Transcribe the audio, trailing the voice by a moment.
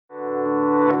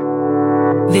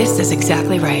This is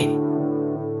exactly right.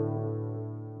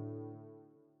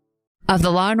 Of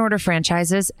the Law & Order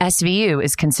franchises, SVU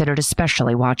is considered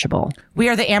especially watchable. We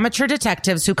are the amateur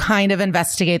detectives who kind of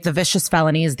investigate the vicious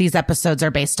felonies these episodes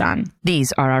are based on.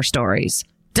 These are our stories.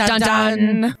 Dun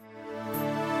dun! dun.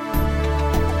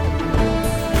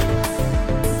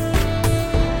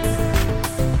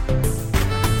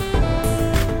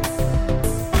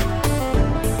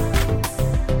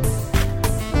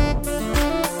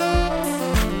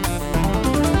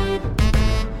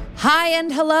 Hi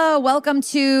and hello. Welcome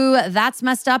to That's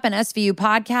Messed Up, an SVU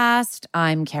podcast.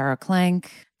 I'm Kara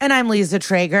Clank. And I'm Lisa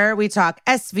Traeger. We talk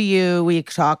SVU, we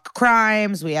talk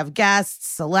crimes, we have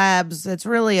guests, celebs. It's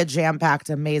really a jam-packed,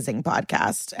 amazing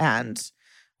podcast. And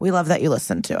we love that you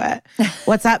listen to it.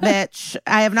 What's up, bitch?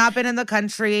 I have not been in the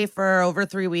country for over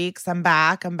 3 weeks. I'm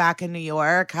back. I'm back in New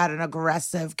York. Had an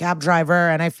aggressive cab driver,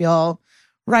 and I feel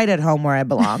right at home where I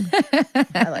belong.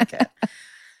 I like it.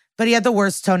 But he had the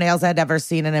worst toenails I'd ever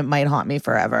seen, and it might haunt me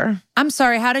forever. I'm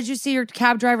sorry, how did you see your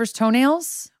cab driver's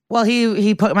toenails? Well,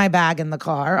 he put my bag in the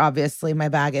car. Obviously, my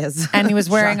bag is. And he was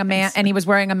wearing a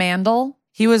mandal.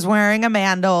 He was wearing a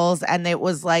mandals, and it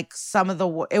was like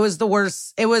it was the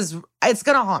worst. It's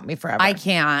gonna haunt me forever. I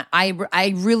can't.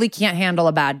 I really can't handle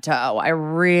a bad toe. I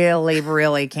really,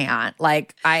 really can't.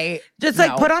 Like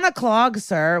put on a clog,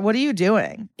 sir. What are you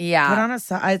doing? Yeah. Put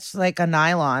on it's like a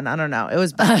nylon. I don't know. It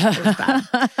was bad. It was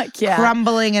bad. Yeah.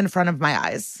 Crumbling in front of my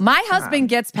eyes. My husband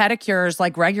gets pedicures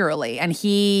like regularly, and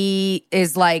he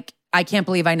is like, I can't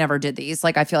believe I never did these.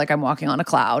 Like, I feel like I'm walking on a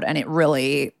cloud, and it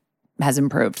really has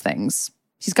improved things.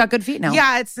 He's got good feet now.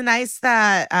 Yeah, it's nice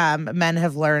that men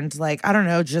have learned, like, I don't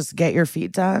know, just get your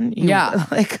feet done. Yeah.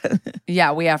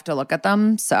 Yeah, we have to look at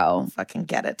them, so. Fucking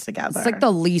get it together. It's like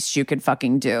the least you could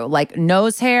fucking do. Like,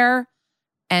 nose hair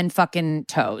and fucking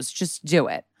toes. Just do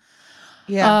it.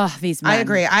 Yeah. These men. I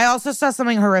agree. I also saw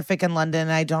something horrific in London.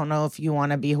 I don't know if you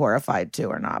want to be horrified too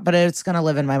or not, but it's going to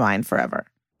live in my mind forever.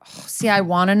 See, I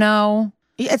want to know.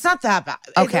 It's not that bad.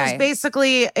 Okay.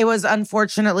 It was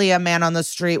unfortunately a man on the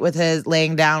street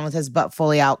laying down with his butt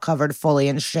fully out, covered fully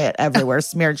in shit everywhere,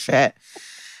 smeared shit.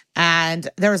 And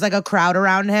there was like a crowd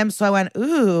around him. So I went,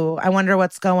 ooh, I wonder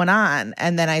what's going on.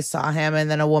 And then I saw him, and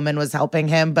then a woman was helping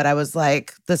him. But I was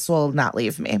like, this will not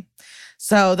leave me.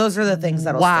 So those are the things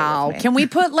that'll stay with me. Can we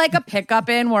put like a pickup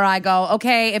in where I go,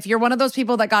 okay, if you're one of those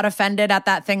people that got offended at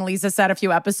that thing Lisa said a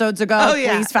few episodes ago,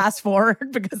 please fast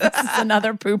forward because this is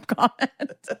another poop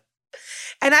comment.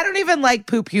 And I don't even like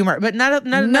poop humor, but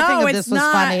nothing of this was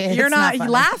funny. You're not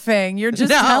laughing. You're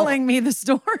just telling me the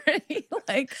story.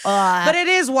 But it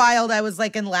is wild. I was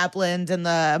like in Lapland in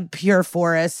the pure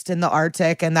forest in the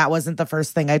Arctic, and that wasn't the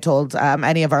first thing I told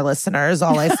any of our listeners.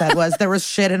 All I said was there was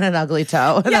shit in an ugly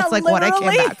toe. And that's like what I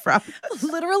came back from.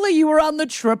 Literally, you were on the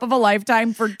trip of a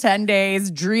lifetime for 10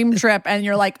 days, dream trip, and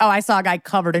you're like, oh, I saw a guy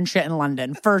covered in shit in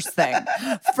London. First thing.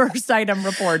 First item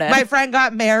reported. My friend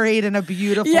got married in a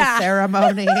beautiful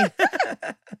ceremony.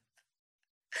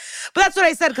 But that's what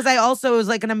I said, because it was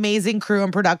like an amazing crew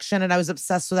and production, and I was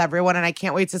obsessed with everyone, and I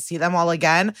can't wait to see them all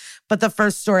again. But the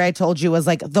first story I told you was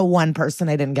like the one person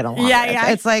I didn't get along with.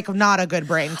 Yeah. It's like not a good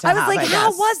brain to have. I was like,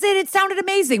 how was it? It sounded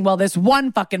amazing. Well, this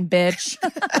one fucking bitch.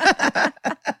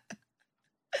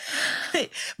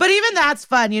 But even that's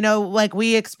fun, like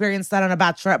we experienced that on a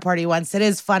bachelorette party once. It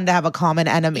is fun to have a common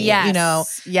enemy,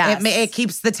 Yes. It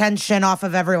keeps the tension off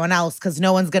of everyone else because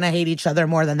no one's going to hate each other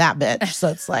more than that bitch. So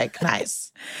it's like,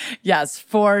 nice. Yes,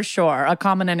 for sure. A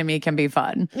common enemy can be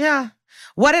fun. Yeah.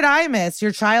 What did I miss?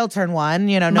 Your child turned one.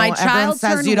 Everyone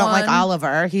says you don't like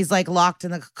Oliver. He's like locked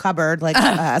in the cupboard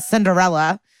like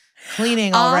Cinderella,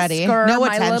 cleaning already. Oscar, no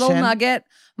attention.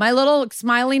 My little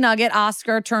smiley nugget,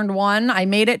 Oscar, turned 1. I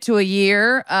made it to a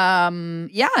year. I'm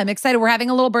excited. We're having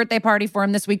a little birthday party for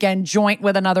him this weekend, joint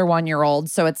with another 1-year-old.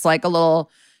 So it's like a little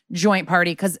joint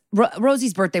party because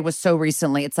Rosie's birthday was so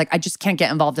recently. It's like I just can't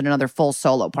get involved in another full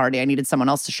solo party. I needed someone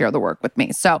else to share the work with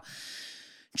me. So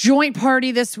joint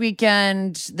party this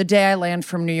weekend, the day I land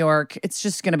from New York. It's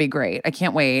just going to be great. I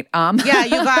can't wait. Yeah,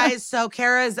 you guys. So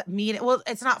Kara's meeting. Well,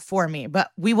 it's not for me,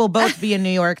 but we will both be in New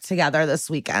York together this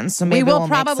weekend. So maybe we'll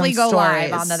probably go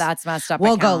live on the That's Messed Up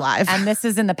We'll account. go live. And this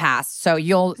is in the past. So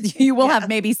you will have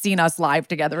maybe seen us live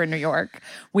together in New York.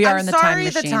 We are in the time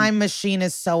machine. The time machine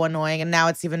is so annoying. And now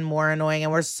it's even more annoying.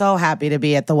 And we're so happy to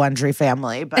be at the Wondery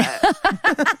family. But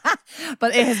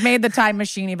but it has made the time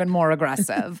machine even more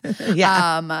aggressive.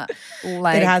 Yeah.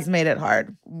 It has made it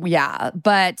hard. Yeah.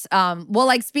 But,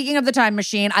 speaking of the time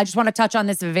machine, I just want to touch on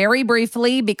this very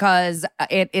briefly because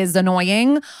it is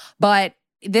annoying. But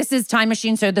this is Time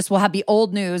Machine, so this will have the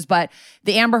old news, but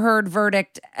the Amber Heard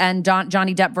verdict and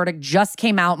Johnny Depp verdict just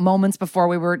came out moments before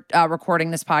we were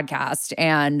recording this podcast.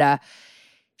 And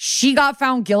she got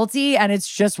found guilty, and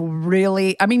it's just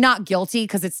really, I mean, not guilty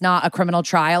because it's not a criminal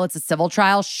trial, it's a civil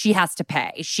trial. She has to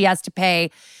pay.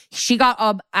 She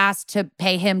got asked to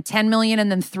pay him $10 million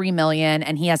and then $3 million,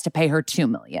 and he has to pay her $2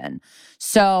 million.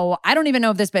 So I don't even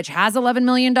know if this bitch has $11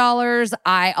 million.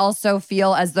 I also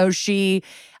feel as though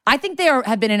I think they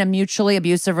have been in a mutually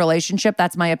abusive relationship.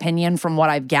 That's my opinion from what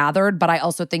I've gathered. But I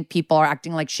also think people are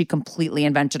acting like she completely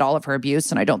invented all of her abuse.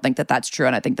 And I don't think that that's true.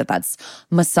 And I think that that's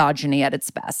misogyny at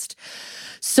its best.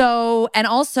 So, and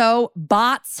also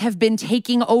bots have been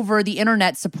taking over the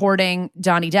internet supporting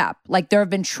Johnny Depp. Like there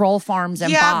have been troll farms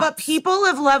and bots. Yeah, but people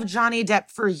have loved Johnny Depp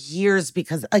for years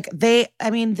because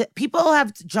people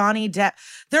have Johnny Depp.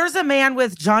 There's a man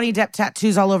with Johnny Depp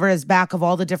tattoos all over his back of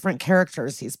all the different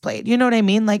characters he's played. You know what I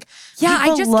mean? Like, yeah, I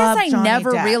just guess I Johnny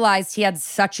never Depp. realized he had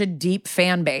such a deep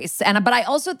fan base. But I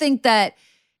also think that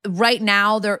right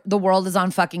now the world is on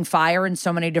fucking fire in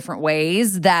so many different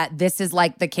ways that this is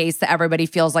like the case that everybody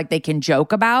feels like they can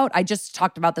joke about. I just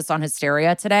talked about this on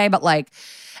Hysteria today, but like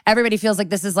everybody feels like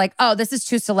this is like, oh, this is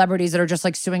two celebrities that are just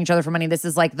like suing each other for money. This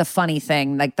is like the funny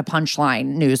thing, like the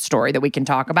punchline news story that we can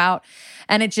talk about.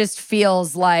 And it just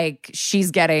feels like she's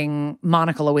getting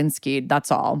Monica Lewinsky'd, that's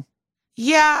all.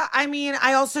 Yeah, I mean,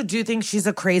 I also do think she's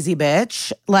a crazy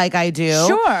bitch. Like, I do.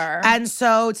 Sure. And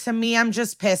so, to me, I'm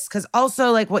just pissed. Because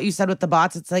also, like, what you said with the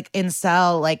bots, it's like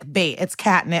incel, like, bait. It's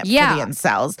catnip for the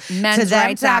incels. Men's to them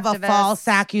rights to have activists. a false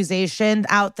accusation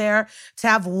out there, to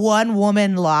have one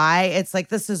woman lie, it's like,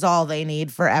 this is all they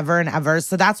need forever and ever.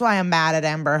 So that's why I'm mad at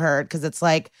Amber Heard. Because it's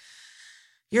like,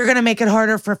 you're going to make it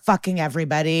harder for fucking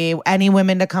everybody, any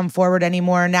women to come forward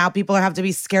anymore. Now people have to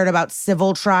be scared about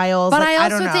civil trials. But like, I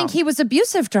don't also know. think he was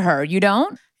abusive to her. You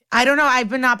don't? I don't know. I've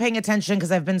been not paying attention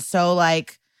because I've been so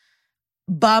like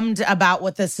bummed about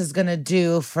what this is going to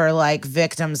do for like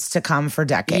victims to come for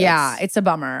decades. Yeah, it's a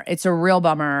bummer. It's a real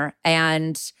bummer.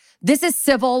 And this is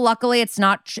civil. Luckily, it's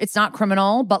not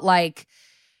criminal, but like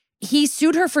he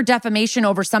sued her for defamation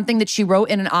over something that she wrote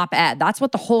in an op-ed. That's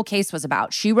what the whole case was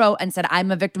about. She wrote and said,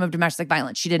 I'm a victim of domestic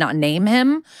violence. She did not name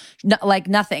him, like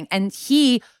nothing. And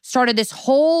he started this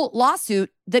whole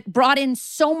lawsuit that brought in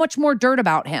so much more dirt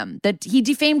about him, that he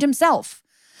defamed himself.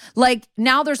 Like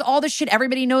now there's all this shit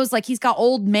everybody knows. Like he's got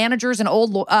old managers and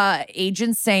old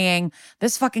agents saying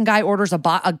this fucking guy orders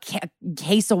a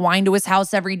case of wine to his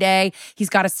house every day. He's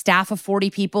got a staff of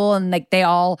 40 people and like they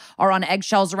all are on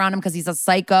eggshells around him because he's a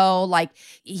psycho. Like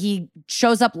he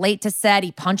shows up late to set.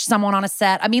 He punched someone on a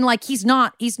set. I mean, like he's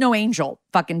no angel,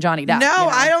 fucking Johnny Depp. No, you know?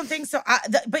 I don't think so.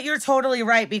 But you're totally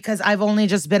right because I've only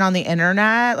just been on the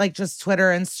internet, like just Twitter,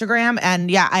 Instagram.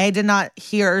 And yeah, I did not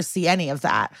hear or see any of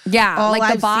that. Yeah, all like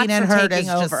I've the bots seen and are heard taking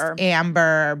is over. just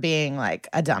Amber being like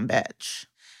a dumb bitch.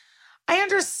 I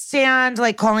understand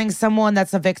like calling someone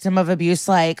that's a victim of abuse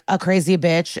like a crazy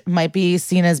bitch might be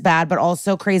seen as bad, but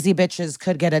also crazy bitches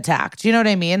could get attacked. You know what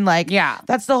I mean? Like, yeah,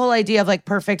 that's the whole idea of like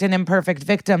perfect and imperfect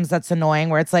victims. That's annoying,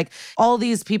 where it's like all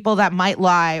these people that might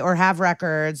lie or have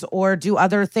records or do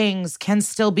other things can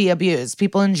still be abused.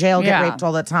 People in jail get raped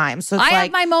all the time. So it's I like,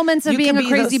 have my moments of being a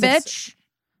crazy bitch.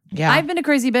 Yeah. I've been a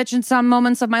crazy bitch in some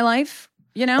moments of my life.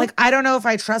 You know? Like, I don't know if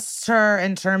I trust her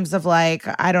in terms of like,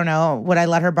 I don't know, would I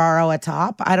let her borrow a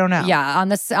top? I don't know. Yeah, on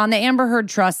the Amber Heard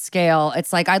trust scale,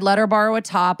 it's like I'd let her borrow a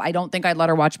top. I don't think I'd let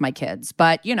her watch my kids,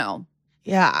 but you know.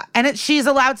 Yeah, and she's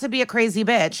allowed to be a crazy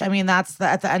bitch. I mean, that's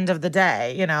at the end of the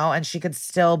day, you know, and she could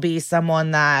still be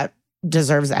someone that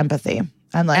deserves empathy.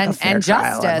 And like a fair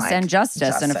trial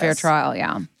justice and a fair trial,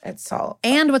 yeah. It's all.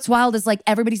 And what's wild is like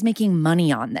everybody's making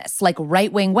money on this. Like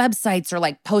right-wing websites are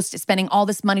like spending all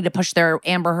this money to push their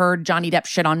Amber Heard, Johnny Depp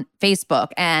shit on Facebook.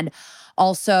 And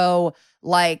also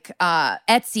like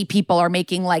Etsy people are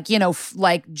making like, you know,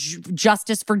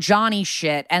 justice for Johnny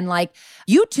shit. And like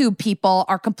YouTube people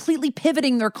are completely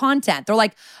pivoting their content. They're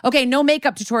like, okay, no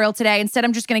makeup tutorial today. Instead,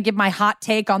 I'm just going to give my hot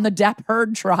take on the Depp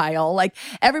Heard trial. Like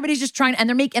everybody's just trying, and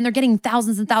they're getting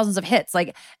thousands and thousands of hits.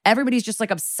 Like everybody's just like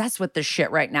obsessed with this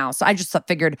shit right now. So I just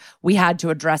figured we had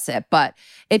to address it. But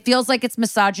it feels like it's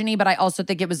misogyny, but I also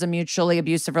think it was a mutually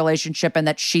abusive relationship and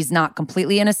that she's not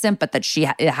completely innocent, but that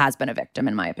it has been a victim,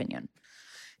 in my opinion.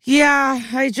 Yeah,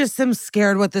 I just am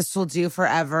scared what this will do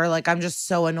forever. Like, I'm just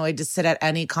so annoyed to sit at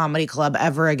any comedy club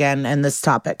ever again and this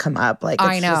topic come up. Like, it's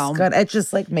I know. just good. It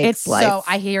just like makes life. So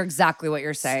I hear exactly what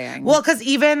you're saying. Well, because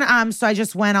even so I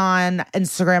just went on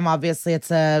Instagram. Obviously,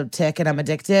 it's a tick, and I'm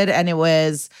addicted. And it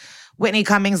was Whitney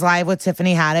Cummings live with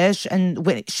Tiffany Haddish,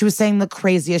 and she was saying the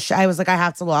craziest shit. I was like, I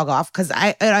have to log off because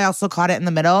I also caught it in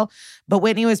the middle. But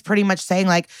Whitney was pretty much saying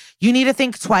like, you need to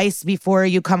think twice before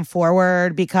you come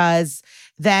forward because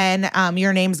then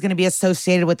your name's going to be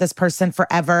associated with this person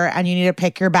forever, and you need to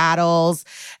pick your battles.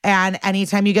 And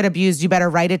anytime you get abused, you better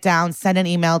write it down, send an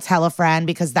email, tell a friend,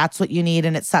 because that's what you need,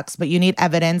 and it sucks. But you need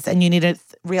evidence, and you need to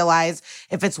realize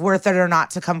if it's worth it or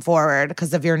not to come forward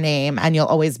because of your name, and you'll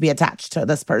always be attached to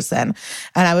this person.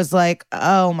 And I was like,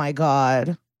 oh my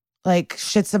God. Like,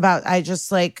 shit's about, I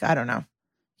don't know.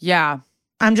 Yeah.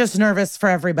 I'm just nervous for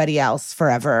everybody else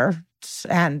forever.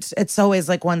 And it's always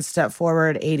like one step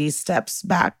forward, 80 steps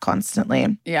back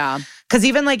constantly. Yeah. Because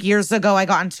even like years ago, I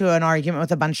got into an argument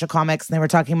with a bunch of comics and they were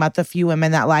talking about the few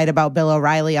women that lied about Bill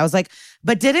O'Reilly. I was like,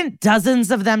 but didn't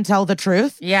dozens of them tell the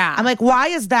truth? Yeah. I'm like, why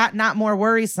is that not more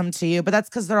worrisome to you? But that's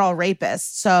because they're all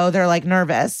rapists. So they're like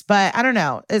nervous. But I don't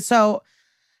know. So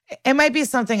it might be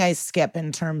something I skip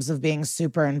in terms of being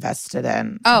super invested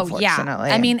in. Oh, yeah.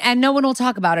 I mean, and no one will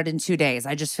talk about it in 2 days.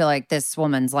 I just feel like this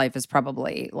woman's life is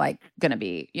probably like going to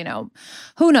be,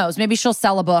 who knows? Maybe she'll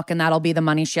sell a book and that'll be the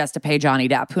money she has to pay Johnny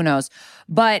Depp. Who knows?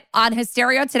 But on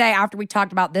Hysteria today, after we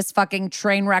talked about this fucking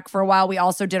train wreck for a while, we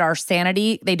also did our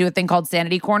Sanity. They do a thing called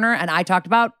Sanity Corner. And I talked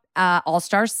about All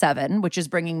Star 7, which is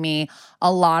bringing me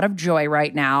a lot of joy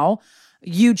right now.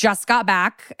 You just got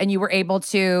back and you were able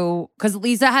to, because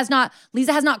Lisa has not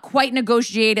quite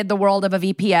negotiated the world of a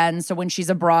VPN. So when she's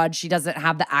abroad, she doesn't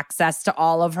have the access to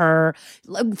all of her.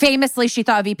 Famously, she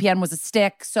thought a VPN was a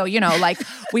stick. So,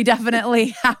 we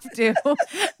definitely have to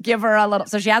give her a little.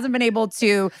 So she hasn't been able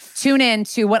to tune in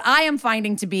to what I am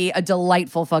finding to be a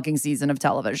delightful fucking season of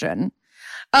television.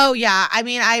 Oh, yeah. I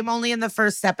mean, I'm only in the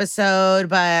first episode,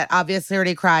 but obviously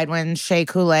already cried when Shea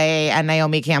Coulee and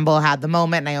Naomi Campbell had the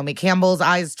moment. Naomi Campbell's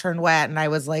eyes turned wet and I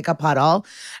was like a puddle.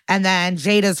 And then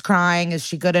Jada's crying. Is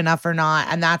she good enough or not?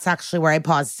 And that's actually where I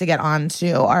paused to get on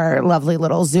to our lovely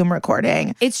little Zoom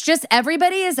recording. It's just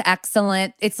everybody is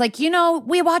excellent. It's like,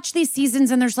 we watch these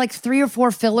seasons and there's like 3 or 4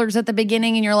 fillers at the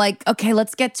beginning and you're like, okay,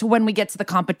 let's get to when we get to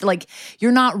the like,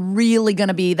 you're not really going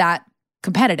to be that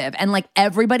competitive. And like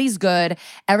everybody's good.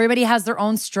 Everybody has their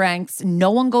own strengths. No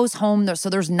one goes home there.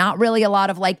 So there's not really a lot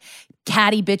of like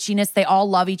catty bitchiness. They all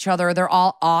love each other. They're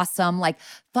all awesome. Like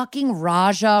fucking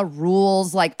Raja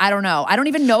rules. Like, I don't know. I don't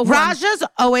even know. Raja's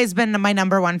always been my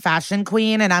number one fashion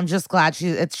queen. And I'm just glad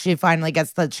she finally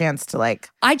gets the chance to like,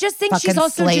 I just think she's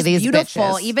also just beautiful.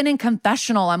 Bitches. Even in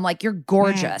confessional, I'm like, you're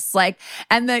gorgeous. Like,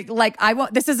 and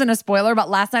this isn't a spoiler, but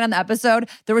last night on the episode,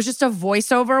 there was just a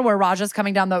voiceover where Raja's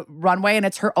coming down the runway and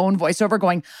it's her own voiceover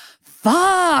going,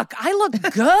 fuck, I look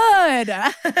good.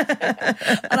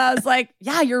 And I was like,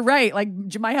 yeah, you're right. Like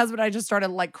my husband and I just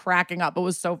started like cracking up. It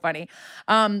was so funny.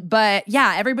 But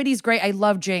yeah, everybody's great. I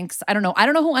love Jinx. I don't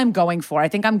know who I'm going for. I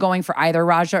think I'm going for either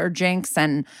Raja or Jinx.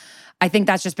 And I think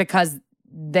that's just because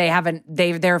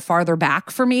they're farther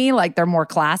back for me. Like they're more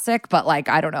classic, but like,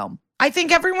 I don't know. I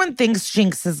think everyone thinks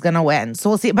Jinx is going to win. So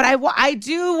we'll see. But I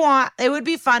do want, it would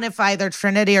be fun if either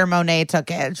Trinity or Monet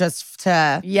took it just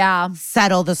to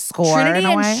settle the score. Trinity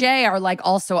and Shea are like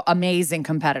also amazing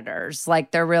competitors.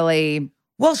 Like they're really.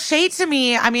 Well, Shea to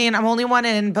me, I mean, I'm only one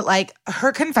in, but like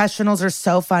her confessionals are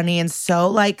so funny and so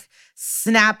like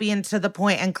snappy and to the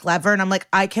point and clever. And I'm like,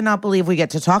 I cannot believe we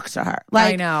get to talk to her.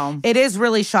 Like, I know. It is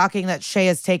really shocking that Shea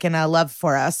has taken a love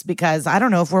for us because I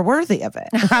don't know if we're worthy of it.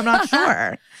 I'm not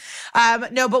sure.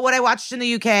 No, but what I watched in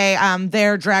the UK,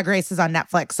 their Drag Race is on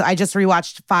Netflix. So I just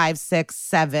rewatched 5, 6,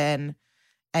 7,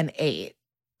 and 8.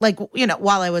 Like,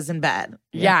 while I was in bed.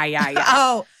 Yeah.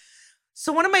 Oh,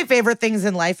 so one of my favorite things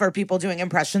in life are people doing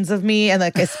impressions of me and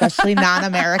like especially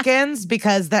non-Americans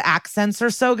because the accents are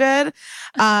so good.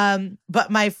 But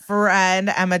my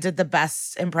friend Emma did the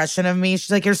best impression of me.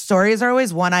 She's like, your stories are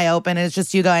always one eye open. And it's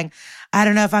just you going, I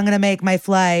don't know if I'm going to make my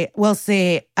flight. We'll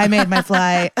see. I made my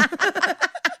flight.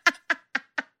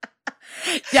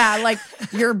 Yeah, like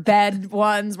your bed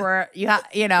ones where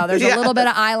there's a little bit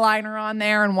of eyeliner on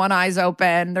there and one eye's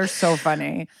open. They're so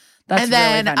funny. That's and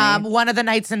then really funny. One of the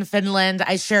nights in Finland,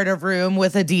 I shared a room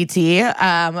with a DT,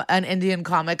 an Indian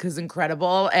comic who's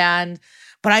incredible.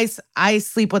 But I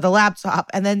sleep with a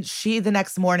laptop. And then she, the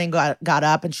next morning, got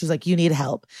up and she's like, you need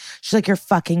help. She's like, you're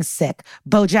fucking sick.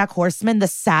 BoJack Horseman, the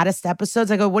saddest episodes.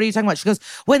 I go, what are you talking about? She goes,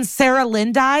 when Sarah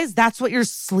Lynn dies, that's what you're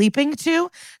sleeping to?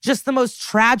 Just the most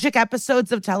tragic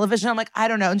episodes of television. I'm like, I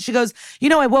don't know. And she goes,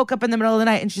 I woke up in the middle of the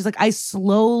night and she's like, I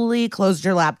slowly closed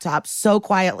your laptop so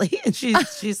quietly. And she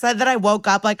said that I woke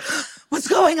up like, what's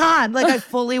going on? Like I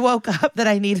fully woke up that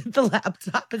I needed the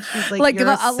laptop, and she's like, you're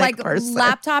a sick person.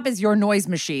 Laptop is your noise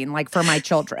machine, like for my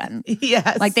children.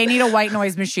 Yes. Like they need a white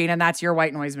noise machine, and that's your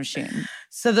white noise machane.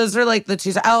 So those are like the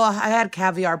two. Oh, I had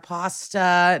caviar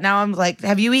pasta. Now I'm like,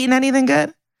 have you eaten anything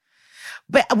good?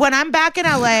 But when I'm back in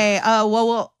LA,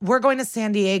 we're going to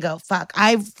San Diego. Fuck.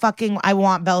 I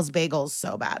want Bell's Bagels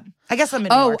so bad. I guess I'm in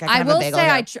New York. I will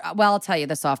say, I'll tell you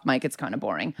this off mic. It's kind of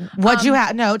boring. What'd you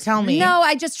have? No, tell me. No,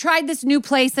 I just tried this new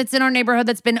place that's in our neighborhood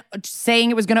that's been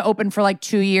saying it was going to open for like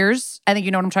 2 years. I think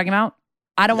you know what I'm talking about.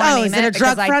 I don't want to name it. Is it a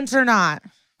drug front or not?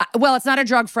 Well, it's not a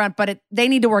drug front, but they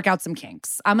need to work out some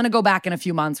kinks. I'm going to go back in a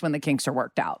few months when the kinks are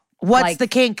worked out. What's the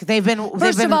kink?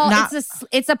 First of all,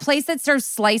 it's a place that serves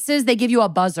slices. They give you a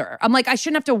buzzer. I'm like, I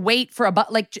shouldn't have to wait for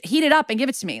heat it up and give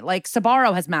it to me. Like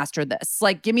Sbarro has mastered this.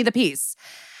 Like, give me the piece.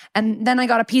 And then I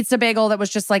got a pizza bagel that was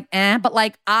just like, but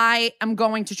like I am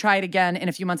going to try it again in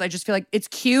a few months. I just feel like it's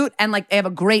cute and like they have a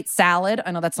great salad.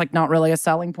 I know that's like not really a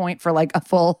selling point for like a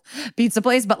full pizza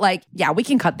place, but like, yeah, we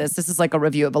can cut this. This is like a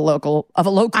review of a local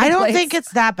I don't place. think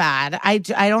it's that bad. I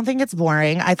don't think it's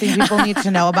boring. I think people need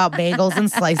to know about bagels and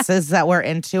slices that we're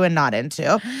into and not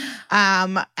into.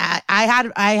 I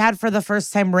had for the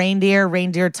first time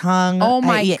reindeer tongue. Oh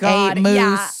my God. Ate moose.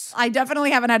 Yeah. I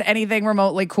definitely haven't had anything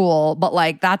remotely cool, but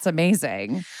like that's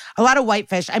amazing. A lot of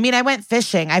whitefish. I mean, I went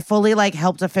fishing. I fully like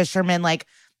helped a fisherman like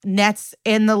nets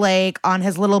in the lake on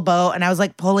his little boat, and I was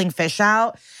like pulling fish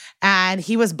out, and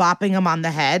he was bopping him on the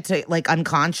head to like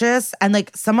unconscious, and like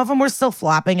some of them were still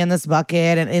flopping in this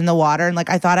bucket and in the water, and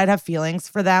like I thought I'd have feelings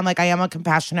for them. Like I am a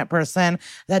compassionate person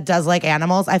that does like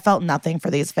animals. I felt nothing for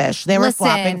these fish. They were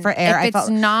flopping for air. If it's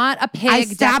not a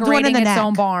pig decorating its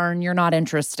own barn, you're not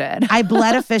interested. I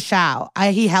bled a fish out.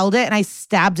 He held it and I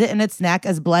stabbed it in its neck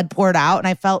as blood poured out, and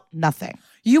I felt nothing.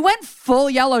 You went full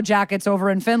Yellow Jackets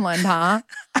over in Finland, huh?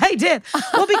 I did.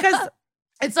 Well, because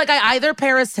it's like I either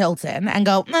Paris Hilton and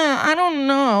go, I don't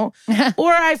know,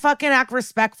 or I fucking act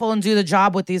respectful and do the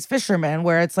job with these fishermen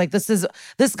where it's like, this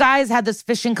guy's had this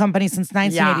fishing company since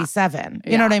 1987.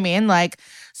 You know what I mean? Like,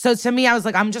 so to me, I was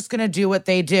like, I'm just going to do what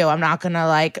they do. I'm not going to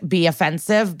like be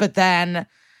offensive. But then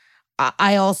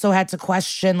I also had to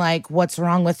question like what's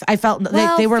wrong with. I felt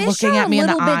they were looking at me in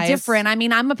the eyes. A little bit different. I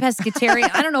mean, I'm a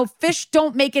pescatarian. I don't know. Fish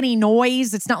don't make any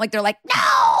noise. It's not like they're like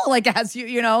no, like as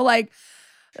you know, like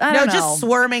I don't know. Just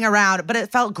swarming around. But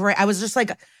it felt great. I was just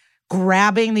like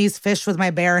grabbing these fish with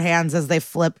my bare hands as they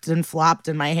flipped and flopped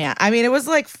in my hand. I mean, it was.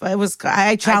 I challenged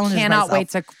myself. I cannot wait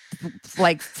to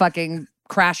like fucking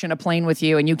crash in a plane with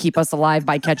you and you keep us alive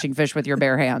by catching fish with your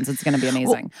bare hands. It's going to be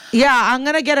amazing. Well, yeah, I'm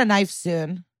going to get a knife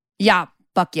soon. Yeah,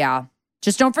 fuck yeah.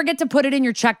 Just don't forget to put it in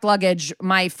your checked luggage.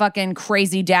 My fucking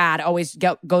crazy dad always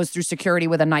goes through security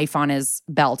with a knife on his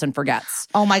belt and forgets.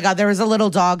 Oh my God, there was a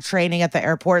little dog training at the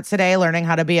airport today, learning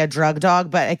how to be a drug dog,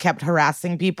 but it kept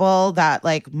harassing people that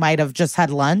like might have just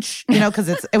had lunch, you know, because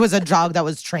it was a dog that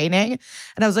was training.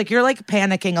 And I was like, you're like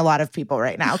panicking a lot of people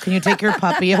right now. Can you take your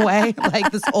puppy away?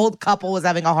 Like this old couple was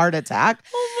having a heart attack.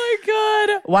 Oh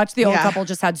my God. Watch the old couple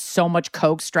just had so much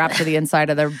Coke strapped to the inside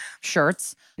of their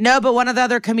shirts. No, but one of the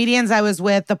other comedians I was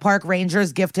with, the park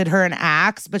rangers gifted her an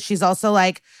axe, but she's also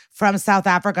like from South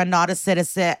Africa, not a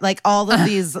citizen, like all of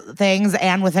these things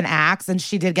and with an axe. And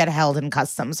she did get held in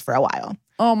customs for a while.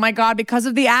 Oh my God, because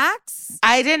of the axe?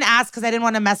 I didn't ask because I didn't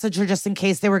want to message her just in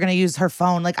case they were going to use her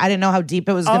phone. Like I didn't know how deep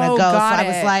it was going to go. So I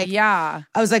was like,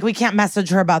 I was like, we can't message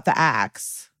her about the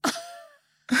axe.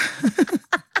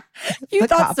 You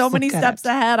thought so many steps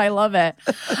ahead. I love it.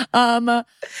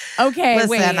 Okay, listen,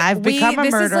 wait. I've become a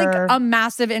murderer. This is like a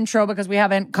massive intro because we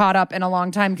haven't caught up in a long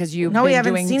time because we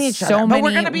haven't seen each other. But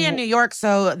we're going to be in New York,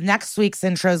 so next week's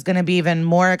intro is going to be even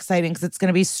more exciting because it's going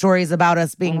to be stories about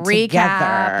us being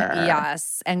together.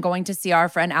 Yes, and going to see our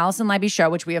friend Allison Leiby's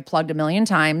show, which we have plugged a million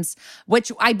times,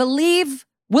 which I believe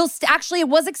actually, it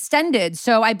was extended.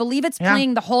 So I believe it's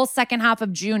playing the whole second half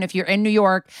of June. If you're in New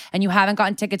York and you haven't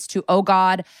gotten tickets to Oh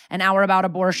God, An Hour About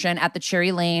Abortion at the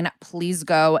Cherry Lane, please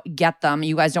go get them.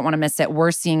 You guys don't want to miss it.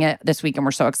 We're seeing it this week and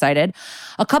we're so excited.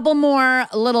 A couple more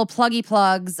little pluggy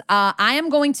plugs. I am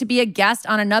going to be a guest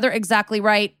on another Exactly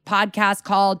Right podcast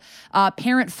called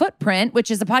Parent Footprint, which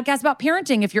is a podcast about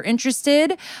parenting. If you're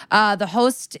interested, the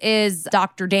host is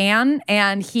Dr. Dan,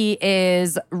 and he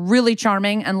is really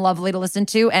charming and lovely to listen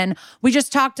to. And we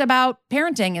just talked about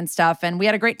parenting and stuff, and we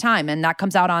had a great time. And that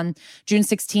comes out on June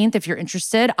 16th if you're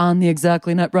interested on the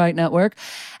Exactly Right Network.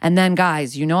 And then,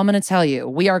 guys, you know I'm going to tell you,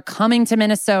 we are coming to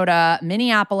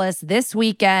Minneapolis this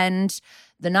weekend,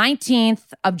 the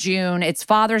 19th of June. It's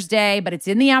Father's Day, but it's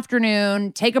in the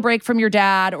afternoon. Take a break from your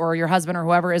dad or your husband or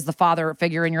whoever is the father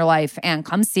figure in your life and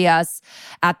come see us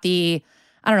at the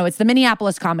I don't know. It's the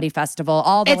Minneapolis Comedy Festival.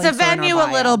 All the It's a links are in our venue a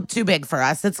bio. little too big for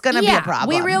us. It's going to be a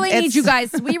problem. We really need you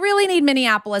guys. We really need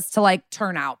Minneapolis to like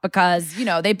turn out because,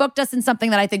 they booked us in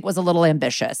something that I think was a little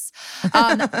ambitious.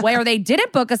 Where they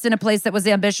didn't book us in a place that was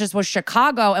ambitious was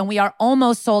Chicago, and we are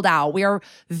almost sold out. We are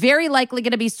very likely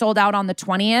going to be sold out on the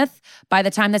 20th by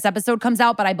the time this episode comes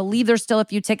out, but I believe there's still a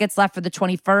few tickets left for the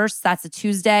 21st. That's a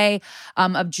Tuesday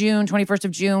of June, 21st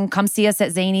of June. Come see us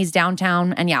at Zany's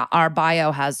downtown. And yeah, our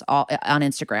bio has all on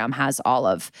Instagram has all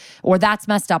of, or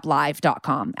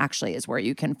that'smesseduplive.com actually is where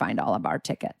you can find all of our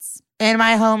tickets. In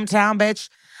my hometown, bitch.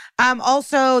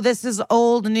 Also, this is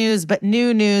old news, but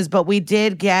new news, but we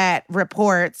did get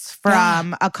reports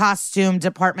from a costume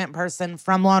department person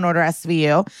from Law & Order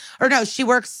SVU. Or no, she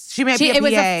may be a PA. It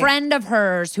was a friend of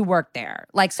hers who worked there.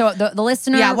 Like, so the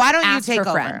listener why don't you asked take her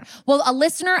over? Friend. Well, a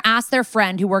listener asked their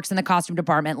friend who works in the costume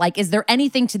department, like, is there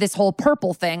anything to this whole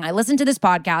purple thing? I listened to this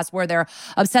podcast where they're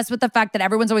obsessed with the fact that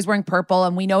everyone's always wearing purple,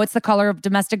 and we know it's the color of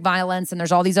domestic violence, and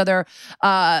there's all these other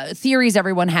theories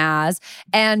everyone has.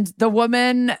 And the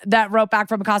woman that wrote back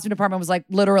from a costume department was like,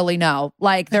 literally no.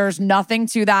 Like, there's nothing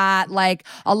to that. Like,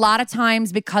 a lot of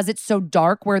times because it's so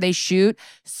dark where they shoot,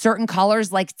 certain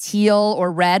colors like teal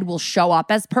or red will show up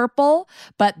as purple,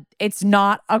 but it's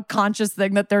not a conscious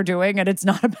thing that they're doing, and it's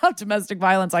not about domestic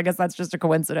violence. I guess that's just a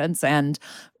coincidence, and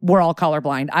we're all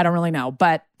colorblind. I don't really know,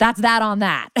 but that's that on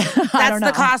that. That's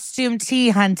the costume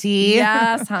tea, Hunty.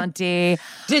 Yes, Hunty.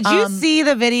 Did you see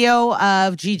the video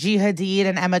of Gigi Hadid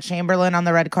and Emma Chamberlain on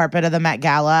the red carpet of the Met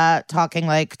Gala talking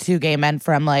like two gay men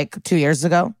from like 2 years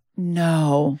ago?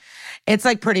 No. It's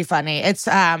like pretty funny. It's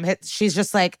she's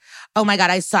just like, oh my God,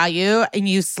 I saw you and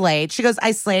you slayed. She goes,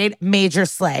 I slayed, major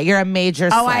slay. You're a major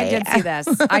slay. Oh, I did see this.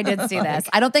 I did see this.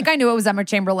 I don't think I knew it was Emma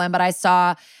Chamberlain, but I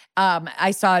saw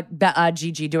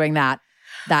Gigi doing that.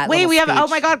 Wait, we have, speech. oh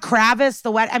my God, Kravis,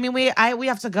 the wedding. I mean, we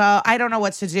have to go. I don't know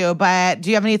what to do, but do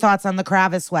you have any thoughts on the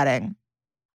Kravis wedding?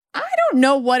 I don't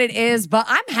know what it is, but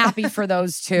I'm happy for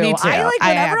those two. Me too.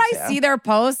 Whenever I see their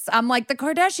posts, I'm like, the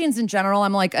Kardashians in general,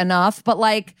 I'm like, enough. But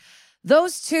like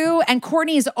those two, and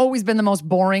Kourtney has always been the most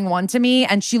boring one to me.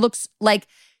 And she looks like,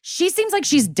 she seems like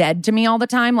she's dead to me all the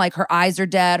time. Like her eyes are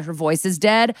dead, her voice is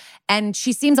dead. And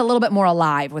she seems a little bit more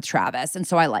alive with Travis. And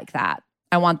so I like that.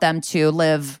 I want them to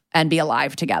live and be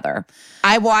alive together.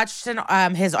 I watched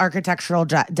his architectural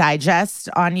digest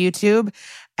on YouTube,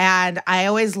 and I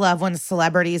always love when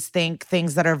celebrities think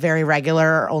things that are very regular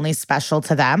are only special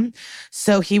to them.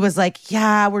 So he was like,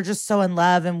 yeah, we're just so in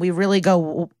love, and we really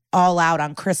go all out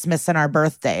on Christmas and our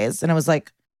birthdays. And I was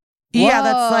like, yeah,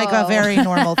 that's like a very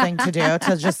normal thing to do,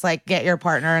 to just like get your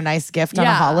partner a nice gift on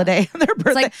a holiday on their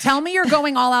birthday. It's like, tell me you're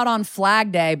going all out on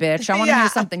Flag Day, bitch. I want to hear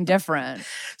something different.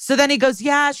 So then he goes,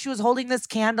 yeah, she was holding this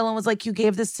candle and was like, you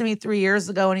gave this to me 3 years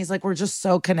ago. And he's like, we're just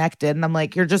so connected. And I'm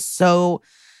like, you're just so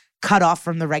cut off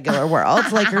from the regular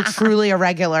world. Like, you're truly a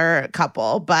regular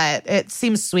couple, but it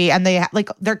seems sweet. And they like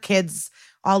their kids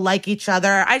all like each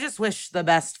other. I just wish the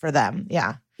best for them.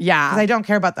 Yeah. Yeah. Because I don't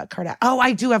care about that Kardashian. Oh,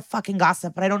 I do have fucking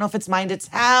gossip, but I don't know if it's mine to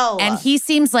tell. And he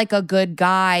seems like a good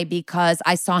guy because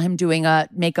I saw him doing a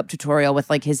makeup tutorial with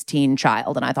like his teen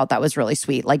child. And I thought that was really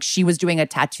sweet. Like, she was doing a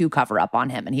tattoo cover up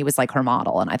on him and he was like her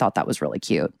model. And I thought that was really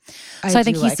cute. So I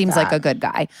think he seems like a good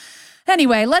guy.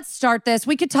 Anyway, let's start this.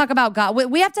 We could talk about God.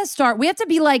 We have to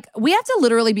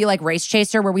literally be like Race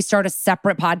Chaser, where we start a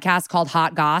separate podcast called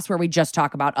Hot Goss, where we just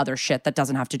talk about other shit that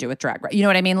doesn't have to do with Drag Race. You know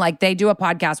what I mean? Like, they do a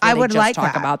podcast where they just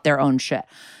talk about their own shit.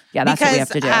 Yeah, that's what we have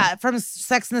to do. From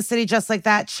Sex and the City, just like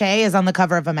that, Che is on the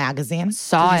cover of a magazine. Did you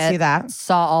see that?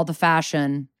 Saw all the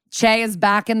fashion. Che is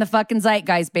back in the fucking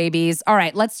zeitgeist, babies. All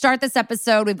right, let's start this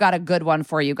episode. We've got a good one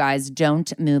for you guys.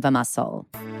 Don't move a muscle.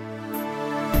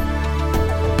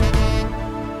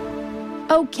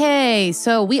 Okay,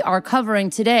 so we are covering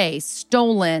today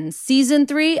Stolen, Season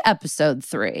 3, Episode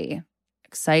 3.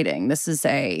 Exciting. This is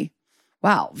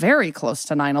very close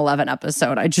to 9/11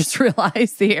 episode. I just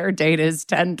realized the air date is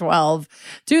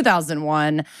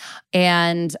 10/12/2001.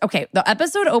 And okay, the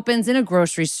episode opens in a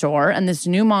grocery store, and this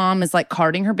new mom is like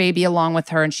carting her baby along with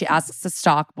her, and she asks the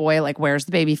stock boy, like, where's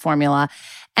the baby formula?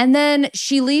 And then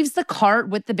she leaves the cart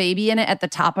with the baby in it at the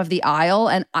top of the aisle.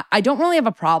 And I don't really have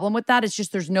a problem with that. It's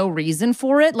just there's no reason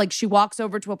for it. Like, she walks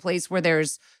over to a place where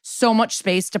there's so much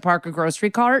space to park a grocery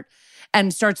cart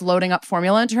and starts loading up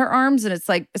formula into her arms. And it's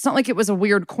like, it's not like it was a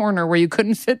weird corner where you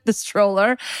couldn't fit the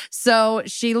stroller. So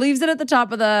she leaves it at the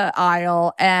top of the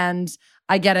aisle. And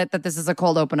I get it that this is a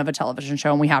cold open of a television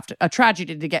show and we have a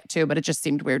tragedy to get to, but it just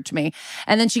seemed weird to me.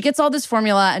 And then she gets all this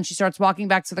formula and she starts walking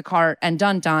back to the cart, and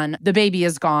dun, the baby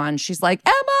is gone. She's like,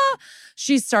 Emma!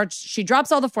 She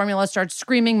drops all the formula, starts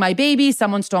screaming, my baby,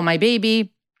 someone stole my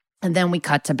baby. And then we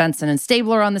cut to Benson and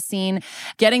Stabler on the scene,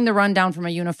 getting the rundown from a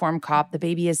uniformed cop. The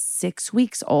baby is 6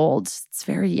 weeks old. It's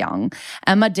very young.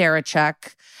 Emma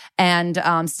Darachek. And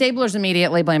Stabler's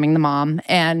immediately blaming the mom.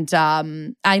 And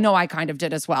I know I kind of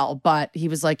did as well. But he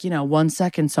was like, 1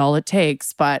 second's all it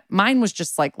takes. But mine was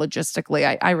just like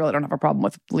logistically, I really don't have a problem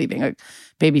with leaving a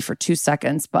baby for 2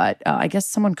 seconds. But I guess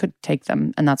someone could take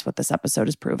them. And that's what this episode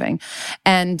is proving.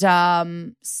 And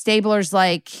Stabler's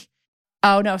like,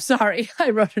 oh, no, sorry.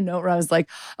 I wrote a note where I was like,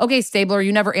 okay, Stabler,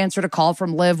 you never answered a call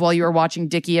from Liv while you were watching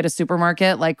Dickie at a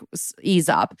supermarket. Like, ease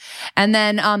up. And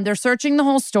then they're searching the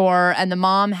whole store, and the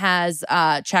mom has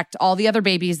checked all the other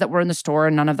babies that were in the store,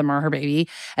 and none of them are her baby.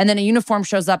 And then a uniform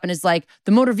shows up and is like,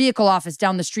 the motor vehicle office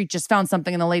down the street just found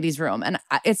something in the ladies' room. And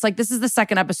it's like, this is the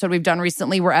second episode we've done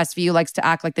recently where SVU likes to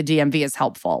act like the DMV is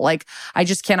helpful. Like, I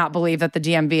just cannot believe that the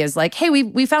DMV is like, hey,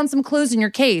 we found some clues in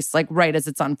your case, like right as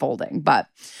it's unfolding. But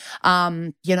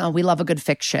we love a good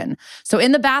fiction. So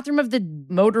in the bathroom of the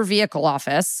motor vehicle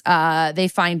office, they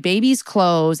find baby's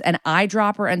clothes, an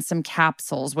eyedropper, and some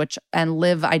capsules, and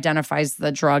Liv identifies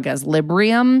the drug as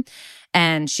Librium.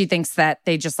 And she thinks that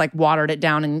they just like watered it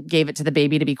down and gave it to the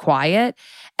baby to be quiet.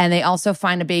 And they also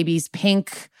find a baby's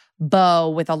pink bow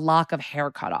with a lock of hair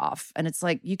cut off. And it's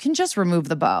like, you can just remove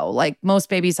the bow. Like, most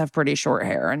babies have pretty short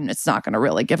hair, and it's not going to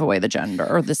really give away the gender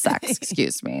or the sex,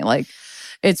 excuse me. Like,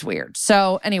 it's weird.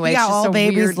 So anyway, yeah, it's just all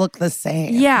babies weird, look the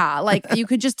same. Yeah, like you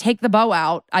could just take the bow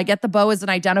out. I get the bow as an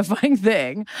identifying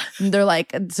thing. And they're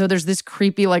like, so there's this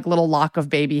creepy like little lock of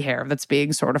baby hair that's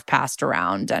being sort of passed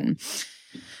around, and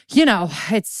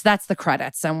that's the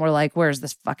credits. And we're like, where's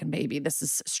this fucking baby? This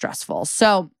is stressful.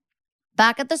 So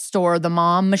back at the store, the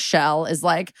mom, Michelle, is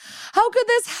like, how could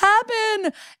this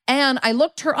happen? And I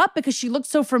looked her up because she looked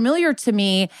so familiar to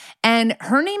me. And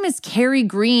her name is Carrie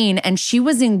Green. And she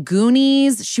was in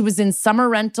Goonies. She was in Summer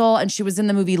Rental. And she was in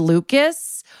the movie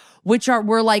Lucas, which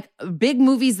were like big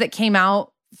movies that came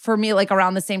out for me like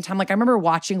around the same time. Like, I remember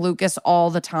watching Lucas all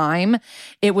the time.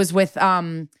 It was with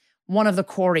one of the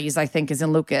Coreys, I think, is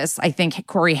in Lucas. I think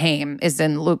Corey Haim is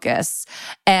in Lucas.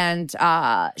 And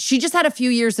she just had a few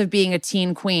years of being a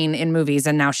teen queen in movies,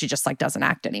 and now she just like doesn't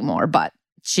act anymore. But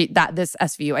this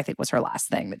SVU, I think, was her last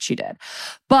thing that she did.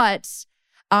 But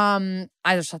I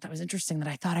just thought that was interesting that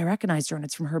I thought I recognized her, and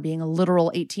it's from her being a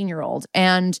literal 18-year-old.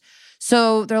 And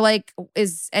so they're like,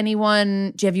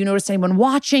 have you noticed anyone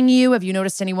watching you? Have you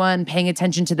noticed anyone paying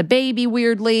attention to the baby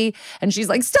weirdly? And she's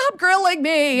like, stop grilling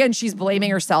me. And she's blaming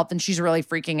herself, and she's really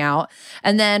freaking out.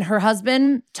 And then her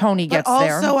husband, Tony, gets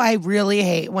there. Also, I really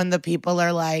hate when the people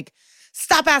are like,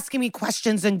 stop asking me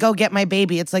questions and go get my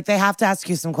baby. It's like they have to ask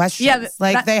you some questions. Yeah,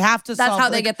 they have to That's solve, how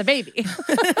they get the baby.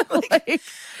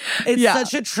 It's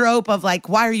such a trope of like,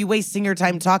 why are you wasting your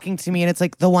time talking to me? And it's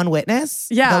like the one witness,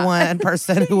 the one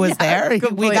person who was there.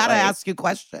 Completely. We got to ask you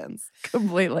questions.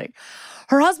 Completely.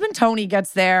 Her husband, Tony,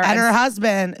 gets there. And her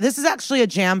husband, this is actually a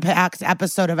jam-packed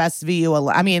episode of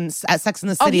SVU. I mean, Sex and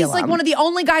the City. He's like one of the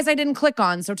only guys I didn't click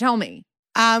on. So tell me.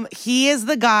 He is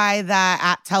the guy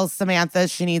that tells Samantha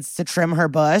she needs to trim her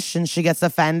bush, and she gets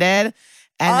offended.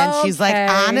 And then she's like,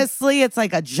 honestly, it's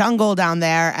like a jungle down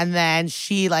there. And then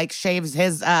she like shaves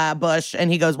his bush,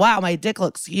 and he goes, wow, my dick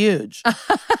looks huge.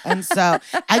 And so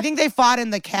I think they fought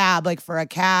in the cab, like for a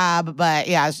cab. But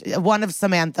yeah, one of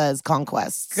Samantha's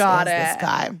conquests. Got it. This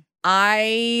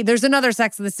guy. There's another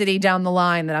Sex in the City down the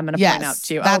line that I'm going to point out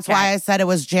to you. That's why I said it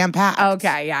was jam-packed.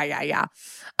 Okay, yeah.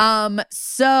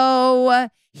 So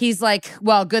he's like,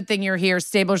 well, good thing you're here.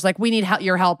 Stabler's like, we need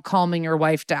your help calming your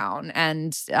wife down.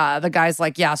 And the guy's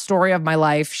like, yeah, story of my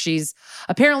life. She's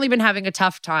apparently been having a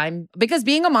tough time because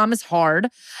being a mom is hard.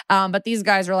 But these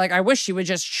guys are like, I wish she would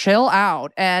just chill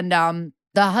out. And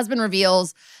the husband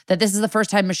reveals that this is the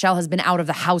first time Michelle has been out of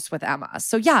the house with Emma.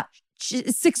 So yeah,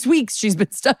 6 weeks she's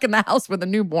been stuck in the house with a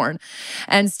newborn.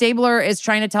 And Stabler is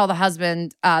trying to tell the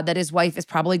husband that his wife is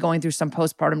probably going through some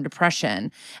postpartum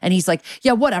depression. And he's like,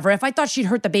 yeah, whatever. If I thought she'd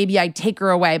hurt the baby, I'd take her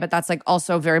away. But that's like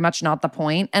also very much not the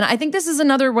point. And I think this is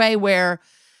another way where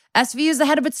SVU is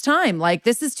ahead of its time. Like,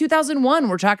 this is 2001.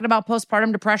 We're talking about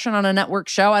postpartum depression on a network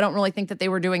show. I don't really think that they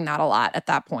were doing that a lot at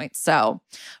that point. So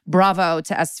bravo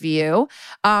to SVU.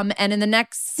 And in the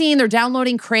next scene, they're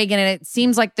downloading Craig, and it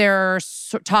seems like they're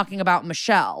talking about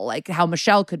Michelle, like how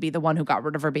Michelle could be the one who got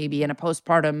rid of her baby in a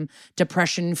postpartum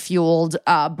depression-fueled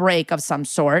break of some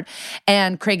sort.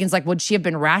 And Cragen's like, would she have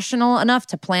been rational enough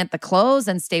to plant the clothes?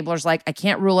 And Stabler's like, I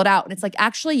can't rule it out. And it's like,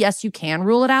 actually, yes, you can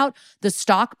rule it out. The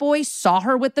stock boy saw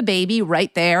her with the baby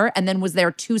right there and then was there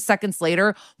 2 seconds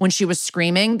later when she was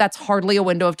screaming. That's hardly a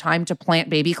window of time to plant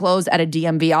baby clothes at a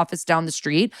DMV office down the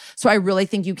street. So I really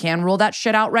think you can rule that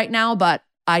shit out right now, but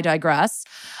I digress.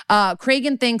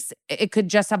 Cragen thinks it could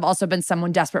just have also been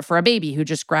someone desperate for a baby who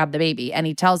just grabbed the baby. And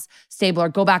he tells Stabler,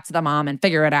 go back to the mom and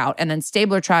figure it out. And then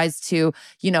Stabler tries to,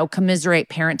 commiserate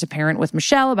parent to parent with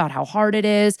Michelle about how hard it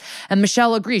is. And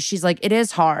Michelle agrees. She's like, it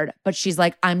is hard. But she's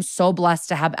like, I'm so blessed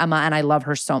to have Emma and I love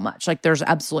her so much. Like there's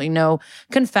absolutely no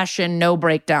confession, no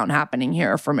breakdown happening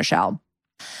here for Michelle.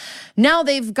 Now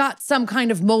they've got some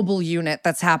kind of mobile unit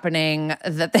that's happening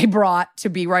that they brought to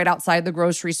be right outside the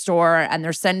grocery store. And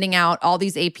they're sending out all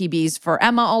these APBs for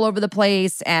Emma all over the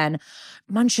place. And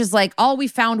Munch is like, all we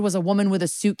found was a woman with a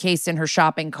suitcase in her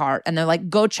shopping cart. And they're like,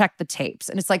 go check the tapes.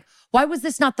 And it's like, why was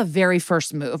this not the very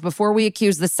first move? Before we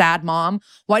accuse the sad mom,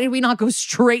 why did we not go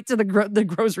straight to the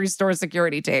grocery store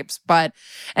security tapes? But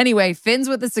anyway, Finn's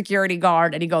with the security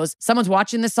guard and he goes, someone's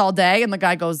watching this all day. And the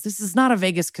guy goes, this is not a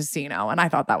Vegas casino. And I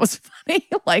thought that was funny.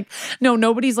 Like, no,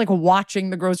 nobody's like watching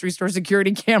the grocery store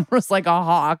security cameras like a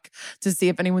hawk to see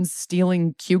if anyone's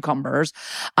stealing cucumbers.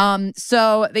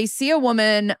 So they see a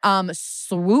woman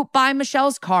swoop by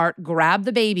Michelle's cart, grab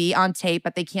the baby on tape,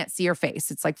 but they can't see her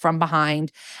face. It's like from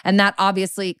behind. And that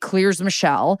obviously clears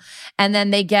Michelle. And then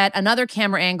they get another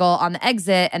camera angle on the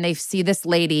exit and they see this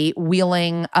lady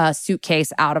wheeling a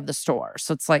suitcase out of the store.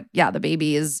 So it's like, yeah, the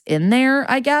baby is in there,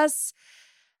 I guess.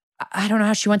 I don't know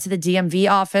how she went to the DMV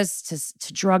office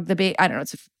to drug the baby. I don't know.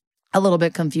 It's a little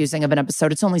bit confusing of an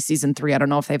episode. It's only season 3. I don't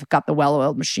know if they've got the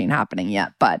well-oiled machine happening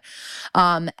yet. But,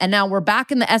 and now we're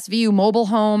back in the SVU mobile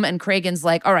home and Cragen's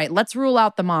like, all right, let's rule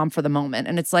out the mom for the moment.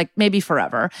 And it's like, maybe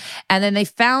forever. And then they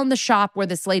found the shop where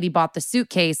this lady bought the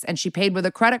suitcase and she paid with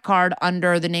a credit card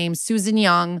under the name Susan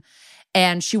Young.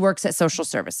 And she works at social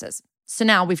services. So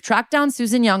now we've tracked down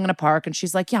Susan Young in a park and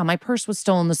she's like, yeah, my purse was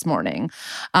stolen this morning.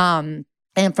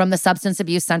 And from the substance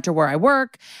abuse center where I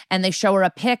work. And they show her a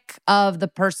pic of the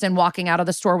person walking out of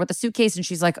the store with a suitcase. And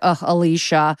she's like, ugh,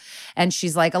 Alicia. And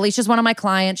she's like, Alicia's one of my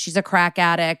clients. She's a crack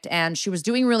addict. And she was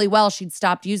doing really well. She'd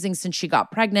stopped using since she got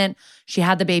pregnant. She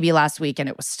had the baby last week and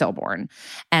it was stillborn.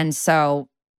 And so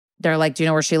they're like, do you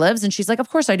know where she lives? And she's like, of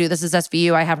course I do. This is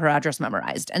SVU. I have her address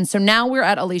memorized. And so now we're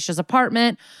at Alicia's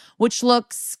apartment, which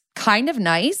looks kind of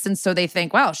nice. And so they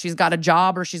think, wow, she's got a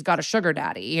job or she's got a sugar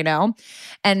daddy,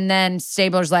 And then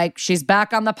Stabler's like, she's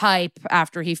back on the pipe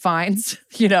after he finds,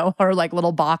 her like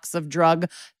little box of drug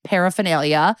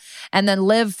paraphernalia. And then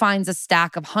Liv finds a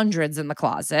stack of hundreds in the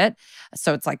closet.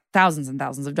 So it's like thousands and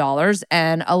thousands of dollars.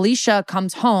 And Alicia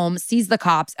comes home, sees the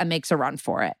cops and makes a run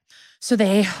for it. So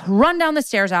they run down the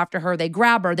stairs after her. They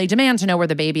grab her. They demand to know where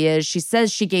the baby is. She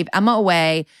says she gave Emma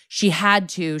away. She had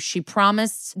to. She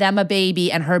promised them a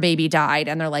baby and her baby died.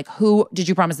 And they're like, who did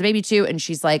you promise the baby to? And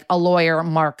she's like, a lawyer,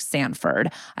 Mark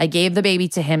Sanford. I gave the baby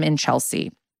to him in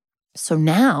Chelsea. So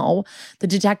now the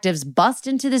detectives bust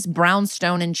into this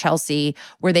brownstone in Chelsea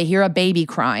where they hear a baby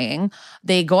crying.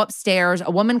 They go upstairs. A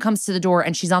woman comes to the door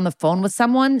and she's on the phone with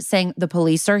someone saying the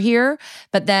police are here.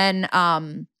 But then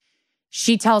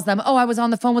she tells them, oh, I was on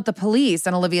the phone with the police.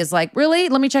 And Olivia's like, really?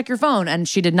 Let me check your phone. And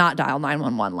she did not dial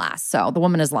 911 last. So the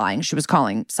woman is lying. She was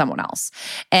calling someone else.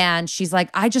 And she's like,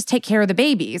 I just take care of the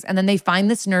babies. And then they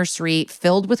find this nursery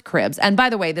filled with cribs. And by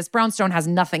the way, this brownstone has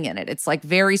nothing in it. It's like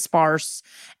very sparse,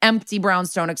 empty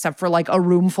brownstone, except for like a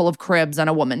room full of cribs and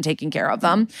a woman taking care of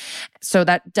them. So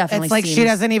that definitely It's like seems... she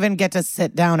doesn't even get to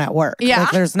sit down at work. Yeah.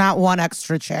 Like there's not one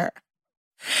extra chair.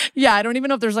 Yeah, I don't even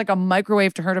know if there's like a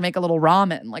microwave to her to make a little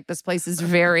ramen. Like this place is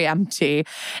very empty.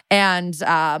 And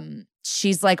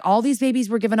she's like, all these babies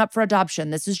were given up for adoption.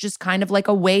 This is just kind of like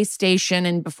a way station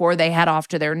and before they head off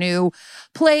to their new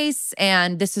place.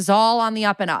 And this is all on the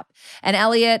up and up. And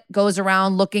Elliot goes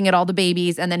around looking at all the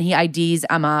babies and then he IDs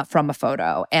Emma from a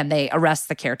photo and they arrest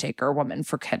the caretaker woman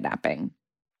for kidnapping.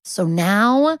 So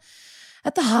now...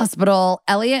 at the hospital,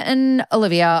 Elliot and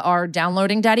Olivia are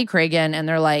downloading Daddy Cragen, and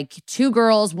they're like, 2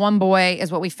 girls, 1 boy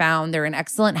is what we found. They're in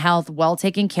excellent health, well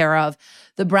taken care of.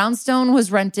 The brownstone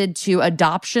was rented to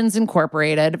Adoptions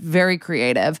Incorporated, very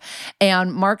creative,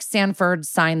 and Mark Sanford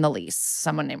signed the lease,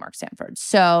 someone named Mark Sanford.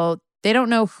 So they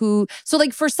don't know who. So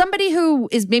like for somebody who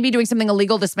is maybe doing something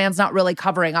illegal, this man's not really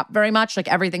covering up very much. Like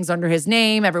everything's under his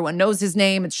name. Everyone knows his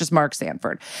name. It's just Mark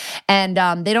Sanford. And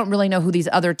they don't really know who these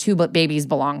other 2 babies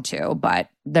belong to, but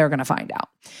they're going to find out.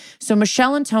 So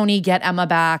Michelle and Tony get Emma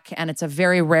back, and it's a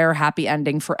very rare happy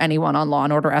ending for anyone on Law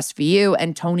 & Order SVU.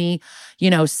 And Tony,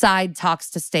 side talks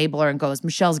to Stabler and goes,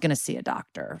 Michelle's going to see a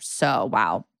doctor. So,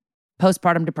 wow.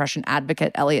 Postpartum depression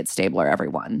advocate Elliot Stabler,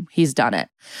 everyone. He's done it.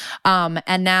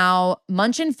 And now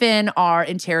Munch and Finn are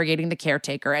interrogating the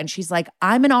caretaker. And she's like,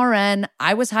 I'm an RN.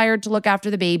 I was hired to look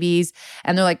after the babies.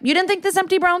 And they're like, you didn't think this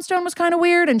empty brownstone was kind of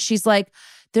weird? And she's like,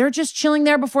 They're just chilling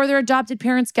there before their adopted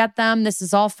parents get them. This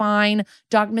is all fine.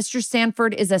 Mr.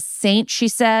 Sanford is a saint, she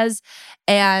says.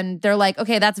 And they're like,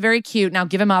 okay, that's very cute. Now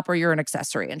give him up or you're an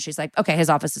accessory. And she's like, okay, his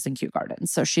office is in Kew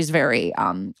Gardens. So she's very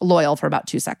loyal for about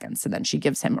 2 seconds. And then she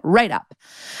gives him right up,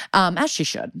 as she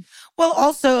should. Well,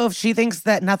 also, if she thinks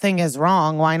that nothing is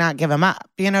wrong, why not give him up?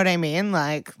 You know what I mean?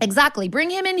 Like, exactly. Bring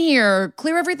him in here.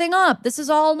 Clear everything up. This is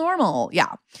all normal.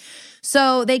 Yeah.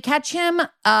 So they catch him,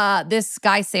 this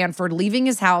guy Sanford, leaving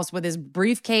his house with his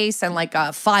briefcase and like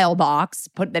a file box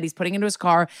that he's putting into his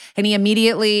car. And he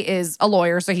immediately is a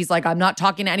lawyer. So he's like, I'm not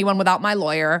talking to anyone without my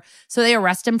lawyer. So they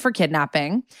arrest him for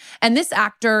kidnapping. And this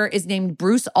actor is named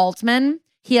Bruce Altman.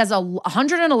 He has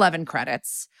 111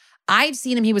 credits. I've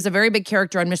seen him. He was a very big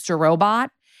character on Mr. Robot.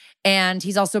 And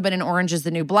he's also been in Orange is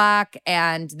the New Black.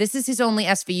 And this is his only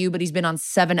SVU, but he's been on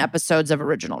 7 episodes of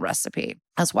Original Recipe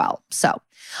as well. So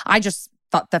I just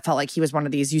thought that felt like he was one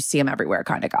of these you see him everywhere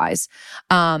kind of guys.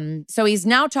 So he's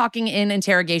now talking in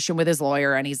interrogation with his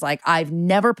lawyer. And he's like, I've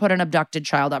never put an abducted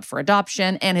child up for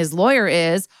adoption. And his lawyer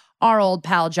is our old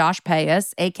pal Josh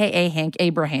Payas, a.k.a. Hank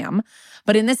Abraham.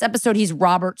 But in this episode, he's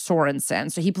Robert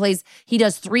Sorensen. So he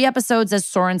does 3 episodes as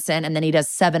Sorensen, and then he does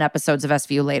 7 episodes of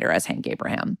SVU later as Hank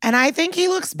Abraham. And I think he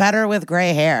looks better with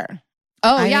gray hair.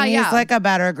 Oh, yeah. He's like a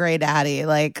better gray daddy.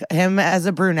 Like him as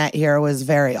a brunette here was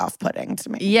very off-putting to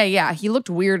me. Yeah. He looked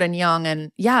weird and young.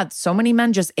 And yeah, so many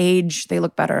men just age. They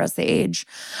look better as they age.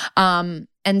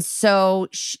 And so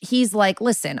he's like,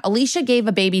 listen, Alicia gave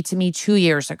a baby to me 2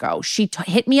 years ago. She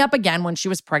hit me up again when she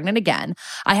was pregnant again.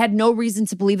 I had no reason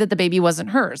to believe that the baby wasn't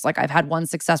hers. Like I've had one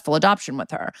successful adoption with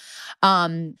her.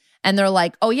 And they're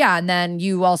like, oh yeah. And then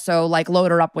you also like load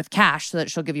her up with cash so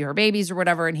that she'll give you her babies or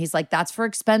whatever. And he's like, that's for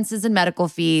expenses and medical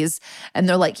fees. And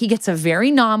they're like, he gets a very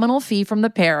nominal fee from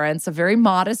the parents, a very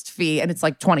modest fee. And it's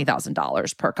like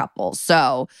 $20,000 per couple.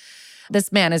 So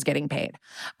this man is getting paid.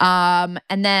 And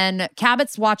then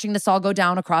Cabot's watching this all go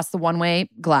down across the one-way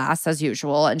glass as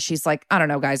usual. And she's like, I don't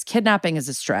know, guys, kidnapping is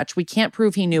a stretch. We can't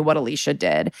prove he knew what Alicia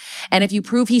did. And if you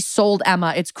prove he sold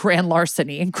Emma, it's grand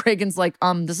larceny. And Cragen's like,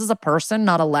 this is a person,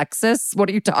 not a Lexus. What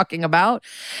are you talking about?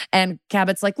 And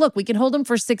Cabot's like, look, we can hold him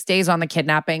for 6 days on the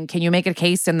kidnapping. Can you make a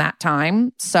case in that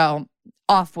time? So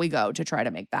off we go to try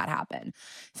to make that happen.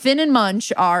 Finn and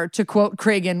Munch are, to quote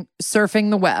Cragen, surfing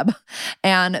the web.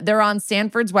 And they're on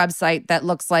Sanford's website that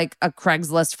looks like a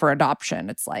Craigslist for adoption.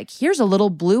 It's like, here's a little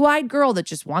blue-eyed girl that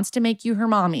just wants to make you her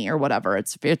mommy or whatever.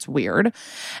 It's weird.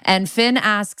 And Finn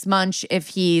asks Munch if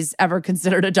he's ever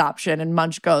considered adoption. And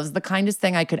Munch goes, the kindest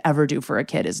thing I could ever do for a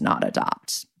kid is not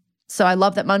adopt. So I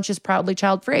love that Munch is proudly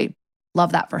child-free.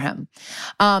 Love that for him.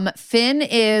 Finn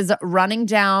is running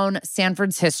down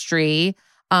Sanford's history.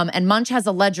 And Munch has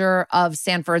a ledger of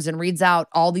Sanford's and reads out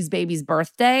all these babies'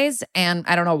 birthdays. And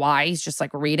I don't know why. He's just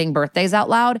like reading birthdays out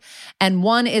loud. And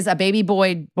one is a baby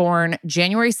boy born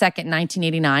January 2nd,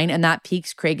 1989. And that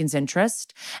piques Cragen's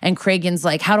interest. And Cragen's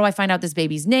like, how do I find out this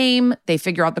baby's name? They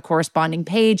figure out the corresponding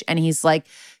page. And he's like,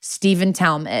 Stephen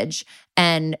Talmadge.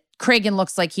 And Cragen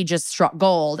looks like he just struck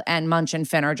gold, and Munch and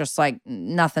Finn are just like,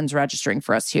 nothing's registering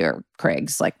for us here,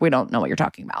 Craig's. Like, we don't know what you're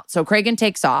talking about. So Cragen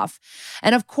takes off.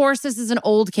 And of course, this is an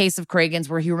old case of Cragen's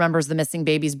where he remembers the missing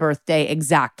baby's birthday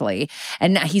exactly.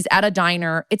 And he's at a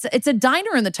diner. It's a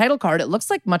diner in the title card. It looks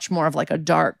like much more of like a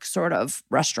dark sort of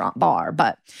restaurant bar,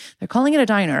 but they're calling it a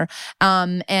diner.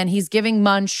 And he's giving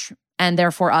Munch, and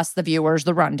therefore us, the viewers,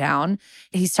 the rundown.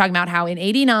 He's talking about how in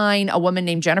 1989, a woman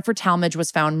named Jennifer Talmadge was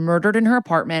found murdered in her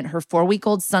apartment. Her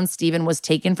 4-week-old son, Stephen, was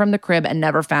taken from the crib and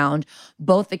never found.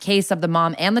 Both the case of the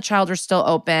mom and the child are still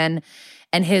open.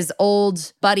 And his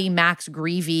old buddy, Max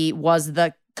Greevy, was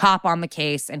the cop on the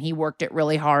case, and he worked it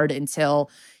really hard until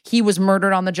he was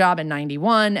murdered on the job in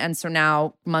 91. And so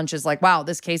now Munch is like, wow,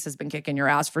 this case has been kicking your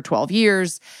ass for 12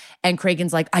 years. And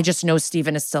Cragen's like, I just know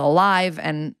Stephen is still alive.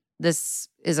 And this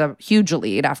is a huge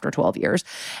lead after 12 years.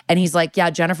 And he's like, yeah,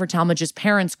 Jennifer Talmadge's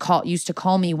parents used to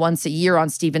call me once a year on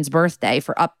Stephen's birthday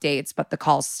for updates, but the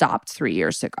calls stopped 3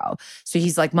 years ago. So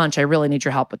he's like, Munch, I really need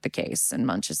your help with the case. And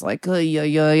Munch is like,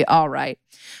 all right.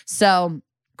 So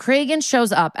Cragen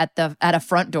shows up at a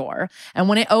front door. And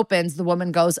when it opens, the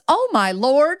woman goes, oh my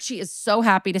Lord. She is so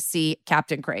happy to see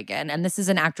Captain Cragen. And this is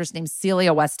an actress named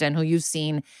Celia Weston, who you've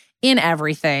seen in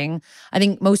everything. I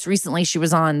think most recently she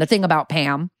was on The Thing About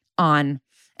Pam on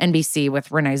NBC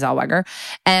with Renee Zellweger.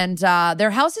 And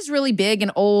their house is really big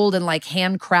and old and like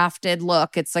handcrafted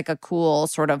look. It's like a cool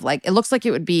sort of like, it looks like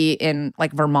it would be in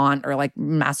like Vermont or like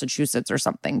Massachusetts or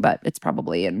something, but it's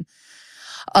probably in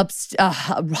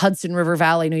Hudson River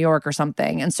Valley, New York or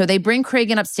something. And so they bring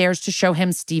Cragen upstairs to show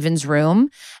him Steven's room.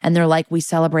 And they're like, we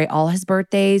celebrate all his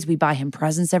birthdays. We buy him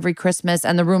presents every Christmas.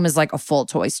 And the room is like a full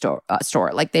toy store.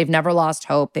 Like they've never lost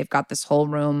hope. They've got this whole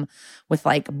room with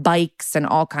like bikes and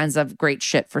all kinds of great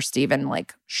shit for Steven,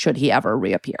 like should he ever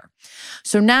reappear.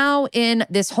 So now in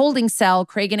this holding cell,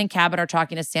 Cragen and Cabot are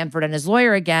talking to Sanford and his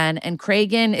lawyer again. And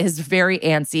Cragen is very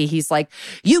antsy. He's like,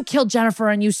 you killed Jennifer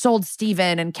and you sold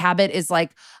Steven. And Cabot is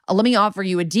like, let me offer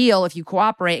you a deal if you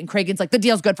cooperate. And Cragen's like, the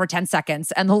deal's good for 10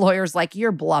 seconds. And the lawyer's like,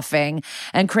 you're bluffing.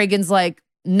 And Cragen's like,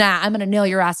 nah, I'm going to nail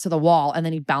your ass to the wall. And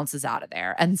then he bounces out of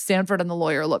there. And Sanford and the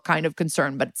lawyer look kind of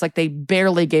concerned, but it's like they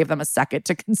barely gave them a second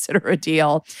to consider a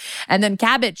deal. And then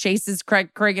Cabot chases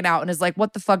Cragen out and is like,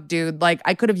 what the fuck, dude? Like,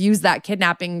 I could have used that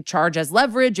kidnapping charge as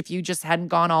leverage if you just hadn't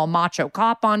gone all macho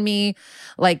cop on me.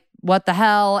 Like, what the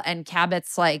hell? And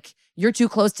Cabot's like, you're too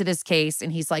close to this case.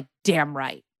 And he's like, damn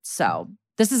right. So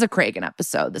this is a Cragen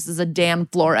episode. This is a Dan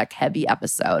Florek heavy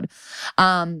episode.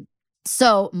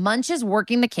 So Munch is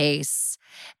working the case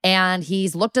and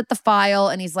he's looked at the file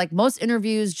and he's like, most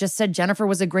interviews just said Jennifer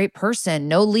was a great person.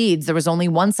 No leads. There was only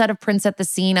one set of prints at the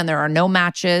scene and there are no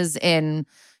matches in,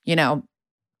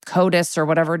 CODIS or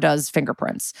whatever does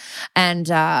fingerprints. And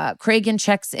Cragen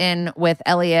checks in with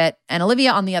Elliot and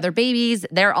Olivia on the other babies.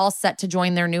 They're all set to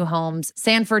join their new homes.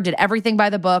 Sanford did everything by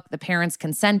the book. The parents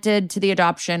consented to the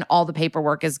adoption. All the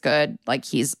paperwork is good. Like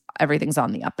everything's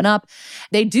on the up and up.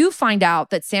 They do find out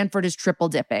that Sanford is triple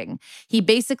dipping. He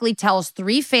basically tells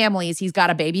 3 families he's got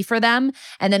a baby for them.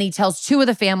 And then he tells 2 of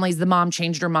the families the mom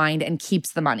changed her mind and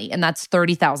keeps the money. And that's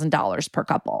 $30,000 per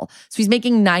couple. So he's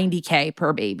making $90K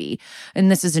per baby.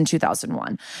 And this is in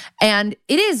 2001. And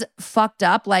it is fucked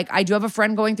up. Like, I do have a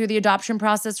friend going through the adoption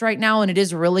process right now. And it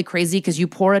is really crazy because you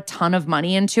pour a ton of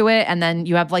money into it. And then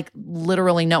you have like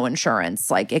literally no insurance.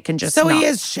 Like it can just so he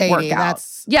is shady. Work out.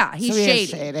 Yeah, he's shady.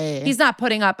 Shady. He's not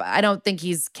putting up, I don't think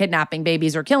he's kidnapping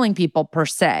babies or killing people per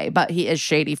se, but he is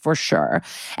shady for sure.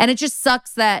 And it just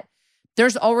sucks that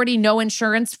there's already no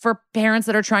insurance for parents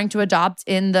that are trying to adopt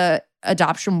in the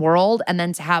adoption world. And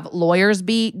then to have lawyers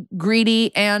be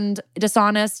greedy and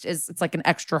dishonest it's like an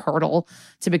extra hurdle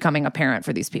to becoming a parent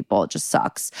for these people. It just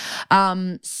sucks.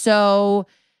 So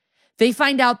they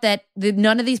find out that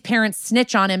none of these parents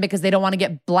snitch on him because they don't want to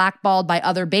get blackballed by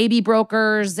other baby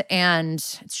brokers. And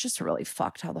it's just really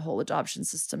fucked how the whole adoption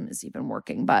system is even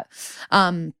working. But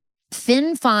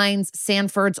Finn finds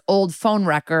Sanford's old phone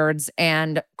records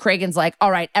and Cragen's like,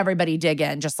 all right, everybody dig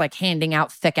in, just like handing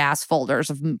out thick ass folders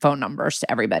of phone numbers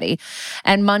to everybody.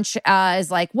 And Munch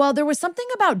is like, well, there was something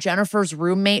about Jennifer's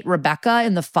roommate, Rebecca,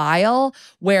 in the file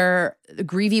where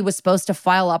Greevy was supposed to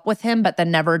file up with him, but then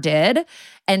never did.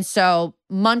 And so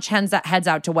Munch heads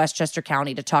out to Westchester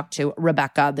County to talk to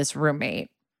Rebecca, this roommate.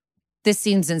 This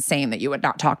seems insane that you would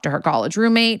not talk to her college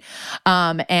roommate.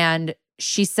 And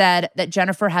she said that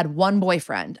Jennifer had one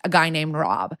boyfriend, a guy named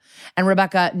Rob. And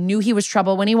Rebecca knew he was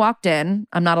trouble when he walked in.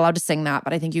 I'm not allowed to sing that,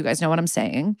 but I think you guys know what I'm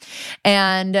saying.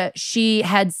 And she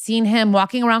had seen him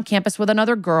walking around campus with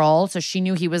another girl. So she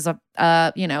knew he was a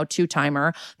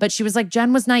two-timer. But she was like,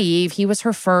 Jen was naive. He was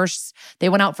her first. They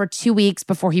went out for 2 weeks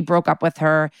before he broke up with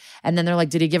her. And then they're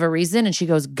like, did he give a reason? And she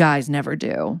goes, guys never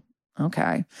do.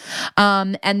 Okay.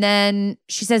 And then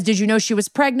she says, did you know she was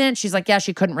pregnant? She's like, yeah,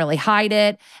 she couldn't really hide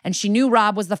it. And she knew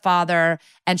Rob was the father.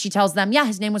 And she tells them, yeah,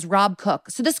 his name was Rob Cook.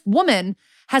 So this woman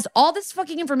has all this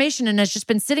fucking information and has just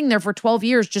been sitting there for 12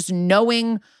 years just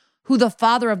knowing who the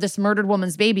father of this murdered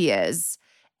woman's baby is.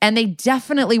 And they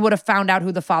definitely would have found out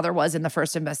who the father was in the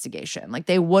first investigation. Like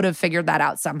they would have figured that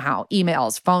out somehow.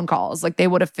 Emails, phone calls. Like they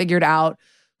would have figured out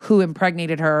who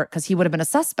impregnated her because he would have been a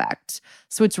suspect.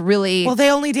 So it's really... Well, they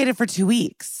only dated for 2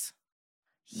 weeks.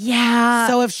 Yeah.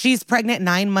 So if she's pregnant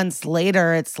 9 months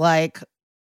later, it's like,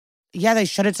 yeah, they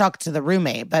should have talked to the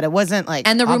roommate, but it wasn't like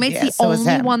And the roommate's obvious.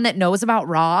 the only one that knows about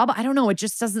Rob? I don't know. It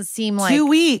just doesn't seem like... 2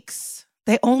 weeks.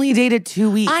 They only dated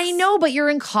 2 weeks. I know, but you're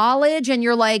in college and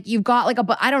you're like, you've got like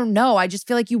I don't know. I just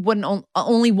feel like you wouldn't,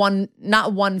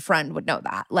 not one friend would know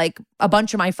that. Like a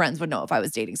bunch of my friends would know if I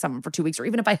was dating someone for 2 weeks, or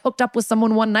even if I hooked up with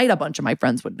someone one night, a bunch of my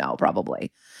friends would know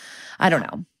probably. I don't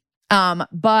know.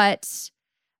 But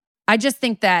I just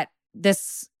think that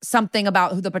something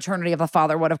about who the paternity of the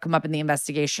father would have come up in the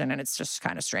investigation, and it's just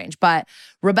kind of strange. But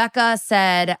Rebecca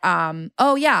said,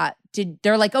 oh yeah,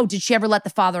 they're like, oh, did she ever let the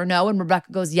father know? And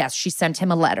Rebecca goes, yes, she sent him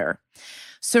a letter.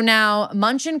 So now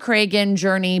Munch and Cragen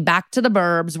journey back to the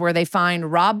burbs where they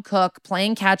find Rob Cook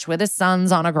playing catch with his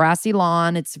sons on a grassy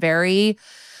lawn. It's very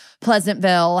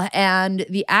Pleasantville. And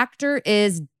the actor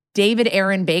is David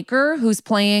Aaron Baker, who's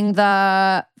playing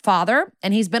the father,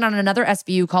 and he's been on another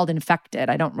SVU called Infected.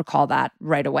 I don't recall that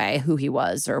right away, who he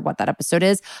was or what that episode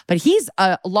is, but he's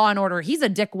a Law and Order. He's a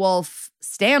Dick Wolf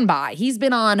standby. He's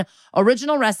been on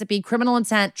Original Recipe, Criminal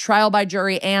Intent, Trial by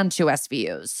Jury, and 2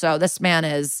 SVUs. So this man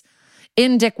is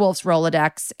in Dick Wolf's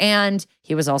Rolodex, and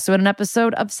he was also in an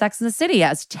episode of Sex and the City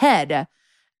as Ted,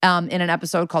 in an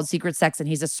episode called Secret Sex, and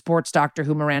he's a sports doctor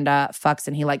who Miranda fucks,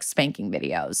 and he likes spanking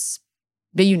videos.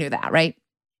 But you knew that, right?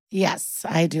 Yes,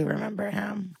 I do remember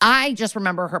him. I just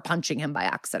remember her punching him by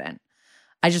accident.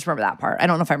 I just remember that part. I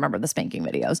don't know if I remember the spanking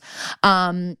videos.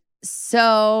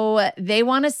 So they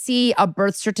want to see a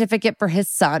birth certificate for his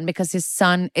son because his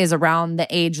son is around the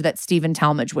age that Stephen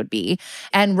Talmadge would be.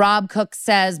 And Rob Cook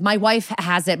says, my wife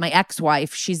has it, my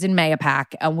ex-wife. She's in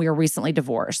Mayapack, and we were recently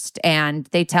divorced. And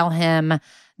they tell him,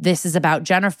 this is about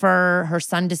Jennifer. Her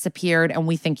son disappeared, and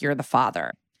we think you're the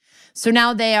father. So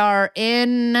now they are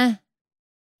in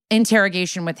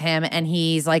interrogation with him, and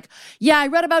he's like, yeah, I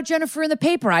read about Jennifer in the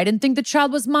paper. I didn't think the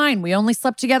child was mine. We only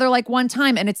slept together like one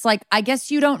time. And it's like, I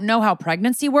guess you don't know how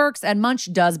pregnancy works. And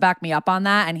Munch does back me up on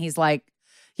that. And he's like,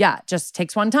 yeah, it just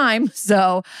takes one time.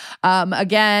 So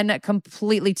again,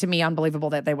 completely to me unbelievable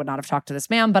that they would not have talked to this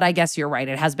man. But I guess you're right.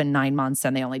 It has been 9 months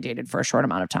and they only dated for a short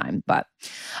amount of time. But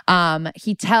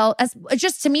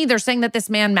just to me, they're saying that this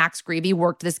man, Max Greevey,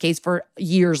 worked this case for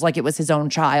years like it was his own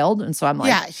child. And so I'm like,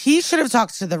 yeah, he should have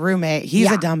talked to the roommate.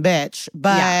 He's a dumb bitch.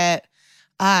 But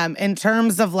in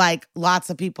terms of like lots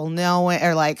of people know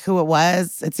or like who it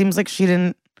was, it seems like she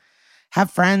didn't have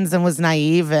friends and was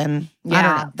naive, and I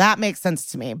don't know. That makes sense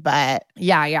to me, but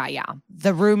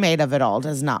the roommate of it all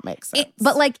does not make sense.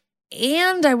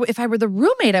 If I were the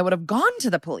roommate, I would have gone to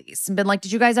the police and been like,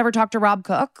 did you guys ever talk to Rob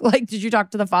Cook? Like, did you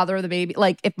talk to the father of the baby?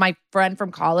 Like, if my friend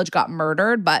from college got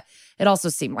murdered, but it also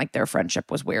seemed like their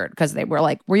friendship was weird because they were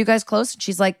like, were you guys close? And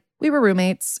she's like, we were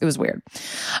roommates. It was weird.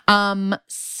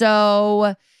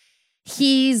 So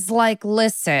he's like,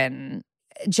 listen,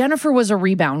 Jennifer was a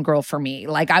rebound girl for me.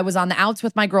 Like, I was on the outs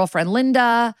with my girlfriend,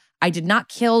 Linda. I did not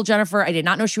kill Jennifer. I did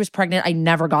not know she was pregnant. I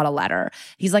never got a letter.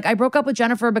 He's like, I broke up with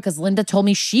Jennifer because Linda told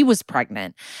me she was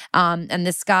pregnant. And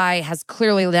this guy has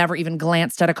clearly never even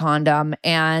glanced at a condom.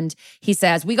 And he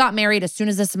says, we got married as soon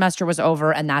as the semester was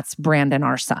over, and that's Brandon,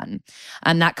 our son.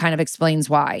 And that kind of explains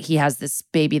why he has this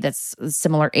baby that's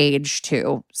similar age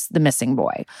to the missing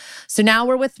boy. So now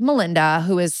we're with Melinda,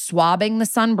 who is swabbing the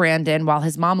son, Brandon, while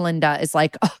his mom, Linda, is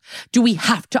like, oh, do we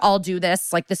have to all do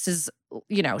this? Like, this is,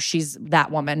 you know, she's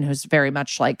that woman who's very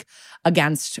much like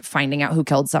against finding out who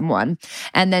killed someone.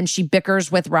 And then she bickers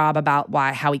with Rob about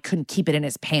how he couldn't keep it in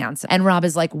his pants. And Rob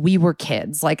is like, we were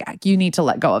kids. Like, you need to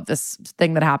let go of this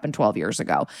thing that happened 12 years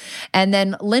ago. And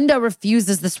then Linda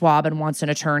refuses the swab and wants an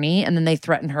attorney. And then they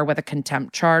threaten her with a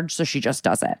contempt charge. So she just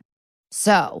does it.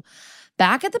 So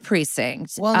back at the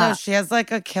precinct. Well, no, she has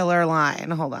like a killer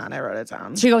line. Hold on, I wrote it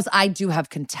down. She goes, I do have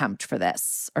contempt for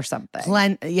this or something.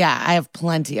 I have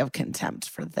plenty of contempt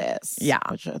for this. Yeah.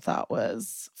 Which I thought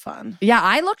was fun. Yeah,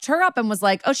 I looked her up and was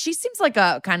like, oh, she seems like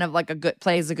a kind of like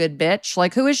plays a good bitch.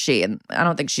 Like, who is she? And I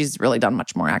don't think she's really done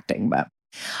much more acting, but.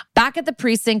 Back at the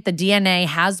precinct, the DNA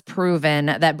has proven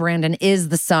that Brandon is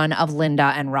the son of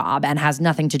Linda and Rob and has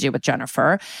nothing to do with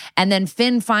Jennifer. And then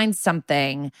Finn finds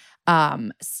something,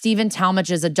 Stephen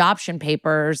Talmadge's adoption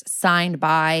papers signed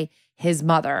by his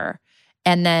mother.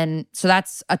 And then, so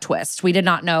that's a twist. We did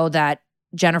not know that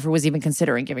Jennifer was even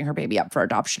considering giving her baby up for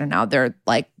adoption. And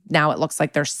now it looks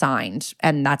like they're signed.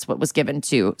 And that's what was given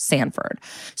to Sanford.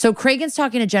 So Cragen's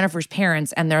talking to Jennifer's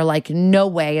parents and they're like, no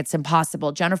way, it's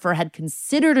impossible. Jennifer had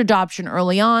considered adoption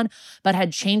early on, but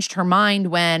had changed her mind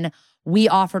when we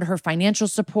offered her financial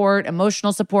support,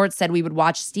 emotional support, said we would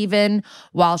watch Stephen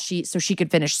so she could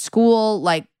finish school,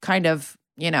 like kind of,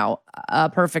 you know, a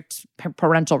perfect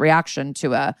parental reaction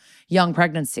to a young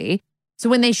pregnancy. So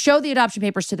when they show the adoption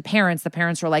papers to the parents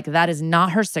were like, that is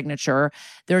not her signature.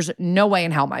 There's no way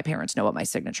in hell my parents know what my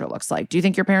signature looks like. Do you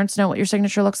think your parents know what your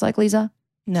signature looks like, Lisa?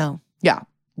 No. Yeah.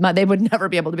 They would never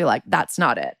be able to be like, that's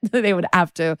not it. They would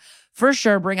have to, for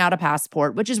sure, bring out a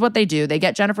passport, which is what they do. They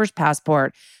get Jennifer's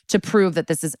passport to prove that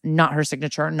this is not her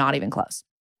signature, not even close.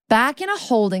 Back in a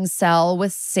holding cell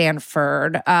with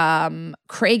Sanford,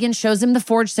 Cragen shows him the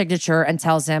forged signature and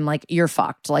tells him, like, you're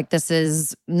fucked. Like, this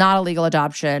is not a legal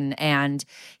adoption. And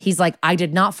he's like, I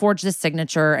did not forge this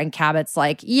signature. And Cabot's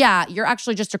like, yeah, you're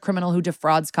actually just a criminal who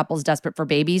defrauds couples desperate for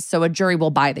babies. So a jury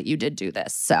will buy that you did do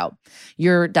this. So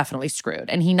you're definitely screwed.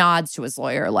 And he nods to his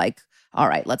lawyer like, all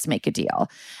right, let's make a deal.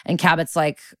 And Cabot's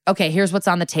like, okay, here's what's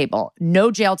on the table.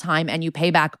 No jail time, and you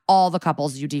pay back all the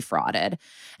couples you defrauded.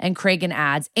 And Cragen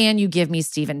adds, and you give me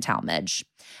Stephen Talmadge.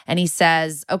 And he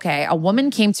says, okay, a woman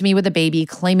came to me with a baby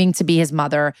claiming to be his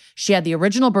mother. She had the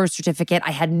original birth certificate.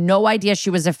 I had no idea she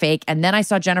was a fake. And then I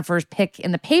saw Jennifer's pic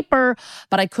in the paper,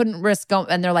 but I couldn't risk going.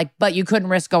 And they're like, but you couldn't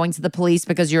risk going to the police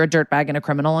because you're a dirtbag and a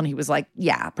criminal. And he was like,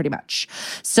 yeah, pretty much.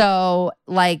 So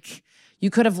like, you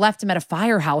could have left him at a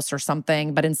firehouse or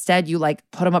something, but instead you like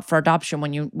put him up for adoption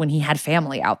when he had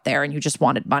family out there and you just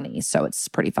wanted money. So it's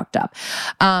pretty fucked up.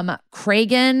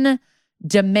 Cragen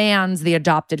demands the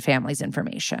adopted family's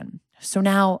information. So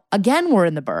now, again, we're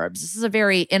in the burbs. This is a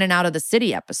very in and out of the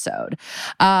city episode.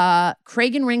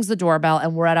 Cragen rings the doorbell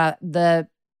and we're at the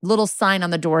little sign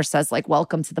on the door says like,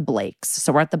 welcome to the Blakes.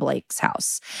 So we're at the Blakes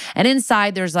house. And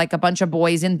inside there's like a bunch of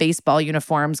boys in baseball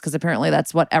uniforms because apparently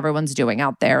that's what everyone's doing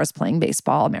out there is playing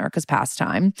baseball, America's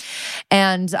pastime.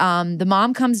 And the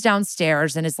mom comes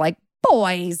downstairs and is like,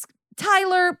 boys,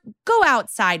 Tyler, go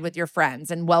outside with your friends,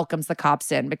 and welcomes the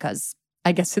cops in because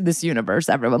I guess in this universe,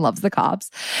 everyone loves the cops.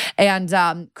 And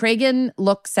Cragen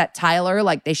looks at Tyler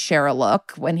like they share a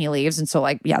look when he leaves. And so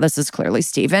like, yeah, this is clearly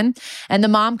Stephen. And the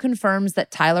mom confirms that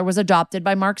Tyler was adopted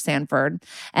by Mark Sanford.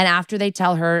 And after they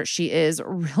tell her, she is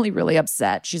really, really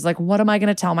upset. She's like, what am I going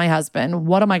to tell my husband?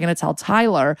 What am I going to tell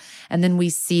Tyler? And then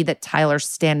we see that Tyler's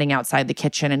standing outside the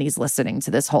kitchen and he's listening to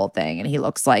this whole thing. And he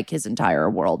looks like his entire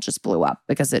world just blew up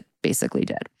because it basically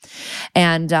did.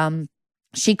 And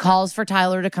she calls for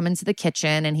Tyler to come into the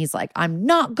kitchen and he's like, I'm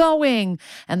not going.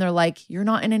 And they're like, you're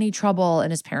not in any trouble.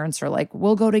 And his parents are like,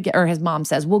 we'll go together. Or his mom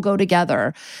says, we'll go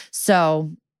together.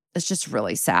 So it's just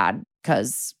really sad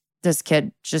because this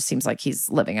kid just seems like he's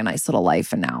living a nice little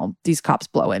life. And now these cops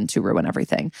blow in to ruin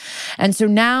everything. And so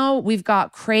now we've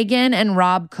got Cragen and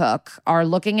Rob Cook are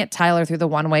looking at Tyler through the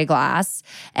one-way glass.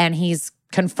 And he's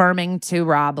confirming to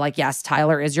Rob, like, yes,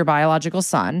 Tyler is your biological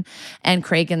son. And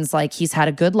Cragen's like, he's had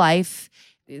a good life.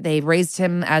 They raised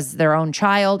him as their own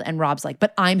child. And Rob's like,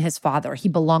 but I'm his father. He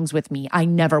belongs with me. I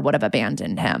never would have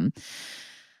abandoned him.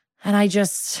 And I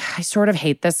sort of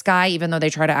hate this guy, even though they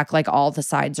try to act like all the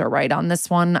sides are right on this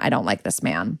one. I don't like this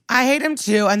man. I hate him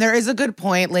too. And there is a good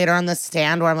point later on the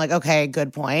stand where I'm like, okay,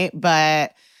 good point.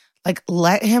 But like,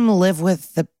 let him live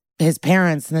with his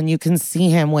parents and then you can see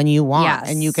him when you want. Yes.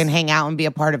 And you can hang out and be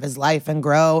a part of his life and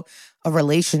grow a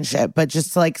relationship. But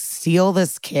just to like steal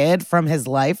this kid from his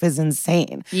life is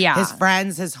insane. Yeah. His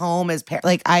friends, his home, his parents.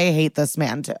 Like, I hate this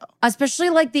man too.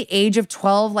 Especially like the age of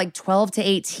 12, like 12 to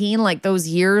 18, like those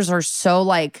years are so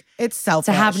like, it's selfish.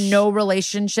 To have no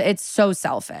relationship. It's so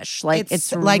selfish. Like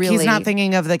it's like really, he's not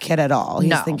thinking of the kid at all.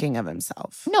 He's No. thinking of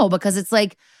himself. No, because it's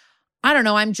like, I don't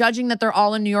know. I'm judging that they're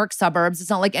all in New York suburbs. It's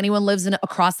not like anyone lives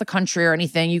across the country or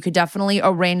anything. You could definitely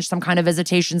arrange some kind of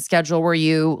visitation schedule where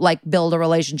you like build a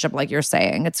relationship like you're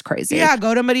saying. It's crazy. Yeah,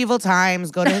 go to medieval times,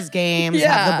 go to his games,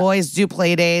 have the boys do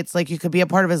play dates. Like you could be a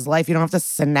part of his life. You don't have to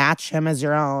snatch him as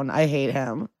your own. I hate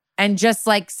him. And just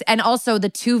like, and also the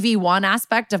 2v1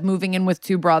 aspect of moving in with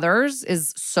two brothers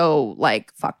is so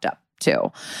like fucked up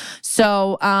too.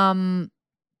 So,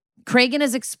 Cragen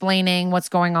is explaining what's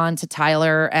going on to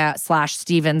Tyler /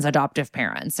 Stephen's adoptive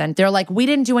parents. And they're like, we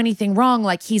didn't do anything wrong.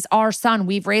 Like, he's our son.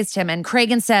 We've raised him. And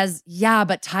Cragen says, yeah,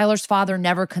 but Tyler's father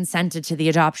never consented to the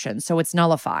adoption. So it's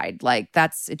nullified. Like,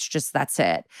 that's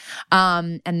it.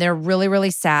 And they're really,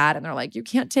 really sad. And they're like, you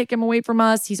can't take him away from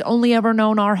us. He's only ever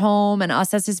known our home and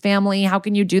us as his family. How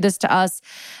can you do this to us?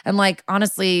 And like,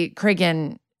 honestly,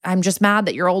 Cragen, I'm just mad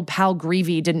that your old pal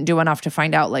Greavy didn't do enough to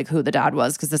find out like who the dad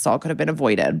was because this all could have been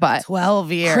avoided. But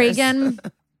 12 years. Cragen,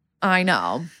 I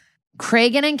know.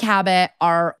 Cragen and Cabot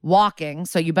are walking,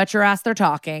 so you bet your ass they're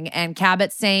talking. And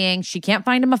Cabot's saying she can't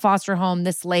find him a foster home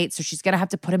this late, so she's going to have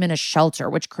to put him in a shelter,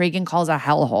 which Cragen calls a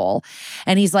hellhole.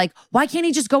 And he's like, why can't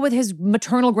he just go with his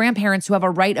maternal grandparents who have a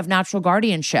right of natural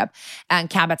guardianship? And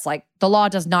Cabot's like, the law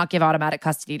does not give automatic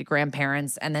custody to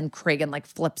grandparents. And then Cragen like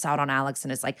flips out on Alex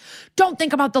and is like, don't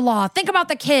think about the law, think about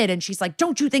the kid. And she's like,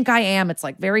 don't you think I am? It's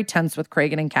like very tense with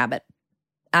Cragen and Cabot,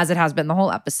 as it has been the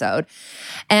whole episode.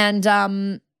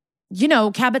 And, you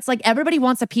know, Cabot's like, everybody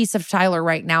wants a piece of Tyler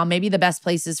right now. Maybe the best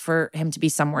place is for him to be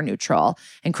somewhere neutral.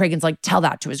 And Cragen's like, tell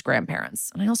that to his grandparents.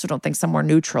 And I also don't think somewhere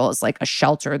neutral is like a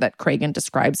shelter that Cragen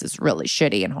describes as really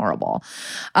shitty and horrible.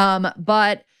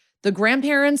 But The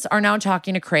grandparents are now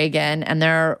talking to Cragen and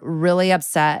they're really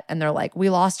upset. And they're like, we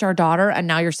lost our daughter and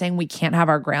now you're saying we can't have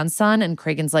our grandson? And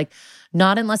Cragen's like,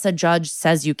 not unless a judge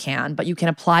says you can, but you can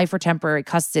apply for temporary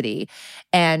custody.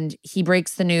 And he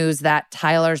breaks the news that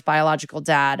Tyler's biological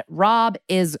dad, Rob,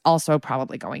 is also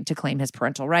probably going to claim his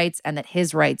parental rights and that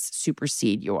his rights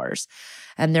supersede yours.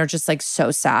 And they're just like so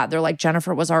sad. They're like,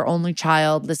 Jennifer was our only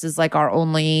child. This is like our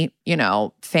only,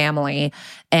 family.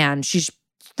 And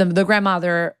the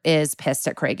grandmother is pissed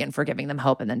at Cragen for giving them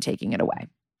hope and then taking it away.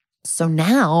 So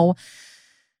now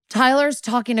Tyler's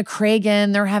talking to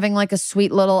Cragen. They're having like a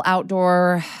sweet little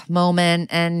outdoor moment.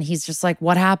 And he's just like,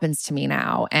 what happens to me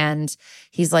now? And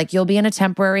he's like, you'll be in a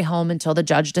temporary home until the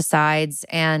judge decides.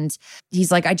 And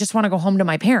he's like, I just want to go home to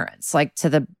my parents, like to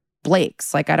the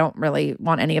Blakes. Like, I don't really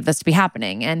want any of this to be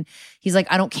happening. And he's like,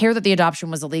 I don't care that the adoption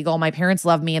was illegal. My parents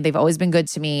love me and they've always been good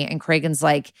to me. And Cragen's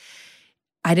like,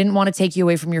 I didn't want to take you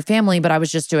away from your family, but I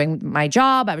was just doing my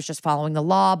job. I was just following the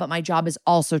law, but my job is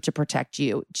also to protect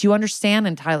you. Do you understand?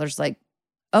 And Tyler's like,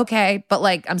 okay, but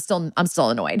like, I'm still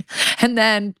annoyed. And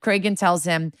then Cragen tells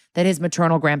him that his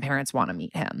maternal grandparents want to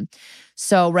meet him.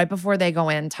 So right before they go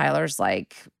in, Tyler's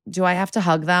like, do I have to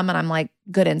hug them? And I'm like,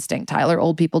 good instinct, Tyler.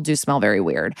 Old people do smell very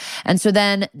weird. And so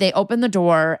then they open the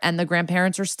door and the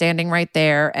grandparents are standing right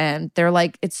there. And they're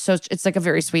like, it's like a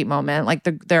very sweet moment. Like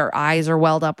their eyes are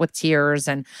welled up with tears.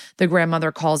 And the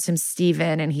grandmother calls him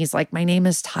Steven. And he's like, my name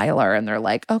is Tyler. And they're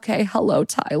like, okay, hello,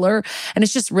 Tyler. And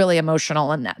it's just really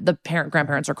emotional. And the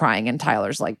grandparents are crying. And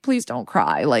Tyler's like, please don't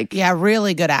cry. Like, yeah,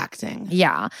 really good acting.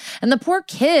 Yeah. And the poor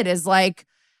kid is like,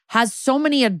 has so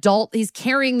many he's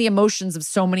carrying the emotions of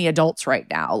so many adults right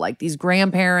now, like these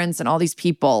grandparents and all these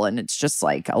people. And it's just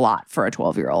like a lot for a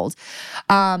 12-year-old.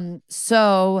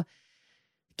 So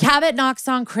Cabot knocks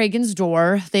on Cragen's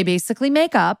door. They basically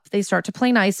make up. They start to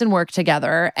play nice and work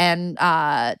together. And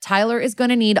Tyler is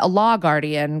going to need a law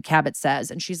guardian, Cabot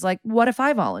says. And she's like, what if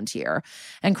I volunteer?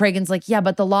 And Cragen's like, yeah,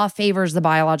 but the law favors the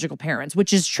biological parents,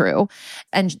 which is true.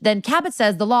 And then Cabot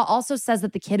says the law also says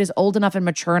that the kid is old enough and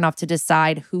mature enough to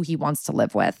decide who he wants to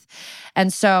live with.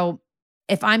 And so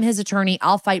if I'm his attorney,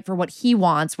 I'll fight for what he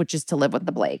wants, which is to live with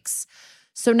the Blakes.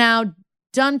 So now,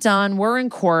 dun, we're in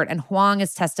court and Huang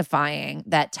is testifying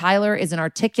that Tyler is an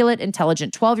articulate,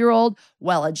 intelligent 12-year-old,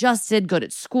 well-adjusted, good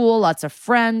at school, lots of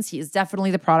friends. He is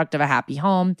definitely the product of a happy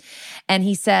home. And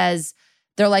he says,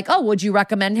 they're like, oh, would you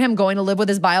recommend him going to live with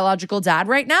his biological dad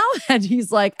right now? And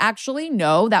he's like, actually,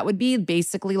 no, that would be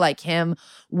basically like him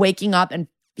waking up and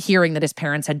hearing that his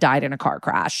parents had died in a car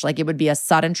crash. Like it would be a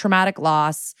sudden traumatic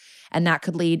loss. And that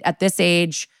could lead at this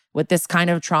age, with this kind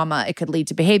of trauma, it could lead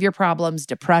to behavior problems,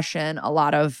 depression, a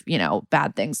lot of,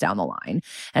 bad things down the line.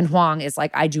 And Huang is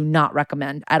like, I do not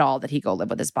recommend at all that he go live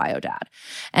with his bio dad.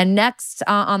 And next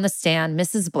on the stand,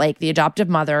 Mrs. Blake, the adoptive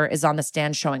mother, is on the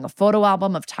stand showing a photo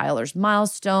album of Tyler's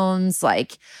milestones,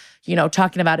 like,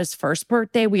 talking about his first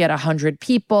birthday. We had 100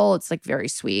 people. It's like very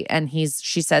sweet. And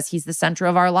she says he's the center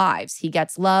of our lives. He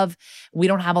gets love. We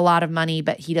don't have a lot of money,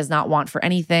 but he does not want for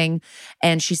anything.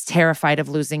 And she's terrified of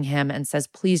losing him and says,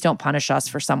 please don't punish us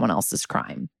for someone else's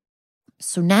crime.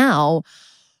 So now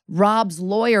Rob's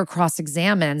lawyer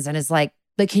cross-examines and is like,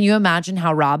 but can you imagine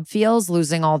how Rob feels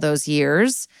losing all those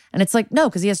years? And it's like, no,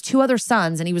 because he has 2 other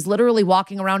sons and he was literally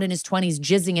walking around in his 20s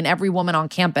jizzing in every woman on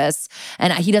campus.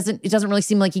 And it doesn't really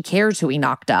seem like he cares who he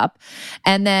knocked up.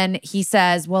 And then he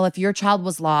says, well, if your child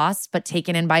was lost but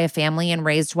taken in by a family and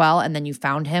raised well and then you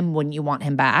found him, wouldn't you want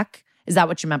him back? Is that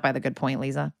what you meant by the good point,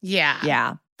 Lisa? Yeah.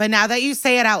 Yeah. But now that you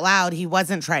say it out loud, he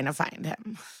wasn't trying to find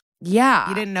him. Yeah.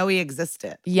 He didn't know he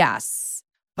existed. Yes.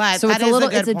 But so it's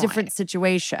it's a point. different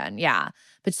situation. Yeah.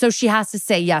 But so she has to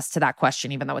say yes to that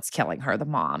question, even though it's killing her, the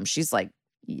mom. She's like,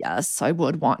 yes, I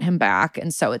would want him back.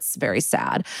 And so it's very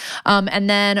sad. And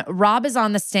then Rob is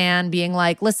on the stand being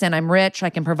like, listen, I'm rich. I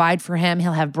can provide for him.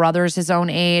 He'll have brothers his own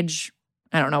age.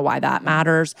 I don't know why that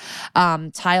matters.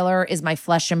 Tyler is my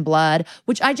flesh and blood,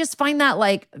 which I just find that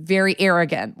like very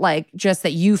arrogant. Like just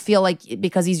that you feel like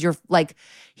because he's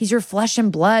your flesh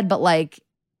and blood, but like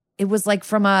it was like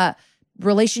from a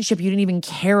relationship you didn't even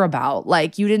care about.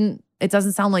 Like it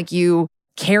doesn't sound like you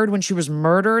cared when she was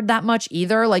murdered that much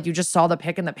either. Like you just saw the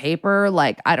pic in the paper.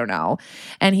 Like, I don't know.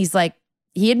 And he's like,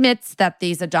 he admits that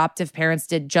these adoptive parents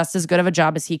did just as good of a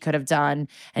job as he could have done.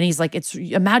 And he's like,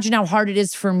 imagine how hard it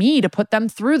is for me to put them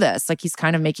through this. Like he's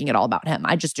kind of making it all about him.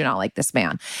 I just do not like this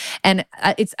man. And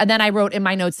then I wrote in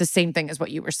my notes the same thing as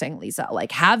what you were saying, Lisa,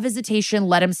 like have visitation,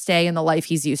 let him stay in the life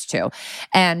he's used to.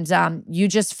 And you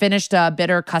just finished a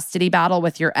bitter custody battle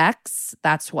with your ex.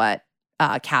 That's what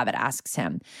Cabot asks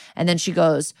him. And then she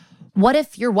goes, What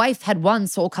if your wife had won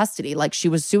sole custody like she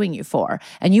was suing you for,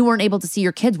 and you weren't able to see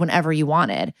your kids whenever you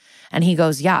wanted? And he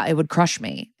goes, yeah, it would crush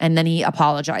me. And then he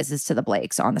apologizes to the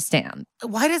Blakes on the stand.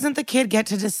 Why doesn't the kid get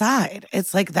to decide?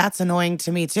 It's like, that's annoying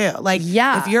to me too. Like,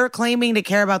 Yeah. if you're claiming to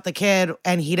care about the kid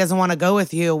and he doesn't want to go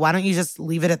with you, why don't you just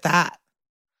leave it at that?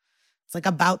 It's like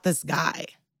about this guy.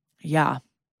 Yeah.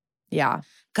 Yeah.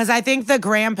 Because I think the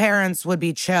grandparents would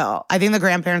be chill. I think the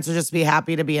grandparents would just be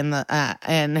happy to be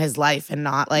in his life and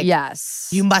not like, Yes.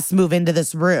 you must move into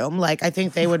this room. Like, I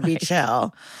think they would be Right.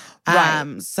 chill.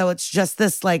 Right. So it's just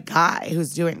this like guy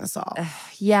who's doing this all.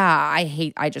 Yeah,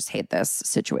 I just hate this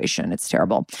situation. It's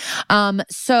terrible.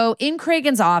 So in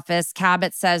Cragen's office,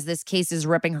 Cabot says this case is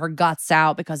ripping her guts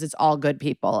out because it's all good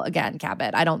people. Again,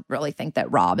 Cabot, I don't really think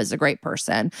that Rob is a great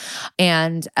person.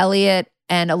 And Elliot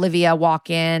and Olivia walk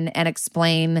in and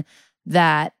explain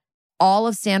that all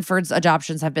of Sanford's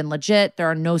adoptions have been legit.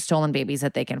 There are no stolen babies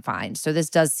that they can find. So this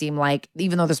does seem like,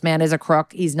 even though this man is a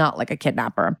crook, he's not like a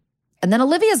kidnapper. And then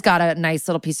Olivia's got a nice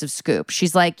little piece of scoop.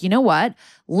 She's like, you know what?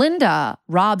 Linda,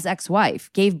 Rob's ex-wife,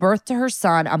 gave birth to her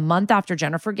son a month after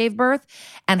Jennifer gave birth,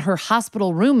 and her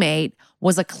hospital roommate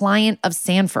was a client of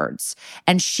Sanford's.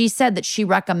 And she said that she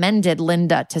recommended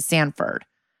Linda to Sanford.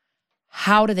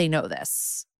 How do they know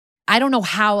this? I don't know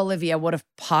how Olivia would have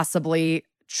possibly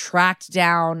tracked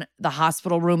down the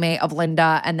hospital roommate of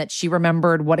Linda and that she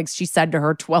remembered what she said to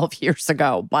her 12 years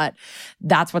ago, but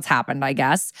that's what's happened, I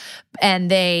guess.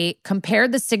 And they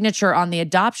compared the signature on the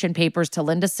adoption papers to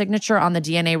Linda's signature on the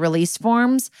DNA release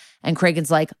forms. And Cragen's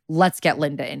like, let's get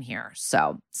Linda in here.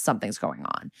 So something's going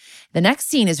on. The next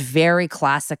scene is very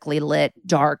classically lit,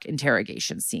 dark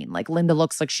interrogation scene. Like Linda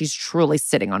looks like she's truly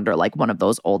sitting under like one of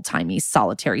those old-timey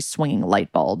solitary swinging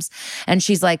light bulbs. And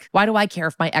she's like, why do I care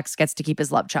if my ex gets to keep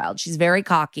his love child? She's very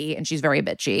cocky and she's very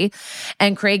bitchy.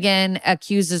 And Cragen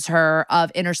accuses her of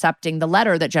intercepting the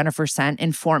letter that Jennifer sent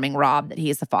informing Rob that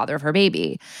he is the father of her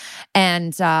baby.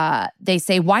 And they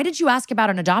say, why did you ask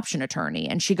about an adoption attorney?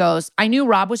 And she goes, I knew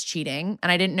Rob was cheating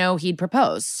and I didn't know he'd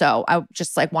propose. So I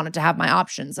just like wanted to have my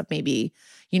options of maybe,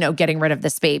 you know, getting rid of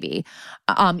this baby.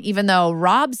 Even though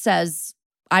Rob says,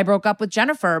 I broke up with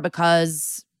Jennifer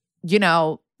because, you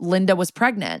know, Linda was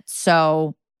pregnant.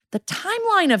 So the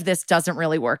timeline of this doesn't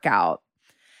really work out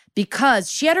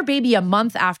because she had her baby a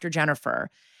month after Jennifer.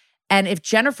 And if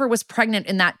Jennifer was pregnant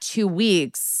in that 2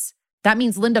 weeks, that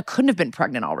means Linda couldn't have been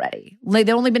pregnant already. They'd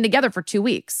only been together for 2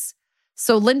 weeks.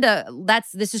 So Linda,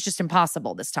 this is just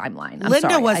impossible, this timeline.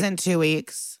 Linda wasn't 2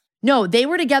 weeks. No, they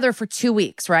were together for 2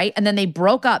 weeks, right? And then they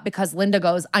broke up because Linda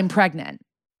goes, I'm pregnant.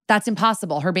 That's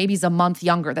impossible. Her baby's a month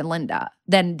younger than Linda,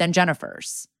 than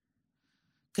Jennifer's.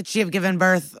 Could she have given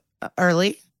birth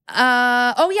early?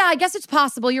 Oh yeah, I guess it's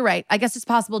possible. You're right. I guess it's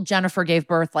possible Jennifer gave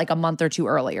birth like a month or two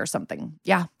early or something.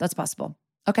 Yeah, that's possible.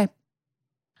 Okay.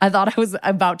 I thought I was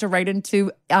about to write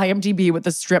into IMDb with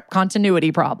the strip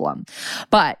continuity problem.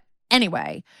 But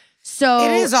anyway, so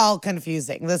it is all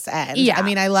confusing, this end. Yeah. I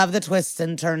mean, I love the twists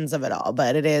and turns of it all,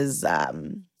 but it is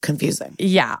confusing.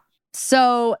 Yeah.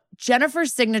 So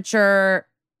Jennifer's signature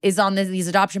is on these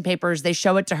adoption papers. They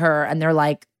show it to her and they're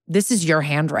like, this is your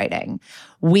handwriting.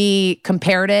 We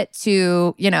compared it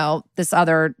to, you know, this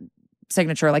other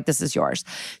signature, like this is yours.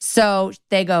 So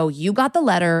they go, you got the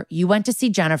letter, you went to see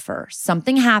Jennifer.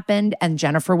 Something happened and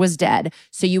Jennifer was dead.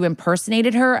 So you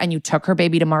impersonated her and you took her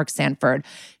baby to Mark Sanford.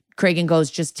 Cragen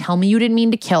goes, just tell me you didn't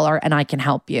mean to kill her and I can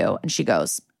help you. And she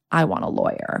goes, I want a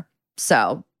lawyer.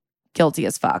 So guilty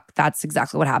as fuck. That's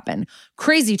exactly what happened.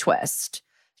 Crazy twist,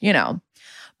 you know.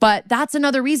 But that's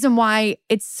another reason why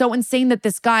it's so insane that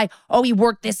this guy, he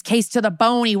worked this case to the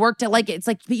bone. He worked it like, it's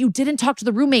like, but you didn't talk to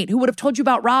the roommate who would have told you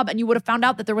about Rob and you would have found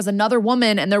out that there was another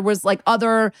woman and there was like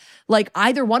other, like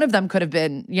either one of them could have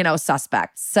been, you know,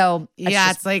 suspects. So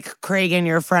it's like, Cragen,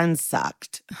 your friend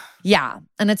sucked. Yeah.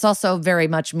 And it's also very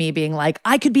much me being like,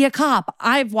 I could be a cop.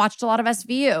 I've watched a lot of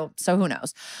SVU. So who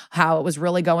knows how it was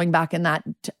really going back in that,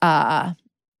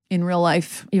 in real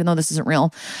life, even though this isn't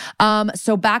real.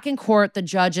 So back in court, the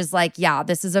judge is like, yeah,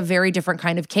 this is a very different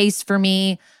kind of case for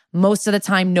me. Most of the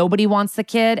time, nobody wants the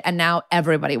kid. And now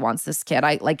everybody wants this kid.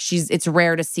 It's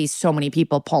rare to see so many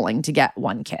people pulling to get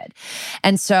one kid.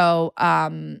 And so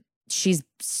she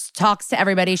talks to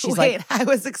everybody. She's like, I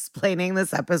was explaining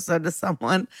this episode to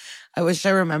someone. I wish I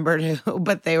remembered who,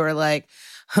 but they were like,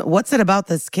 what's it about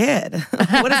this kid?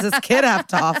 What does this kid have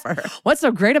to offer? What's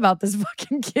so great about this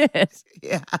fucking kid?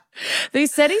 Yeah. They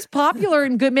said he's popular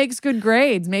and makes good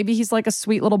grades. Maybe he's like a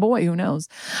sweet little boy. Who knows?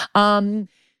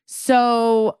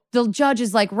 So the judge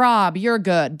is like, Rob, you're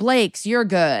good. Blake's, you're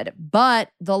good.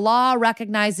 But the law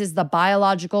recognizes the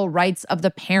biological rights of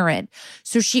the parent.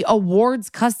 So she awards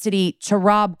custody to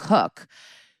Rob Cook.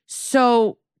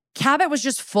 So Cabot was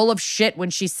just full of shit when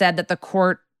she said that the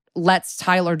court lets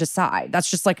Tyler decide.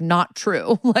 That's just like not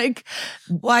true. Like,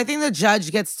 well, I think the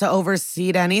judge gets to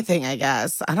oversee anything, I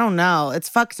guess. I don't know. It's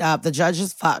fucked up. The judge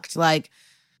is fucked. Like,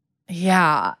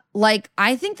 yeah. Like,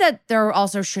 I think that there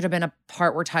also should have been a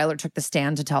part where Tyler took the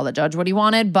stand to tell the judge what he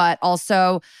wanted, but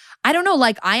also, I don't know,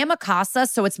 like, I am a CASA,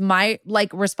 so it's my,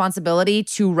 like, responsibility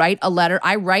to write a letter.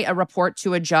 I write a report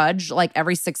to a judge, like,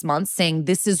 every 6 months saying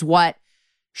this is what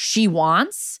she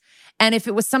wants. And if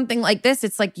it was something like this,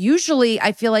 it's like usually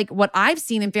I feel like what I've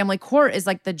seen in family court is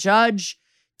like the judge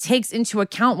takes into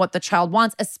account what the child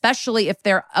wants, especially if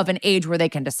they're of an age where they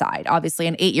can decide. Obviously,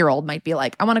 an 8-year-old might be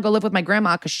like, I want to go live with my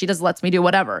grandma because she just lets me do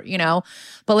whatever, you know?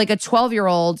 But like a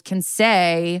 12-year-old can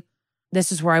say,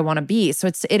 this is where I want to be. So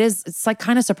it's like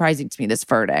kind of surprising to me, this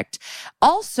verdict.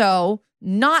 Also,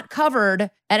 not covered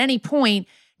at any point,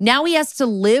 now he has to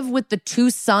live with the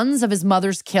 2 sons of his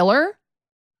mother's killer.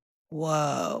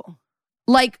 Whoa.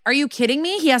 Like, are you kidding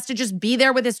me? He has to just be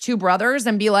there with his 2 brothers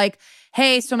and be like,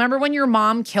 hey, so remember when your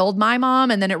mom killed my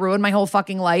mom and then it ruined my whole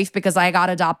fucking life because I got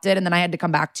adopted and then I had to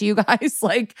come back to you guys?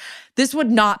 Like, this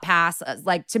would not pass.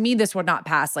 Like, to me, this would not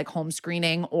pass like home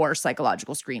screening or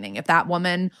psychological screening. If that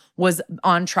woman was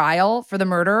on trial for the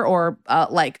murder or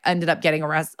like ended up getting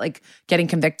arrested, like getting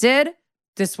convicted,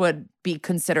 this would be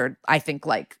considered, I think,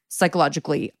 like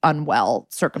psychologically unwell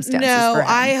circumstances for him.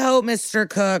 I hope Mr.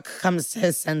 Cook comes to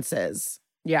his senses.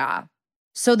 Yeah.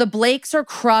 So the Blakes are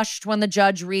crushed when the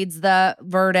judge reads the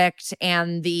verdict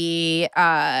and the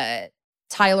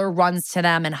Tyler runs to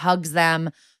them and hugs them.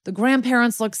 The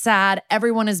grandparents look sad.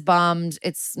 Everyone is bummed.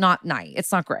 It's not nice.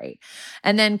 It's not great.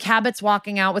 And then Cabot's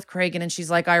walking out with Cragen and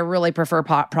she's like, I really prefer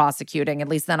prosecuting. At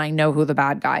least then I know who the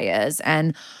bad guy is.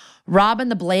 And Rob and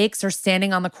the Blakes are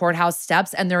standing on the courthouse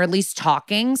steps and they're at least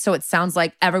talking. So it sounds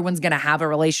like everyone's going to have a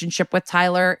relationship with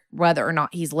Tyler, whether or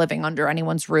not he's living under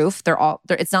anyone's roof.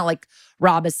 It's not like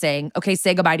Rob is saying, okay,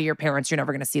 say goodbye to your parents. You're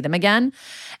never going to see them again.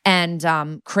 And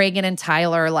Cragen and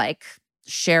Tyler like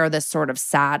share this sort of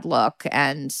sad look.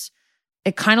 And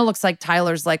it kind of looks like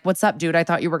Tyler's like, what's up, dude? I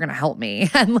thought you were going to help me.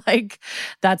 And like,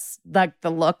 that's like the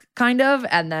look kind of.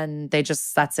 And then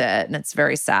that's it. And it's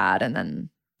very sad. And then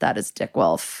that is Dick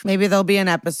Wolf. Maybe there'll be an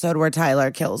episode where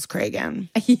Tyler kills Cragen.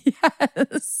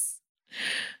 Yes.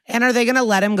 And are they going to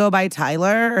let him go by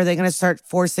Tyler? Or are they going to start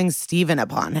forcing Steven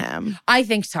upon him? I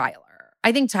think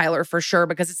Tyler for sure,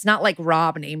 because it's not like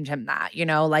Rob named him that, you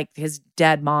know, like his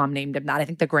dead mom named him that. I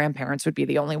think the grandparents would be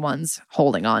the only ones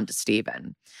holding on to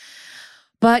Steven.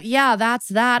 But yeah, that's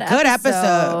that Good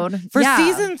episode. For yeah.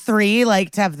 season 3,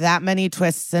 like to have that many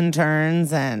twists and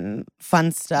turns and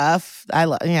fun stuff.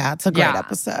 It's a great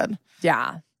episode.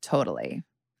 Yeah, totally.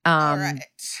 All right.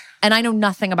 And I know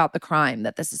nothing about the crime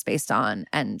that this is based on.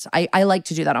 And I like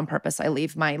to do that on purpose. I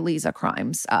leave my Lisa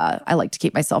crimes. I like to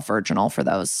keep myself virginal for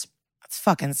those. That's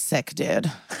fucking sick,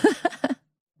 dude.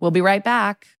 We'll be right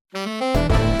back.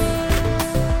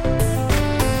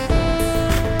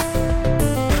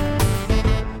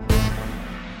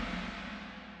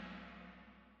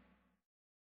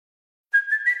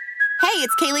 Hey,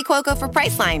 it's Kaylee Cuoco for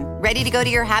Priceline. Ready to go to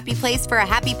your happy place for a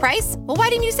happy price? Well, why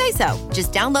didn't you say so?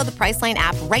 Just download the Priceline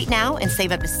app right now and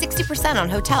save up to 60% on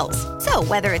hotels. So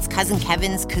whether it's Cousin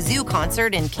Kevin's Kazoo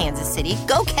Concert in Kansas City,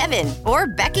 go Kevin, or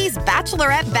Becky's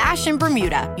Bachelorette Bash in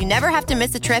Bermuda, you never have to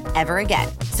miss a trip ever again.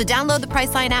 So download the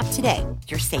Priceline app today.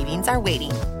 Your savings are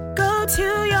waiting. Go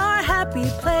to your happy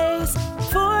place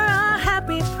for a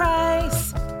happy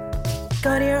price.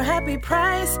 Go to your happy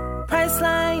price,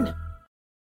 Priceline.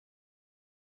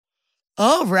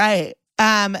 All right.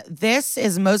 This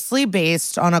is mostly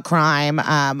based on a crime,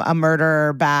 a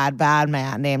murder, bad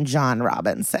man named John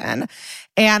Robinson.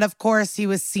 And of course, he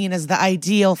was seen as the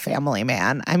ideal family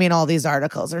man. I mean, all these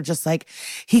articles are just like,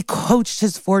 he coached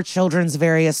his 4 children's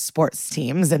various sports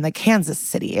teams in the Kansas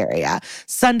City area.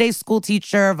 Sunday school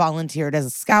teacher, volunteered as a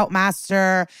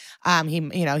scoutmaster.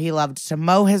 He loved to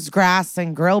mow his grass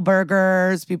and grill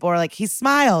burgers. People were like, he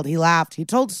smiled, he laughed, he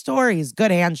told stories,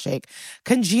 good handshake,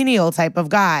 congenial type of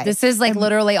guy. This is like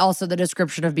literally also the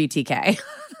description of BTK.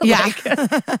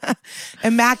 Yeah.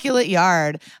 Immaculate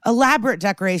yard, elaborate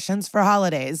decorations for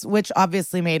holidays, which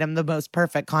obviously made him the most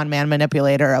perfect con man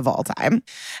manipulator of all time.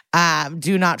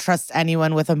 Do not trust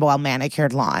anyone with a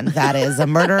well-manicured lawn. That is a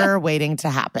murder waiting to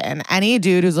happen. Any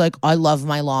dude who's like, I love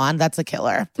my lawn, that's a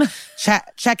killer.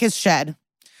 Check his shed.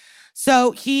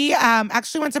 So he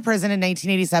actually went to prison in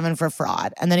 1987 for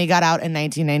fraud, and then he got out in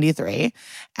 1993.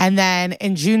 And then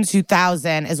in June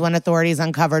 2000 is when authorities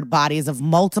uncovered bodies of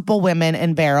multiple women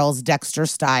in barrels, Dexter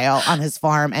style, on his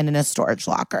farm and in a storage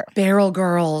locker. Barrel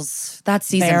Girls. That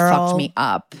season fucked me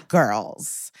up.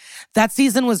 Girls. That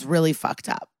season was really fucked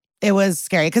up. It was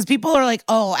scary because people are like,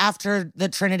 oh, after the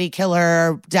Trinity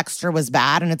killer, Dexter was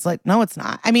bad. And it's like, no, it's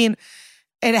not. I mean,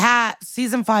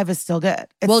 season 5 is still good.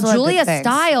 It's well, still Julia good things.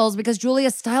 Stiles, because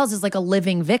Julia Stiles is like a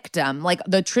living victim. Like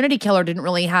the Trinity killer didn't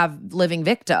really have living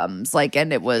victims. Like,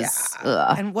 and it was,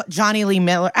 and what Johnny Lee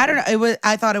Miller, I don't know.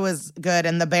 I thought it was good,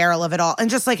 and the barrel of it all.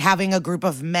 And just like having a group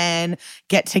of men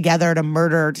get together to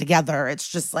murder together. It's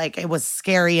just like, it was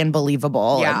scary and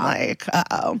believable. Yeah. And like,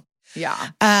 uh-oh. Yeah.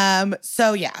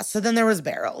 So then there was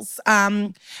barrels.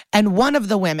 And one of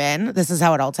the women, this is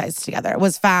how it all ties together,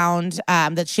 was found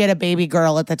that she had a baby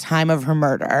girl at the time of her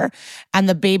murder, and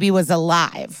the baby was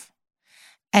alive.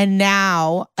 And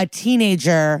now a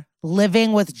teenager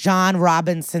living with John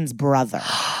Robinson's brother.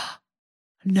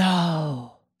 No.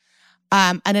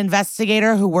 An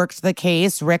investigator who worked the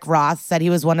case, Rick Roth, said he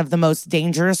was one of the most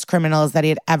dangerous criminals that he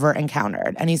had ever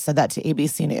encountered. And he said that to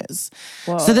ABC News.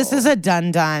 Whoa. So this is a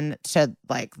done to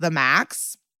like the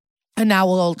max. And now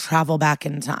we'll travel back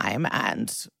in time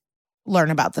and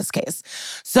learn about this case.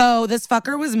 So this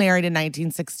fucker was married in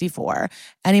 1964,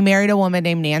 and he married a woman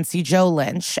named Nancy Jo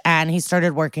Lynch, and he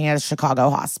started working at a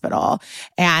Chicago hospital.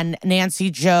 And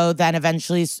Nancy Jo then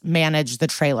eventually managed the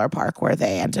trailer park where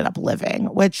they ended up living,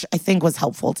 which I think was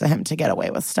helpful to him to get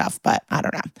away with stuff, but I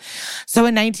don't know. So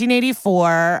in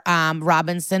 1984,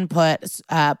 Robinson put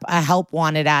up a help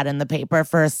wanted ad in the paper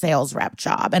for a sales rep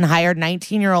job and hired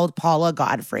 19-year-old Paula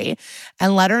Godfrey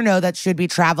and let her know that she would be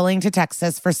traveling to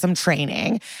Texas for some training,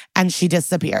 and she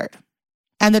disappeared.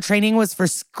 And the training was for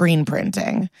screen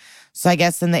printing. So I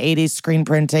guess in the 80s, screen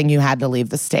printing, you had to leave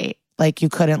the state. Like you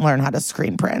couldn't learn how to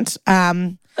screen print.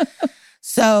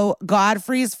 So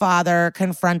Godfrey's father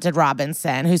confronted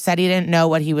Robinson, who said he didn't know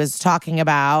what he was talking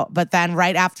about. But then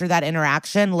right after that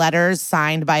interaction, letters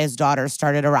signed by his daughter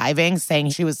started arriving saying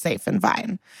she was safe and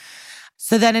fine.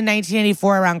 So then in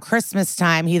 1984, around Christmas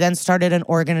time, he then started an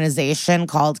organization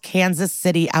called Kansas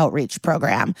City Outreach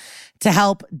Program to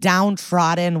help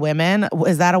downtrodden women.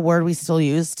 Is that a word we still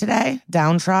use today?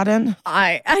 Downtrodden?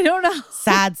 I don't know.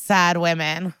 Sad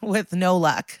women with no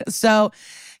luck. So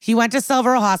he went to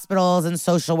several hospitals and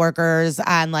social workers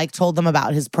and like told them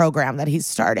about his program that he's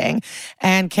starting.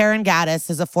 And Karen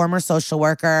Gaddis is a former social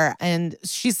worker, and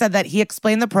she said that he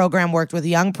explained the program worked with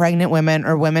young pregnant women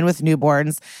or women with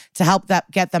newborns to help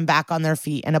get them back on their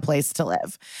feet and a place to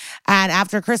live. And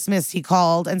after Christmas, he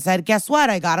called and said, guess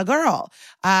what? I got a girl.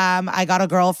 I got a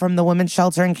girl from the women's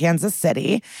shelter in Kansas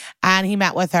City, and he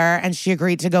met with her and she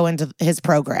agreed to go into his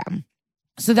program.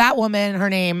 So that woman, her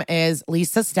name is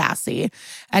Lisa Stassi,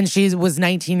 and she was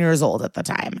 19 years old at the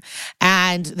time.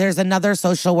 And there's another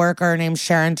social worker named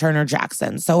Sharon Turner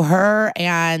Jackson. So her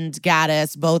and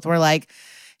Gaddis both were like,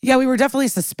 yeah, we were definitely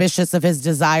suspicious of his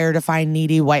desire to find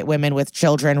needy white women with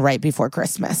children right before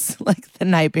Christmas, like the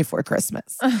night before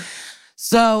Christmas.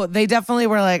 So they definitely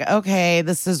were like, okay,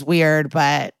 this is weird,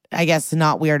 but I guess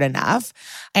not weird enough.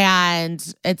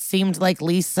 And it seemed like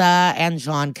Lisa and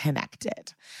John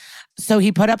connected. So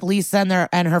he put up Lisa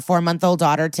and her 4-month-old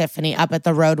daughter, Tiffany, up at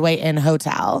the Roadway Inn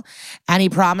Hotel. And he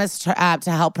promised her,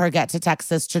 to help her get to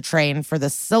Texas to train for the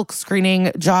silk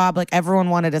screening job. Like everyone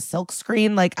wanted a silk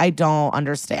screen. Like I don't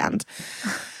understand.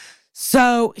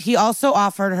 So he also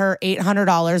offered her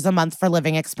 $800 a month for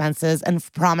living expenses and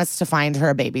promised to find her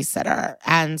a babysitter.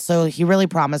 And so he really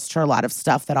promised her a lot of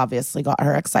stuff that obviously got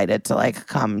her excited to like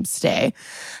come stay.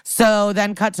 So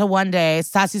then cut to one day,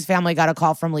 Stassi's family got a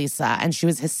call from Lisa and she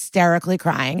was hysterically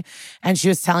crying. And she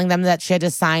was telling them that she had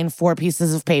to sign 4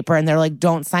 pieces of paper and they're like,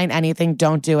 don't sign anything,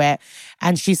 don't do it.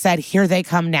 And she said, here they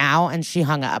come now. And she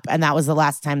hung up. And that was the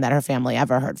last time that her family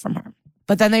ever heard from her.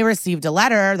 But then they received a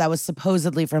letter that was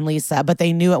supposedly from Lisa, but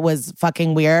they knew it was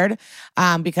fucking weird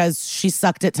because she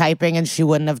sucked at typing and she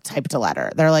wouldn't have typed a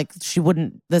letter. They're like,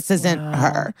 this isn't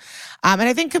her. And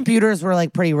I think computers were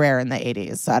like pretty rare in the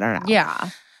 80s, so I don't know. Yeah.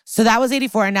 So that was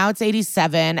 84, and now it's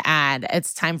 87, and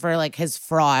it's time for like his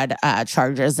fraud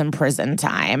charges and prison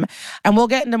time. And we'll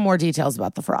get into more details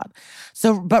about the fraud.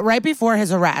 So, but right before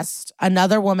his arrest,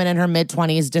 another woman in her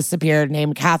mid-20s disappeared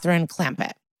named Catherine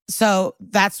Clampett. So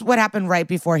that's what happened right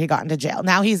before he got into jail.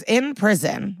 Now he's in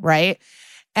prison, right?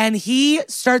 And he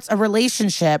starts a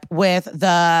relationship with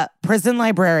the prison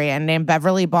librarian named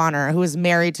Beverly Bonner, who is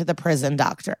married to the prison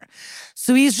doctor.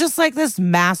 So he's just like this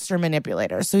master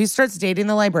manipulator. So he starts dating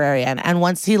the librarian. And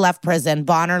once he left prison,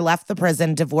 Bonner left the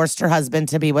prison, divorced her husband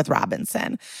to be with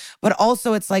Robinson. But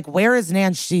also it's like, where is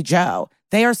Nancy Joe?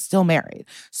 They are still married.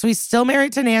 So he's still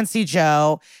married to Nancy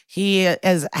Joe. He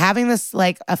is having this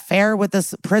like affair with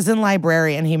this prison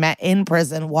librarian he met in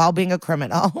prison while being a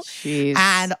criminal. Jeez.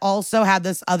 And also had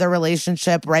this other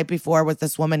relationship right before with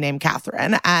this woman named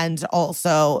Catherine, and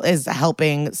also is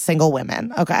helping single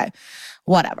women. Okay,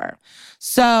 whatever.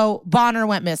 So Bonner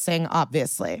went missing,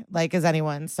 obviously. Like, is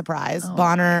anyone surprised? Oh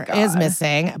Bonner my God. is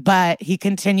missing, but he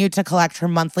continued to collect her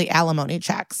monthly alimony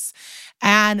checks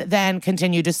and then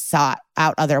continued to sought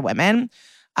out other women.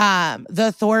 The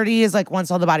authorities, like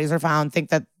once all the bodies are found, think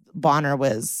that Bonner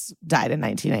died in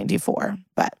 1994,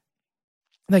 but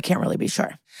they can't really be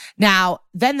sure. Now,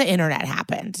 then the internet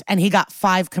happened and he got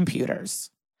 5 computers.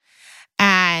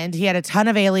 And he had a ton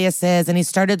of aliases and he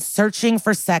started searching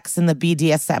for sex in the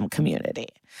BDSM community.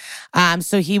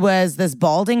 So he was this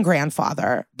balding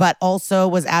grandfather, but also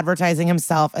was advertising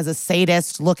himself as a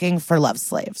sadist looking for love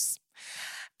slaves.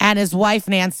 And his wife,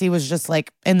 Nancy, was just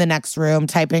like in the next room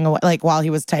typing away, like while he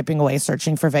was typing away,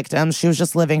 searching for victims. She was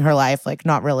just living her life, like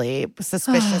not really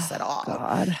suspicious at all.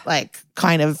 God. Like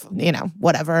kind of,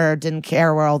 whatever, didn't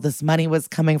care where all this money was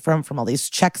coming from all these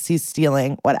checks he's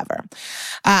stealing, whatever.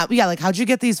 Yeah, like how'd you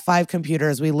get these 5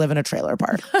 computers? We live in a trailer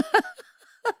park.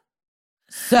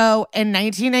 So in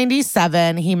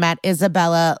 1997, he met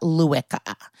Isabella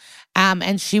Lewicka.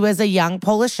 And she was a young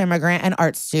Polish immigrant and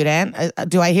art student.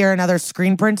 Do I hear another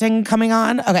screen printing coming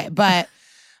on? Okay, but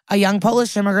a young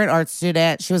Polish immigrant art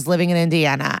student. She was living in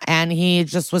Indiana, and he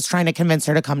just was trying to convince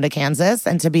her to come to Kansas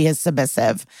and to be his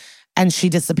submissive. And she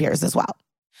disappears as well.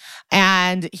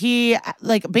 And he,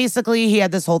 basically he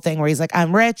had this whole thing where he's like,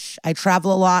 I'm rich, I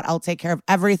travel a lot, I'll take care of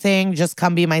everything, just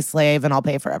come be my slave and I'll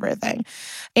pay for everything.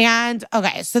 And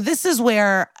okay, so this is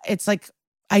where it's like,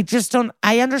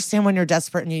 I understand when you're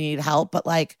desperate and you need help, but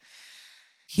like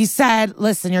he said,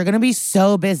 listen, you're going to be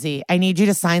so busy. I need you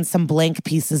to sign some blank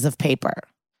pieces of paper.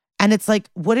 And it's like,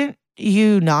 wouldn't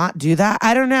you not do that?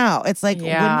 I don't know. It's like,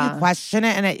 wouldn't you question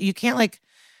it? And you can't like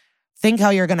think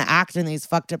how you're going to act in these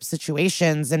fucked up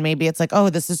situations. And maybe it's like, oh,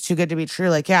 this is too good to be true.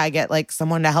 Like, yeah, I get like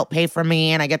someone to help pay for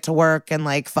me and I get to work and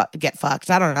like get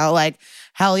fucked. I don't know. Like,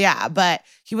 hell yeah. But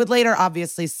he would later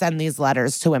obviously send these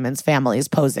letters to women's families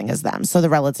posing as them. So the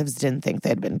relatives didn't think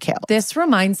they'd been killed. This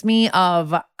reminds me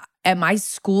of at my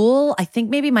school, I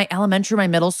think maybe my elementary, my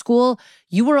middle school,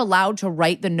 you were allowed to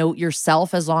write the note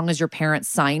yourself as long as your parents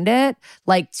signed it,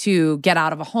 like to get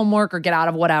out of a homework or get out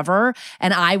of whatever.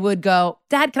 And I would go,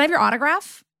 Dad, can I have your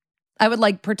autograph? I would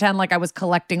like pretend like I was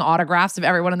collecting autographs of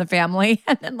everyone in the family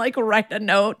and then like write a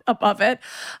note above it.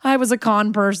 I was a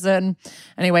con person.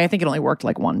 Anyway, I think it only worked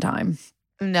like one time.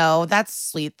 No, that's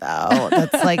sweet though.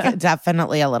 That's like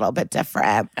definitely a little bit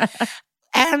different.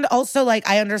 And also, like,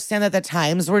 I understand that the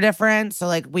times were different. So,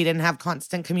 like, we didn't have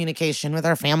constant communication with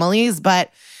our families,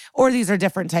 or these are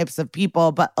different types of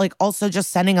people. But, like, also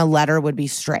just sending a letter would be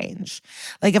strange.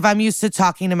 Like, if I'm used to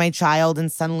talking to my child and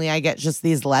suddenly I get just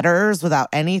these letters without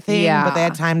anything, but they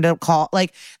had time to call,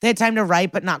 like, they had time to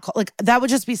write, but not call, like, that would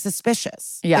just be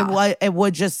suspicious. Yeah. It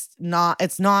would just not,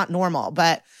 it's not normal.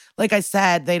 But, like I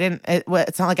said,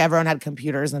 it's not like everyone had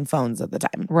computers and phones at the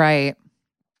time. Right.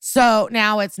 So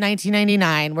now it's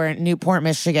 1999. We're in Newport,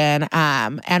 Michigan,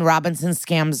 and Robinson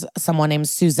scams someone named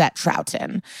Suzette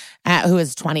Troughton, who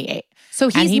is 28. So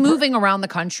he's moving around the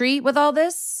country with all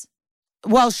this?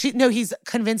 Well, he's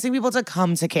convincing people to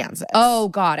come to Kansas. Oh,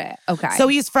 got it. Okay. So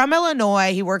he's from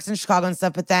Illinois. He works in Chicago and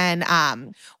stuff, but then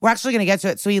we're actually going to get to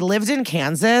it. So he lived in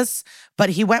Kansas, but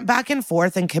he went back and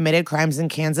forth and committed crimes in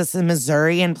Kansas and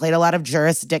Missouri and played a lot of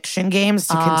jurisdiction games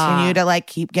to continue to like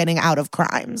keep getting out of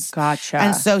crimes. Gotcha.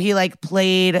 And so he like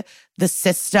played the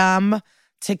system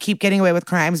to keep getting away with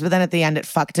crimes, but then at the end it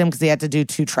fucked him because he had to do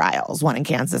 2 trials, one in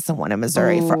Kansas and one in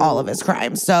Missouri for all of his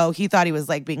crimes. So he thought he was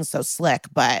like being so slick,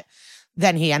 but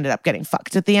then he ended up getting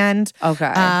fucked at the end.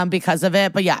 Okay. Because of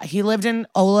it. But yeah, he lived in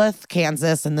Olathe,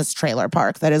 Kansas in this trailer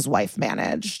park that his wife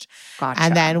managed. Gotcha.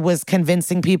 And then was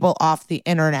convincing people off the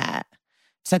internet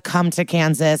to come to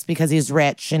Kansas because he's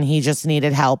rich and he just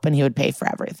needed help and he would pay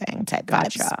for everything type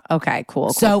Gotcha. vibes. Okay,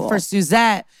 cool. So for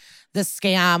Suzette, the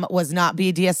scam was not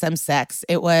BDSM sex.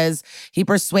 It was he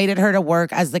persuaded her to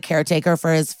work as the caretaker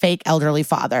for his fake elderly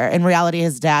father. In reality,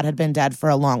 his dad had been dead for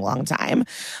a long, long time.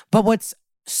 But what's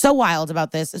so wild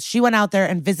about this is she went out there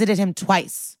and visited him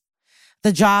twice.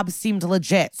 The job seemed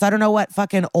legit. So I don't know what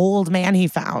fucking old man he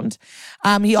found.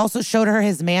 He also showed her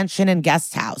his mansion and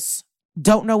guest house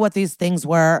Don't know what these things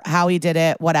were, how he did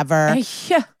it, whatever.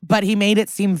 Yeah. But he made it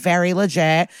seem very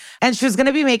legit. And she was going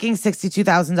to be making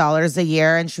 $62,000 a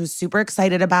year. And she was super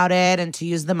excited about it and to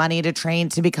use the money to train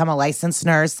to become a licensed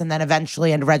nurse and then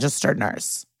eventually a registered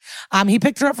nurse. He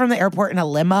picked her up from the airport in a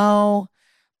limo.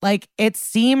 Like, it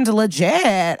seemed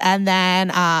legit. And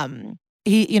then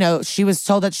she was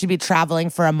told that she'd be traveling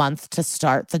for a month to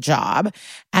start the job.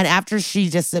 And after she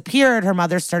disappeared, her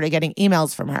mother started getting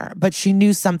emails from her, but she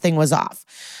knew something was off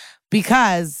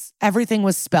because everything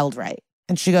was spelled right.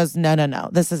 And she goes, no,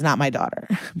 this is not my daughter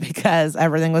because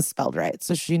everything was spelled right.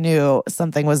 So she knew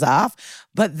something was off.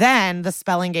 But then the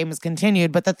spelling game was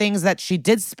continued. But the things that she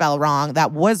did spell wrong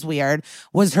that was weird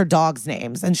was her dog's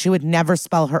names. And she would never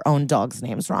spell her own dog's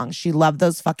names wrong. She loved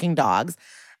those fucking dogs.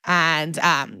 And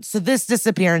so this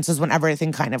disappearance is when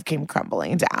everything kind of came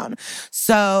crumbling down.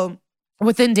 So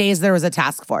within days, there was a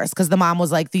task force because the mom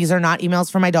was like, these are not emails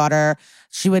for my daughter.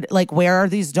 She would like, where are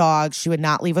these dogs? She would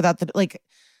not leave without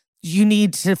you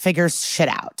need to figure shit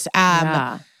out.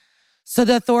 So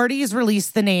the authorities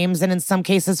released the names and in some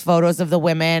cases photos of the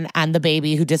women and the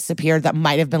baby who disappeared that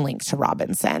might have been linked to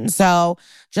Robinson. So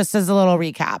just as a little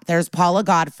recap, there's Paula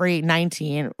Godfrey,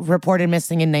 19, reported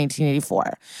missing in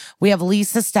 1984. We have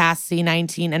Lisa Stassi,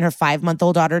 19, and her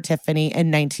 5-month-old daughter Tiffany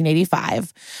in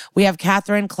 1985. We have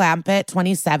Catherine Clampett,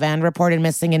 27, reported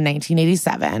missing in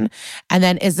 1987. And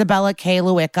then Isabella K.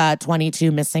 Lewicka,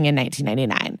 22, missing in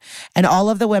 1999. And all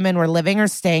of the women were living or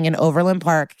staying in Overland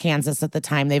Park, Kansas at the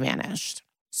time they vanished.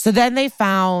 So then they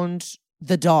found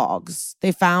the dogs.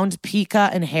 They found Pika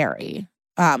and Harry,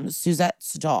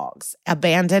 Suzette's dogs,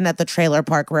 abandoned at the trailer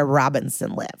park where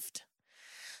Robinson lived.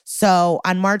 So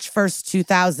on March 1st,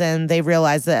 2000, they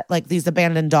realized that like these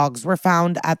abandoned dogs were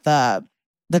found at the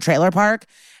trailer park.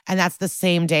 And that's the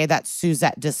same day that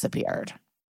Suzette disappeared.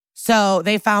 So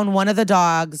they found one of the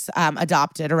dogs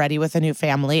adopted already with a new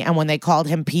family. And when they called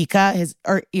him Pika, his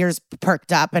ears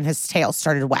perked up and his tail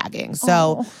started wagging.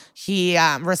 So he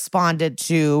responded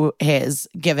to his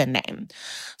given name.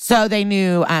 So they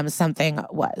knew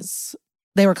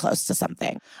they were close to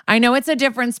something. I know it's a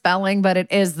different spelling, but it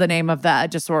is the name of the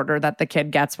disorder that the kid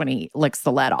gets when he licks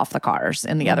the lead off the cars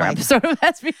in the other episode of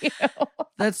SVU.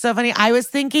 That's so funny. I was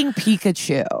thinking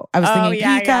Pikachu. I was thinking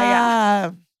Pika.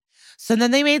 Yeah. So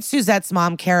then they made Suzette's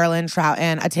mom, Carolyn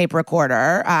Troughton, a tape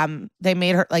recorder. They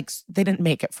made her, they didn't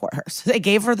make it for her. So they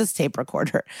gave her this tape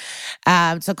recorder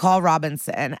to call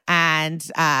Robinson and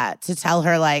to tell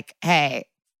her, hey,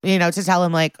 to tell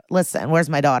him, listen, where's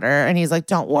my daughter? And he's like,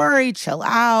 don't worry, chill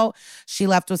out. She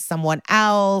left with someone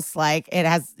else.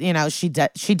 She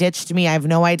ditched me. I have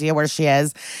no idea where she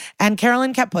is. And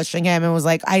Carolyn kept pushing him and was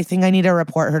like, I think I need to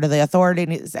report her to the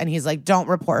authorities. And he's like, don't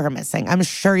report her missing. I'm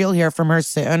sure you'll hear from her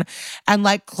soon. And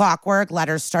like clockwork,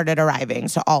 letters started arriving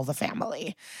to all the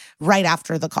family right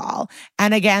after the call.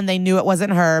 And again, they knew it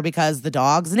wasn't her because the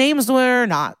dogs' names were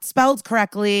not spelled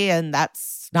correctly. And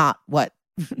that's not what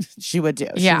she would do.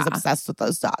 She was obsessed with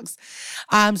those dogs.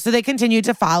 So they continued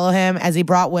to follow him as he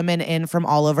brought women in from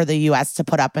all over the U.S. to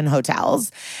put up in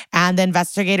hotels. And the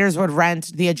investigators would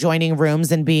rent the adjoining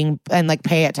rooms and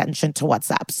pay attention to what's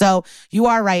up. So you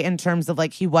are right in terms of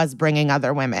he was bringing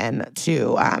other women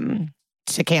to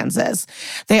Kansas.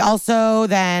 They also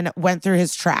then went through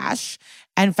his trash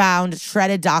and found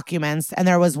shredded documents. And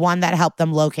there was one that helped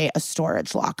them locate a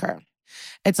storage locker.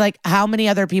 It's how many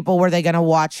other people were they going to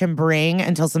watch him bring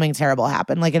until something terrible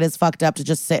happened? It is fucked up to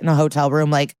just sit in a hotel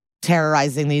room,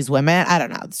 terrorizing these women. I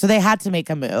don't know. So they had to make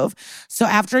a move. So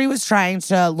after he was trying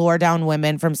to lure down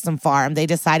women from some farm, they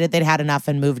decided they'd had enough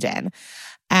and moved in.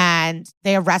 And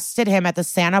they arrested him at the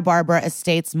Santa Barbara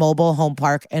Estates Mobile Home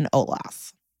Park in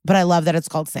Olathe. But I love that it's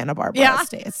called Santa Barbara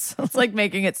Estates. It's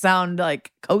making it sound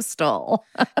coastal.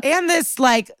 And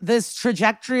this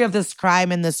trajectory of this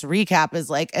crime in this recap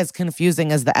is as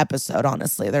confusing as the episode,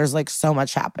 honestly. There's so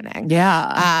much happening.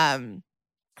 Yeah.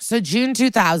 So June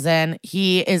 2000,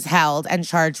 he is held and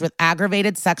charged with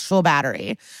aggravated sexual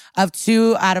battery of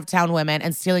 2 out-of-town women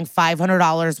and stealing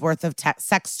 $500 worth of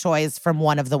sex toys from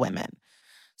one of the women.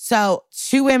 So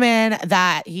 2 women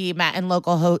that he met in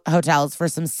local hotels for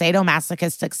some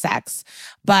sadomasochistic sex,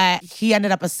 but he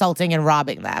ended up assaulting and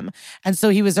robbing them. And so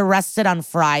he was arrested on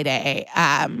Friday,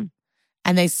 and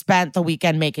they spent the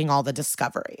weekend making all the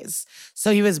discoveries.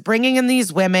 So he was bringing in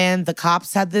these women. The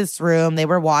cops had this room. They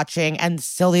were watching, and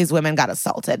still these women got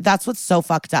assaulted. That's what's so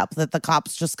fucked up, that the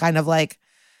cops just kind of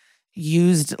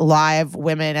used live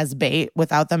women as bait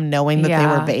without them knowing that they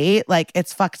were bait.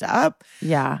 It's fucked up.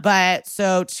 Yeah. But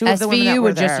so 2 of the women that SVU were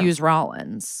would there, just use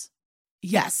Rollins.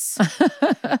 Yes.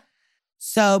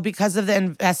 So because of the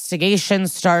investigation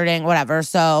starting, whatever.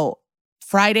 So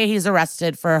Friday, he's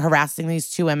arrested for harassing these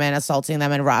two women, assaulting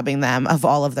them, and robbing them of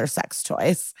all of their sex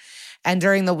toys. And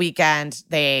during the weekend,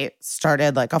 they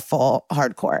started like a full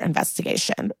hardcore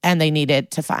investigation and they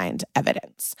needed to find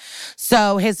evidence.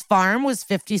 So his farm was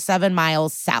 57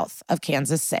 miles south of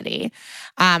Kansas City.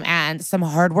 And some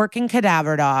hardworking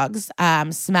cadaver dogs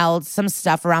smelled some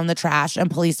stuff around the trash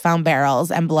and police found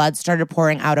barrels and blood started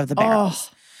pouring out of the barrels.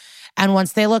 And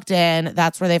once they looked in,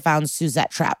 that's where they found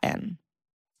Suzette Troutman.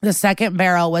 The second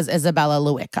barrel was Isabella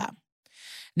Lewicka.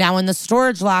 Now, in the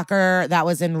storage locker that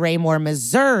was in Raymore,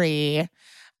 Missouri,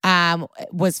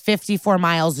 was 54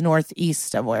 miles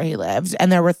northeast of where he lived,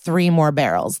 and there were 3 more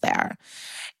barrels there.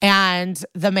 And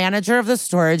the manager of the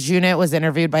storage unit was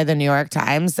interviewed by the New York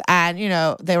Times, and, you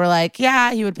know, they were like,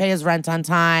 yeah, he would pay his rent on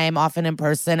time, often in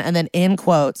person, and then in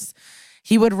quotes,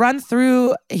 he would run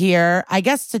through here, I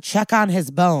guess, to check on his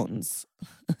bones.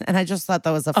 And I just thought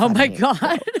that was a funny. Oh, my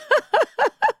God.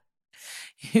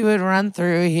 He would run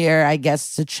through here, I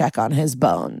guess, to check on his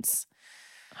bones.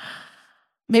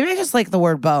 Maybe I just like the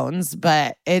word bones,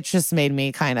 but it just made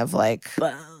me kind of like...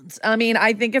 Bones. I mean,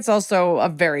 I think it's also a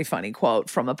very funny quote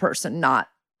from a person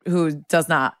who does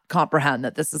not comprehend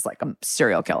that this is like a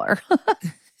serial killer.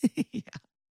 Yeah.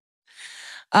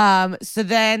 So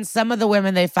then some of the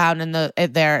women they found they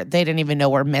didn't even know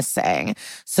were missing.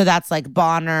 So that's like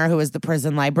Bonner, who was the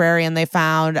prison librarian they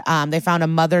found. They found a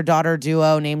mother-daughter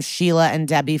duo named Sheila and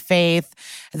Debbie Faith.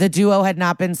 The duo had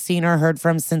not been seen or heard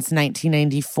from since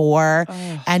 1994.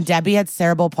 And Debbie had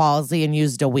cerebral palsy and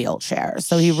used a wheelchair.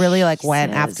 So he really like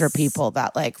went after people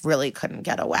that like really couldn't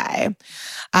get away.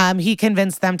 He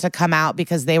convinced them to come out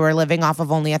because they were living off of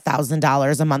only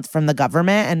 $1,000 a month from the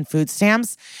government and food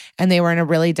stamps. And they were in a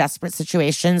really desperate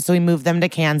situation. So he moved them to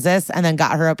Kansas and then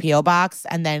got her a P.O. box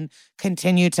and then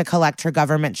continued to collect her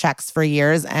government checks for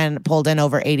years and pulled in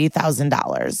over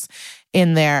 $80,000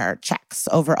 in their checks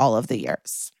over all of the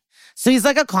years. So he's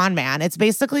like a con man. It's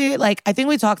basically like, I think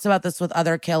we talked about this with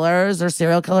other killers or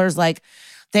serial killers. Like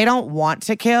they don't want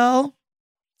to kill,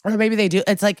 or maybe they do.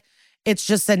 It's like, it's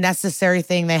just a necessary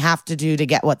thing they have to do to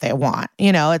get what they want.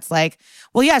 You know, it's like,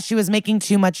 well, yeah, she was making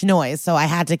too much noise, so I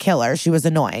had to kill her. She was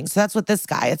annoying. So that's what this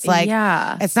guy, it's like,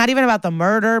 yeah. It's not even about the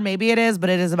murder. Maybe it is, but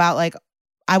it is about like,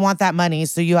 I want that money,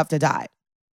 so you have to die.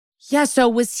 Yeah, so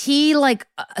was he like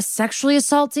sexually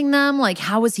assaulting them? Like,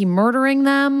 how was he murdering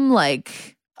them?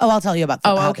 Like, oh, I'll tell you about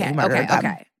how he murdered them.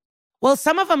 Okay. Well,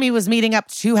 some of them he was meeting up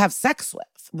to have sex with.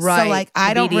 Right. So like,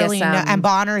 I don't really know. BDSM. And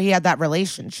Bonner, he had that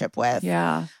relationship with.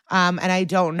 Yeah. And I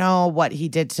don't know what he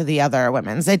did to the other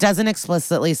women's. It doesn't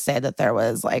explicitly say that there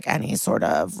was like any sort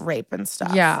of rape and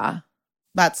stuff. Yeah.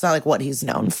 That's not like what he's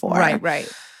known for. Right.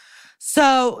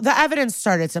 So the evidence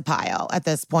started to pile at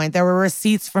this point. There were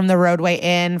receipts from the Roadway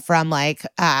Inn from like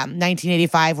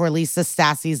 1985 where Lisa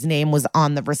Stassi's name was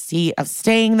on the receipt of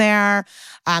staying there.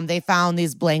 They found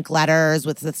these blank letters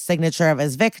with the signature of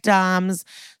his victims.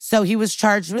 So he was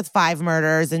charged with 5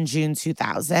 murders in June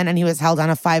 2000 and he was held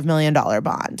on a $5 million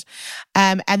bond.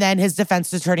 And then his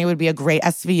defense attorney would be a great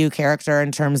SVU character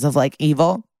in terms of like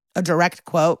evil. A direct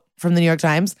quote from the New York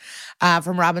Times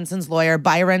from Robinson's lawyer,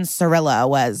 Byron Cirillo,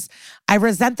 was, I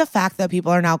resent the fact that people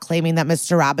are now claiming that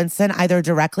Mr. Robinson either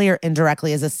directly or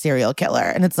indirectly is a serial killer.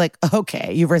 And it's like,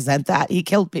 okay, you resent that. He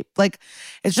killed people. Like,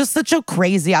 it's just such a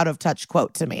crazy out of touch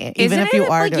quote to me. Even if you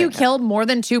are like you killed more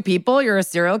than 2 people, you're a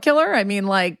serial killer? I mean,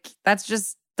 like, that's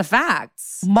just the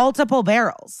facts. Multiple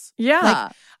barrels. Yeah.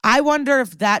 Like, I wonder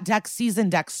if that season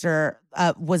Dexter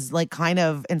was like kind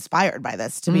of inspired by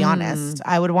this, to be honest.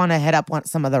 I would want to hit up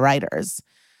some of the writers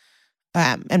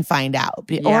and find out.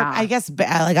 Yeah. Or I guess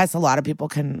a lot of people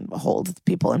can hold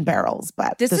people in barrels.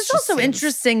 But this is also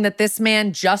interesting that this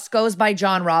man just goes by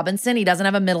John Robinson. He doesn't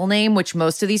have a middle name, which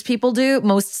most of these people do.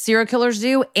 Most serial killers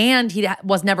do. And he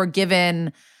was never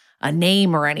given a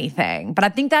name or anything. But I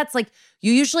think that's like,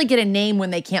 you usually get a name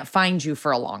when they can't find you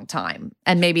for a long time.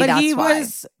 And maybe that's why.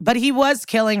 But he was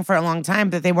killing for a long time,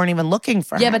 but they weren't even looking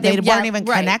for him. But they weren't even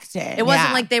connected. It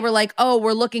wasn't like they were like, oh,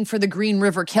 we're looking for the Green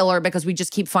River killer because we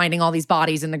just keep finding all these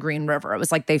bodies in the Green River. It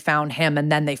was like they found him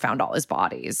and then they found all his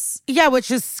bodies. Yeah,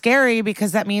 which is scary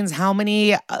because that means how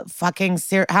many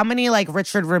how many like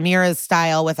Richard Ramirez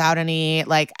style without any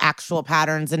like actual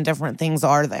patterns and different things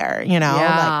are there, you know?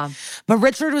 Yeah. But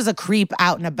Richard was a creep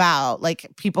out and about. Like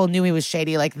people knew he was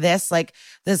shady. Like this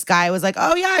guy was like,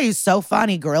 oh yeah, he's so fun.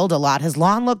 He grilled a lot. His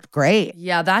lawn looked great.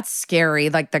 Yeah, that's scary.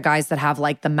 Like the guys that have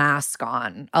like the mask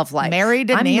on of like married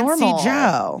to I'm Nancy normal.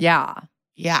 Joe. Yeah.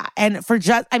 Yeah. And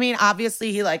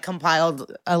obviously he like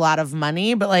compiled a lot of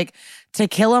money, but like to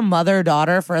kill a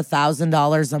mother-daughter for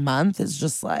 $1,000 a month is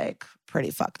just like pretty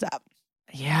fucked up.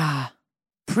 Yeah.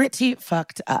 Pretty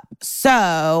fucked up.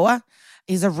 So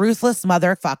He's a ruthless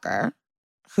motherfucker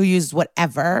who used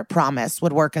whatever promise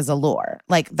would work as a lure.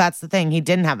 Like, that's the thing. He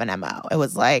didn't have an MO. It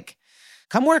was like,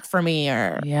 come work for me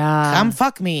or come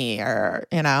fuck me or,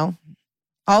 you know.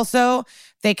 Also,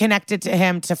 they connected to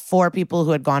him to 4 people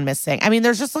who had gone missing. I mean,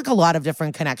 there's just like a lot of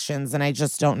different connections, and I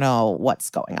just don't know what's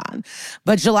going on.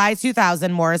 But July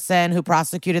 2000, Morrison, who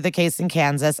prosecuted the case in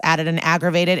Kansas, added an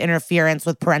aggravated interference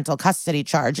with parental custody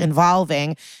charge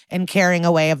involving and carrying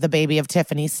away of the baby of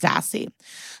Tiffany Stassi.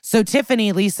 So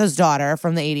Tiffany, Lisa's daughter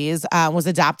from the 80s, was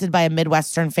adopted by a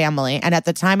Midwestern family, and at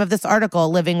the time of this article,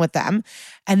 living with them.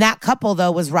 And that couple,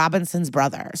 though, was Robinson's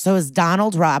brother. So it was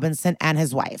Donald Robinson and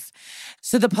his wife.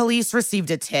 So the police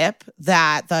received a tip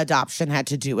that the adoption had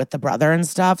to do with the brother and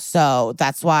stuff. So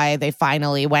that's why they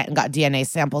finally went and got DNA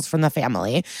samples from the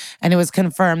family. And it was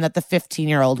confirmed that the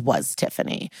 15-year-old was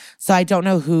Tiffany. So I don't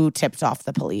know who tipped off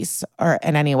the police or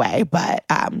in any way, but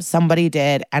somebody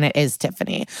did, and it is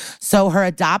Tiffany. So her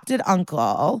adopted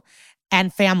uncle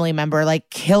and family member like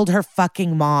killed her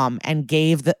fucking mom and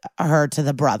gave her to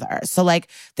the brother. So like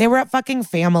they were at fucking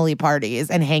family parties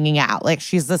and hanging out. Like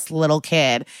she's this little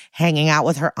kid hanging out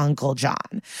with her Uncle John.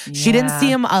 Yeah. She didn't see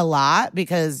him a lot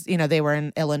because, you know, they were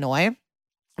in Illinois,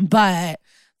 but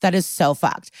that is so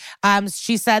fucked.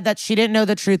 She said that she didn't know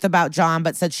the truth about John,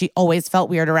 but said she always felt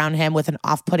weird around him with an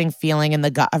off-putting feeling in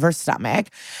the gut of her stomach.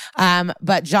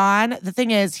 But John, the thing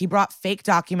is, he brought fake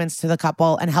documents to the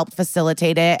couple and helped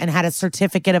facilitate it and had a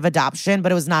certificate of adoption,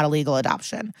 but it was not a legal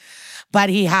adoption. But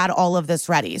he had all of this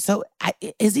ready. So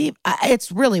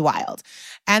it's really wild.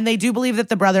 And they do believe that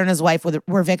the brother and his wife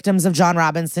were victims of John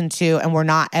Robinson too, and were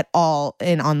not at all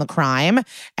in on the crime.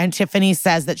 And Tiffany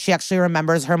says that she actually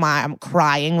remembers her mom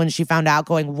crying when she found out,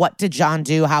 going, "What did John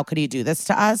do? How could he do this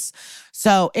to us?"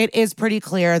 So it is pretty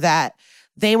clear that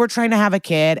they were trying to have a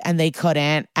kid and they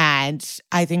couldn't. And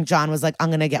I think John was like, "I'm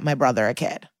going to get my brother a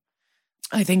kid."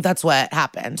 I think that's what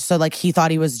happened. So like he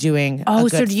thought he was doing a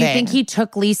good so do you thing. think he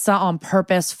took Lisa on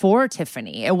purpose for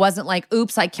Tiffany? It wasn't like,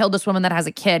 oops, I killed this woman that has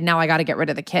a kid. Now I got to get rid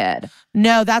of the kid.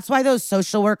 No, that's why those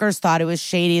social workers thought it was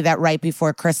shady that right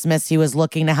before Christmas he was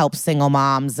looking to help single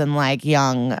moms and like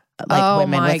young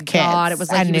women with kids. Oh my God. It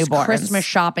was like he was Christmas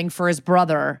shopping for his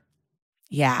brother.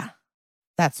 Yeah,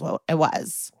 that's what it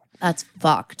was. That's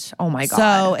fucked. Oh my God.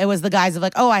 So it was the guys of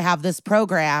like, oh, I have this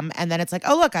program. And then it's like,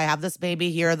 oh, look, I have this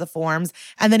baby. Here are the forms.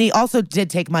 And then he also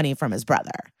did take money from his brother.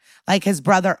 Like his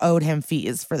brother owed him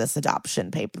fees for this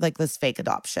adoption paper, like this fake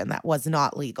adoption that was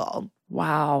not legal.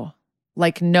 Wow.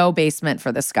 Like no basement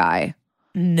for this guy.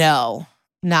 No.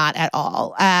 Not at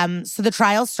all. So the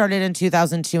trial started in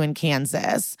 2002 in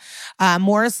Kansas.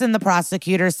 Morrison, the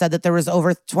prosecutor, said that there was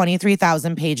over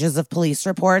 23,000 pages of police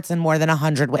reports and more than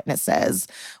 100 witnesses.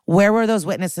 Where were those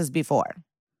witnesses before?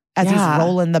 As he's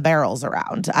rolling the barrels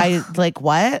around.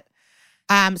 What?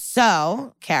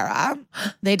 So, Kara,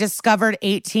 they discovered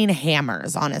 18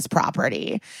 hammers on his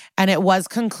property. And it was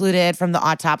concluded from the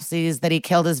autopsies that he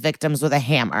killed his victims with a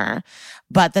hammer.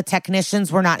 But the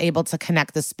technicians were not able to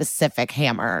connect the specific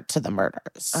hammer to the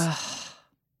murders. Ugh.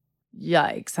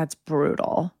 Yikes, that's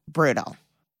brutal. Brutal.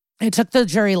 It took the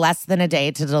jury less than a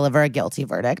day to deliver a guilty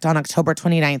verdict on October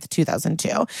 29th,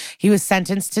 2002. He was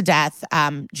sentenced to death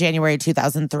January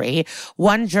 2003.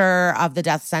 One juror of the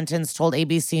death sentence told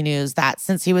ABC News that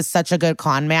since he was such a good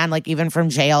con man, like even from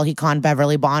jail, he conned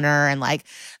Beverly Bonner and like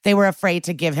they were afraid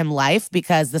to give him life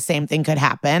because the same thing could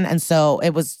happen. And so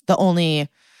it was the only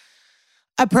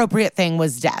appropriate thing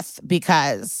was death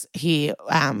because he,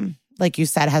 like you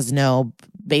said, has no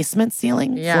basement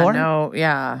ceiling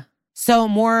floor. So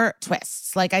more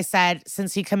twists. Like I said,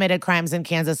 since he committed crimes in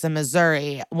Kansas and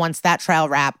Missouri, once that trial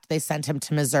wrapped, they sent him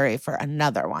to Missouri for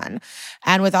another one.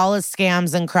 And with all his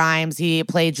scams and crimes, he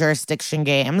played jurisdiction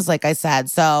games, like I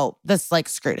said. So this like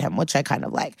screwed him, which I kind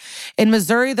of like. In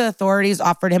Missouri, the authorities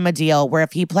offered him a deal where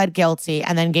if he pled guilty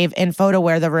and then gave info to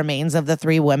where the remains of the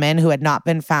 3 women who had not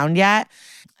been found yet.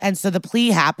 And so the plea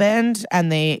happened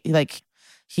and he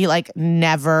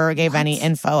never gave any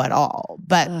info at all.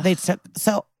 But they took,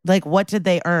 so like, what did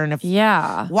they earn?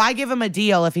 Why give him a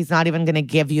deal if he's not even going to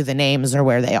give you the names or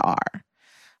where they are?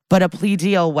 But a plea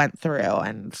deal went through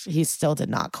and he still did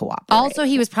not cooperate. Also,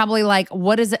 he was probably like,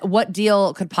 what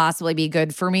deal could possibly be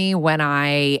good for me when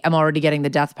I am already getting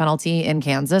the death penalty in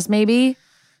Kansas, maybe?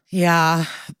 Yeah,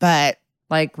 but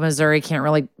like Missouri can't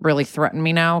really threaten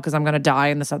me now because I'm going to die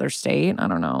in this other state. I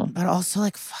don't know. But also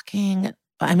like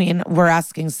we're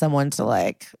asking someone to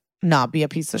like not be a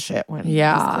piece of shit when he's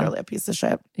clearly a piece of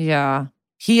shit. Yeah.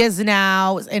 He is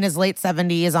now in his late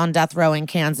 70s on death row in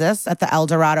Kansas at the El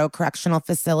Dorado Correctional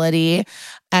Facility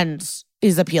and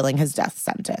is appealing his death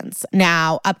sentence.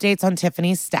 Now, updates on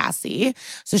Tiffany Stassi.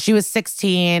 So she was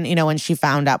 16, when she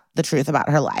found out the truth about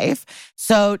her life.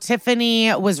 So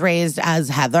Tiffany was raised as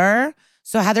Heather.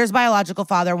 So Heather's biological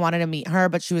father wanted to meet her,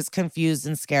 but she was confused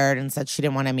and scared and said she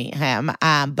didn't want to meet him.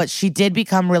 But she did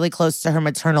become really close to her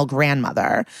maternal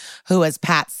grandmother, who was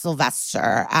Pat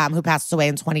Sylvester, who passed away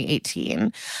in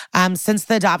 2018. Since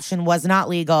the adoption was not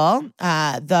legal,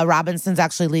 the Robinsons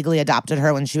actually legally adopted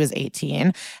her when she was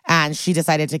 18, and she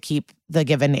decided to keep the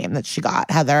given name that she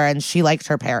got, Heather, and she liked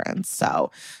her parents,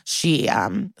 so she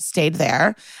stayed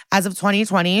there. As of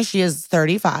 2020, she is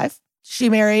 35. She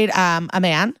married a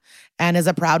man and is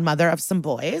a proud mother of some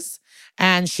boys.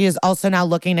 And she is also now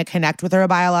looking to connect with her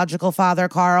biological father,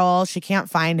 Carl. She can't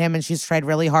find him, and she's tried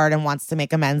really hard and wants to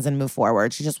make amends and move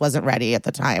forward. She just wasn't ready at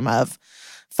the time of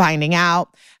finding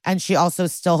out. And she also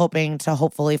is still hoping to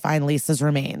hopefully find Lisa's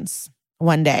remains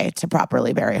one day to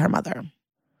properly bury her mother.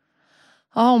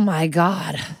 Oh my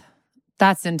God.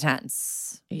 That's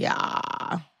intense.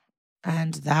 Yeah.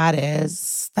 And that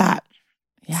is that.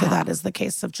 Yeah. So that is the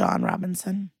case of John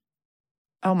Robinson.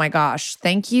 Oh my gosh.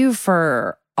 Thank you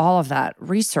for all of that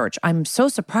research. I'm so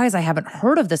surprised I haven't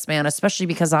heard of this man, especially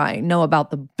because I know about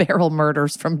the barrel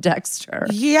murders from Dexter.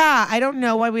 Yeah, I don't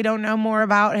know why we don't know more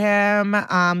about him,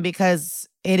 because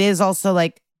it is also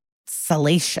like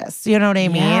salacious. You know what I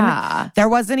mean? Yeah. There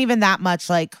wasn't even that much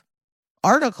like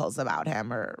articles about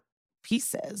him or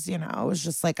pieces, it was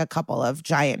just like a couple of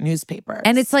giant newspapers.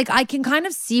 And it's like, I can kind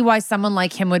of see why someone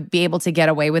like him would be able to get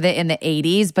away with it in the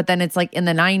 80s, but then it's like in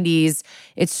the 90s,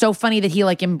 it's so funny that he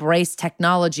like embraced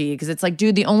technology, because it's like,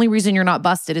 dude, the only reason you're not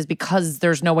busted is because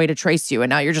there's no way to trace you. And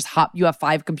now you're just you have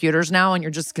 5 computers now, and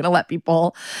you're just going to let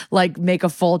people like make a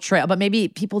full trail. But maybe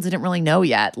people didn't really know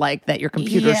yet, like that your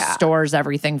computer stores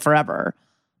everything forever.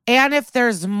 And if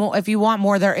there's more, if you want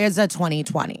more, there is a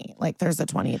 2020. Like there's a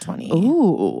 2020.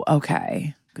 Ooh,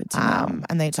 okay. Good to know.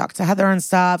 And they talk to Heather and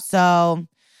stuff. So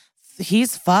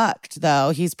he's fucked,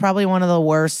 though. He's probably one of the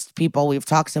worst people we've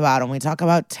talked about, and we talk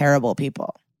about terrible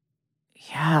people.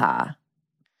 Yeah.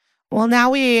 Well, now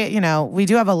we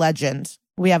do have a legend.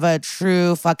 We have a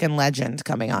true fucking legend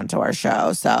coming onto our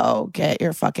show. So get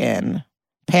your fucking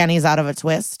panties out of a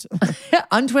twist.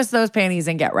 Untwist those panties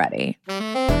and get ready.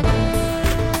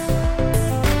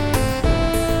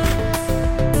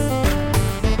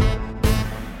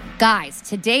 Guys,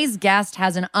 today's guest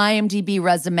has an IMDb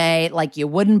resume like you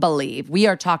wouldn't believe. We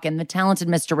are talking The Talented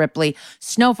Mr. Ripley,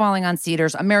 Snow Falling on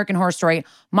Cedars, American Horror Story,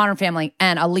 Modern Family,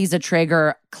 and Eliza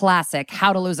Traeger classic,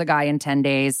 How to Lose a Guy in 10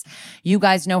 Days. You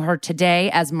guys know her today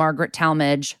as Margaret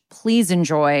Talmadge. Please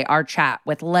enjoy our chat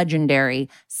with legendary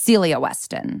Celia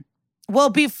Weston. Well,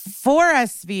 before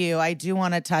SVU, I do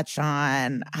want to touch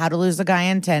on How to Lose a Guy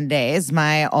in 10 Days,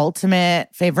 my ultimate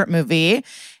favorite movie.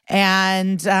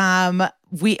 And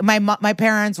my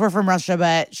parents were from Russia,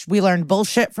 but we learned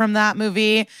bullshit from that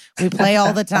movie. We play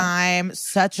all the time.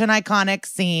 Such an iconic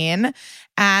scene.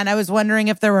 And I was wondering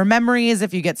if there were memories,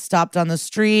 if you get stopped on the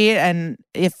street, and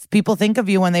if people think of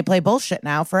you when they play bullshit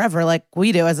now forever, like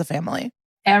we do as a family.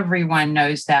 Everyone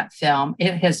knows that film.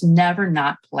 It has never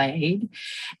not played.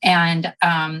 And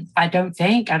I don't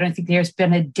think there's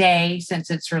been a day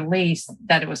since its release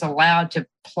that it was allowed to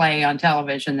play on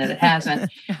television that it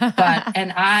hasn't.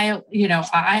 And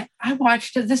I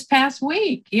watched it this past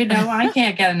week. I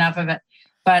can't get enough of it.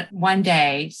 But one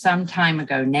day, some time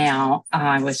ago now,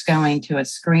 I was going to a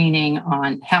screening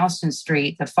on Houston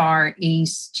Street, the Far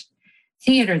East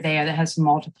Theater there that has a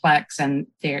multiplex, and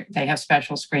they have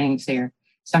special screenings there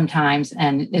sometimes.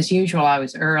 And as usual, I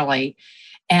was early,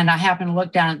 and I happened to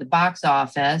look down at the box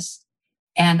office,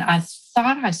 and I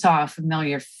thought I saw a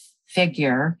familiar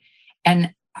figure,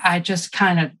 and I just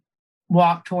kind of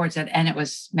walked towards it, and it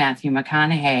was Matthew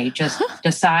McConaughey just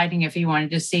deciding if he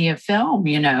wanted to see a film.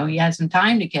 He had some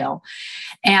time to kill.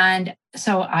 And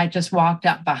so I just walked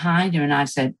up behind him and I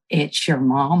said, "It's your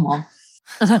mama."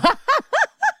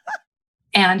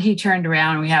 And he turned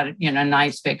around and we had a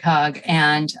nice big hug.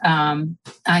 And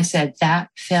I said, "That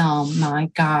film,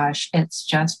 my gosh, it's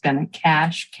just been a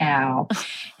cash cow."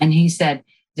 And he said,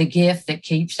 "The gift that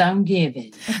keeps on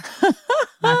giving."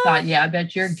 I thought, I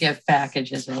bet your gift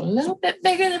package is a little bit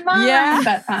bigger than mine,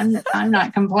 but I'm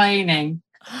not complaining.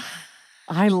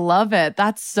 I love it.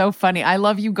 That's so funny. I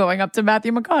love you going up to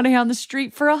Matthew McConaughey on the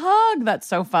street for a hug. That's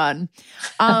so fun.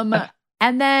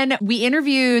 And then we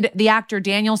interviewed the actor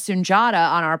Daniel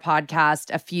Sunjata on our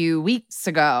podcast a few weeks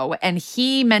ago, and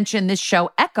he mentioned this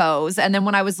show Echoes. And then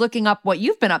when I was looking up what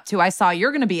you've been up to, I saw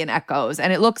you're going to be in Echoes,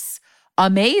 and it looks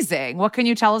Amazing. What can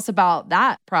you tell us about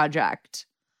that project?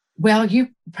 Well, you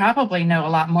probably know a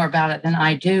lot more about it than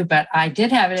I do, but I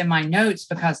did have it in my notes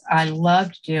because I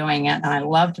loved doing it and I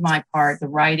loved my part. The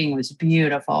writing was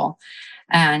beautiful.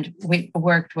 And we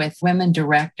worked with women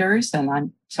directors, and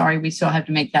I'm sorry, we still have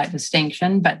to make that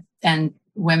distinction, and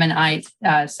women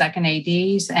second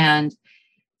ADs, and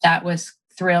that was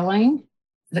thrilling.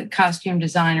 The costume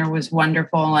designer was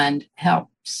wonderful and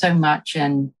helped so much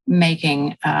in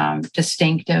making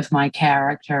distinctive my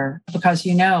character, because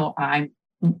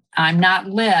I'm not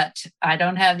lit. I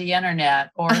don't have the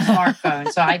internet or a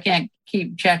smartphone, so I can't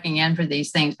keep checking in for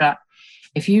these things. But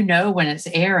if you know when it's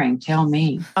airing, tell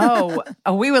me. Oh,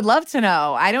 we would love to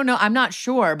know. I don't know. I'm not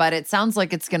sure, but it sounds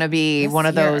like it's going to be one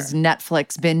of those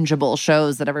Netflix bingeable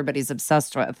shows that everybody's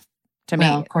obsessed with. To me,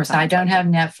 of course, I don't have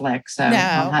Netflix, so No.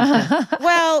 I'll have to.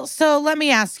 Well, so let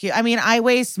me ask you. I mean, I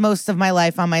waste most of my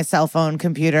life on my cell phone,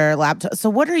 computer, laptop. So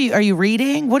what are you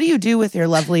reading? What do you do with your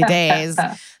lovely days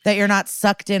that you're not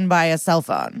sucked in by a cell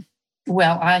phone?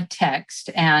 Well, I text,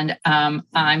 and I'm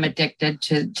addicted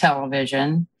to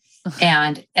television,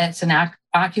 and it's an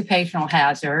occupational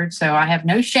hazard, so I have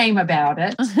no shame about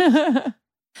it.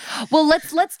 Well,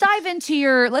 let's dive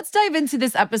into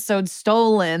this episode,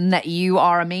 Stolen, that you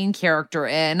are a main character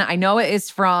in. I know it is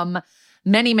from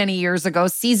many, many years ago,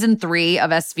 season 3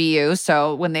 of SVU.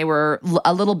 So when they were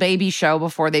a little baby show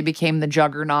before they became the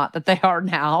juggernaut that they are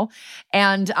now.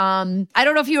 And I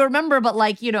don't know if you remember,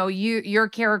 but your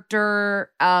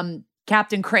character,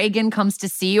 Captain Cragen, comes to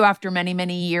see you after many,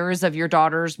 many years of your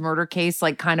daughter's murder case,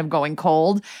 kind of going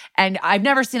cold. And I've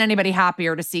never seen anybody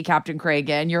happier to see Captain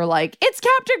Cragen. You're like, it's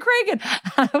Captain Cragen.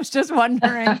 I was just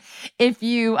wondering if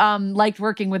you liked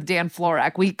working with Dan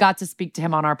Florek. We got to speak to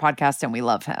him on our podcast and we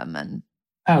love him. And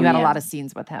you had a lot of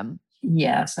scenes with him.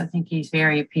 Yes, I think he's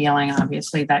very appealing.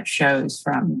 Obviously, that shows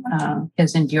from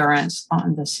his endurance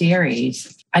on the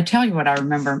series. I tell you what I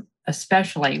remember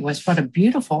especially was what a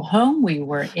beautiful home we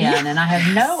were in. And I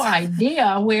have no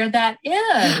idea where that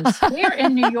is. Where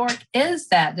in New York is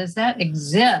that? Does that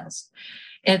exist?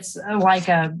 It's like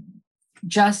a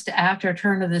just after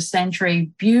turn of the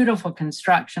century, beautiful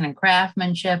construction and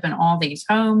craftsmanship and all these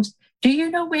homes. Do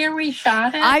you know where we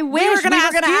shot it? I wish we were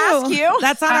going to ask you.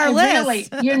 That's on our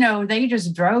list. Really, they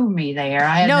just drove me there.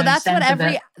 I had no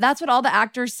that's what all the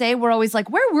actors say. We're always like,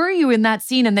 where were you in that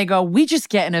scene? And they go, we just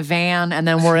get in a van and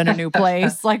then we're in a new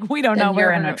place. We don't know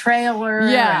where. You're in a trailer.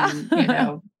 Yeah.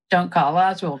 And, don't call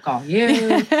us, we'll call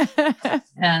you.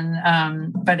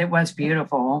 And, but it was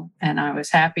beautiful. And I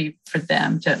was happy for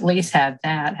them to at least have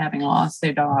that, having lost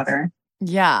their daughter.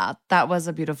 Yeah, that was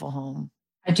a beautiful home.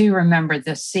 I do remember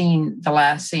the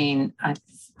last scene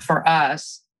for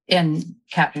us in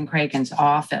Captain Cragen's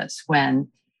office when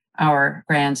our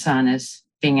grandson is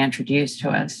being introduced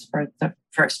to us for the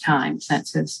first time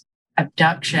since his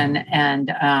abduction.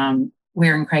 And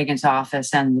we're in Cragen's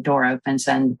office and the door opens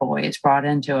and the boy is brought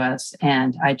into us.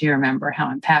 And I do remember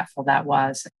how impactful that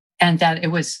was and that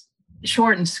it was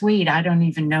short and sweet. I don't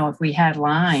even know if we had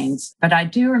lines, but I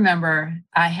do remember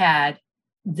I had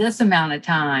this amount of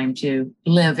time to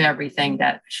live everything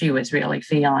that she was really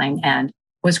feeling and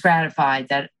was gratified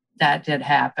that that did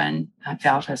happen. I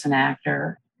felt as an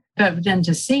actor, but then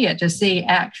to see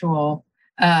actual,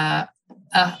 a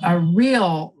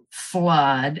real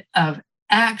flood of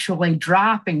actually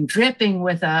dripping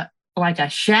with like a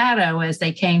shadow as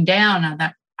they came down. I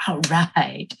thought, all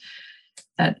right,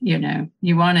 that,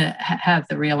 you want to have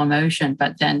the real emotion,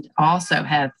 but then also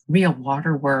have real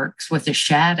waterworks with the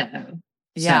shadow.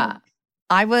 Yeah. So,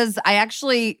 I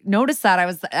actually noticed that.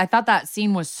 I thought that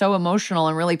scene was so emotional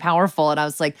and really powerful. And I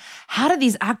was like, how do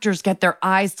these actors get their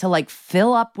eyes to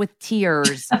fill up with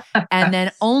tears and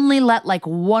then only let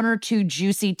 1 or 2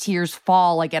 juicy tears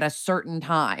fall at a certain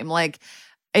time?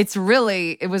 It was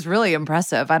really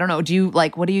impressive. I don't know.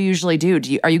 What do you usually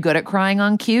do? Are you good at crying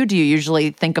on cue? Do you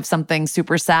usually think of something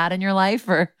super sad in your life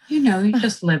or? You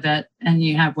just live it and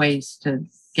you have ways to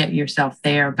get yourself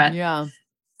there. But yeah.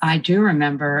 I do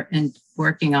remember in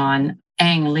working on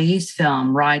Ang Lee's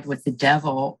film, Ride with the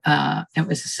Devil. It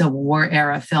was a Civil War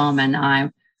era film, and I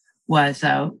was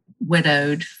a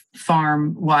widowed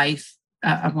farm wife.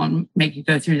 I won't make you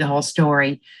go through the whole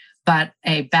story, but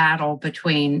a battle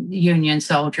between Union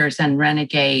soldiers and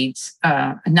renegades,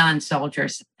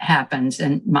 non-soldiers, happens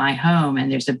in my home,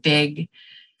 and there's a big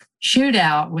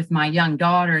shootout with my young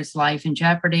daughter's life in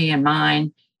jeopardy and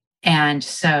mine. And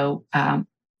so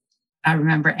I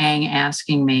remember Ang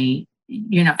asking me,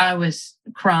 I was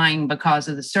crying because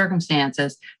of the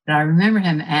circumstances, but I remember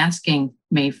him asking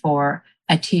me for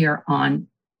a tear on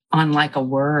a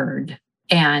word.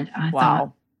 And I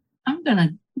thought, I'm going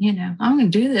to I'm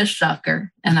going to do this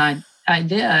sucker. And I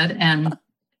did. And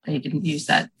they didn't use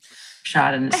that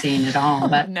shot in the scene at all.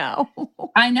 But No.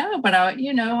 I know, but I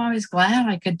was glad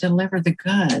I could deliver the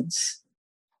goods.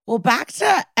 Well, back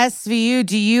to SVU,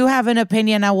 do you have an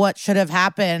opinion on what should have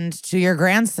happened to your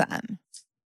grandson?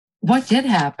 What did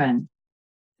happen?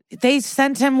 They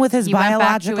sent him with his He went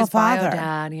back to biological his father, bio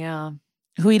dad, yeah.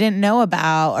 who he didn't know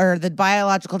about, or the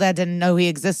biological dad didn't know he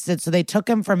existed. So they took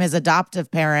him from his adoptive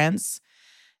parents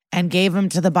and gave him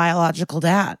to the biological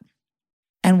dad.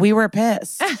 And we were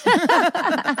pissed. Well,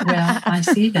 I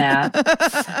see that.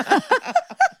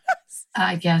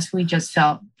 I guess we just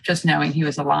felt, just knowing he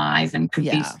was alive and could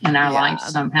be in our life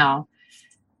somehow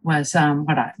was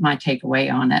my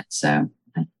takeaway on it. So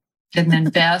I didn't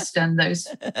invest in those.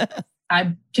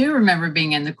 I do remember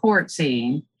being in the court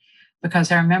scene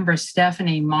because I remember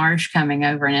Stephanie Marsh coming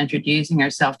over and introducing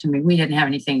herself to me. We didn't have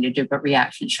anything to do but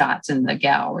reaction shots in the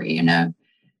gallery, in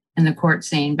the court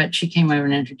scene, but she came over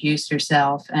and introduced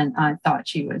herself, and I thought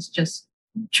she was just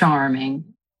charming.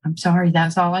 I'm sorry,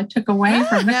 that's all I took away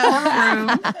from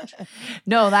the courtroom.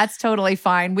 No, that's totally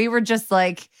fine. We were just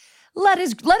like, let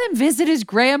him visit his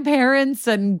grandparents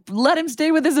and let him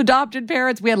stay with his adopted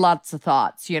parents. We had lots of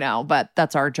thoughts, but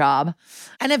that's our job.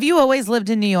 And have you always lived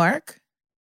in New York?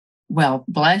 Well,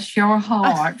 bless your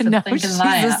heart for No, thinking she's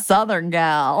that. a Southern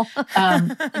gal.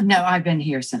 No, I've been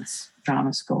here since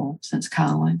drama school, since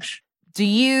college. Do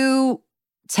you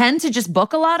tend to just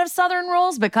book a lot of Southern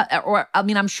roles?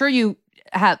 I'm sure you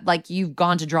have, you've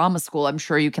gone to drama school. I'm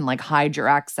sure you can hide your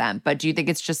accent, but do you think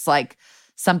it's just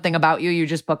something about you? You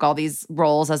just book all these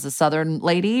roles as a Southern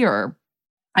lady, or?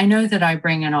 I know that I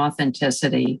bring an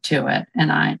authenticity to it,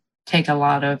 and I take a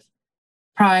lot of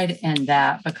pride in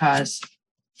that because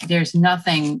there's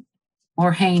nothing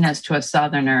more heinous to a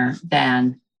Southerner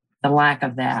than the lack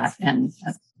of that and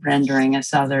rendering a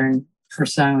Southern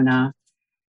persona.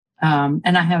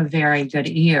 And I have a very good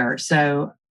ear.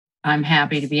 So I'm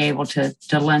happy to be able to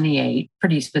delineate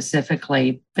pretty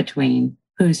specifically between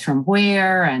who's from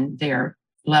where and their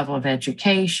level of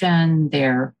education,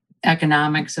 their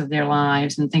economics of their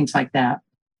lives and things like that.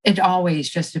 It always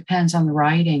just depends on the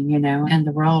writing, and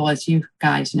the role, as you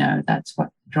guys know, that's what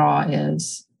draw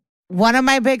is. One of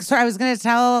my big stories, I was going to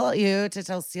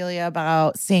tell Celia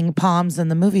about seeing Palms in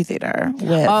the movie theater.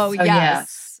 Oh, yes.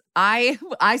 Yes.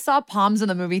 I saw Palms in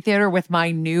the movie theater with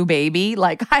my new baby.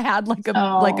 I had a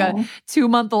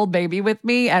 2-month-old baby with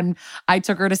me, and I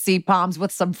took her to see Palms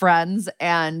with some friends,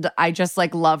 and I just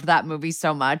loved that movie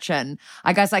so much. And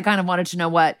I guess I kind of wanted to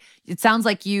know it sounds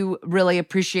like you really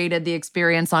appreciated the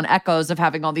experience on Echoes of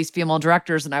having all these female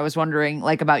directors, and I was wondering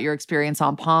about your experience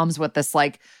on Palms with this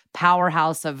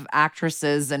powerhouse of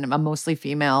actresses and a mostly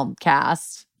female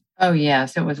cast. Oh,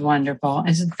 yes, it was wonderful.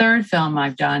 It's the third film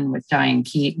I've done with Diane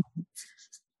Keaton.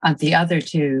 The other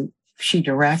two, she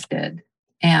directed,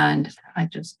 and I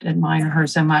just admire her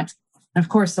so much. And of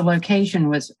course, the location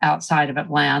was outside of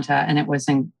Atlanta, and it was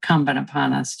incumbent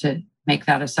upon us to make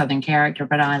that a Southern character.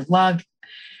 But I loved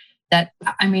that.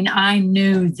 I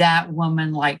knew that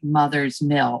woman like mother's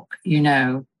milk,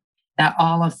 that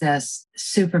all of this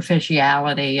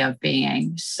superficiality of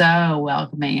being so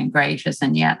welcoming and gracious,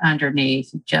 and yet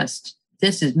underneath just,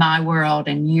 this is my world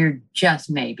and you're just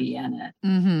maybe in it.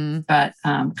 Mm-hmm. But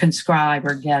conscribe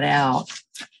or get out,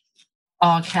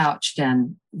 all couched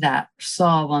in that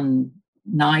sullen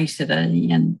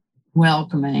nicety and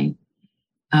welcoming.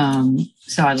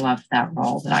 So I loved that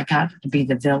role, that I got to be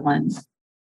the villain.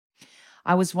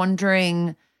 I was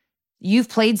wondering, you've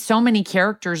played so many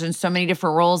characters in so many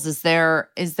different roles. Is there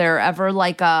ever a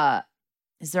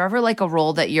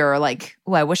role that you're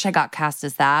oh, I wish I got cast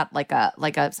as that, like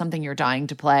a something you're dying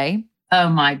to play? Oh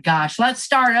my gosh, let's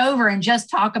start over and just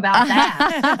talk about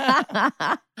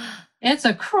that. It's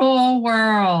a cruel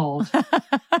world.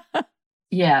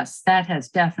 Yes, that has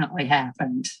definitely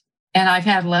happened. And I've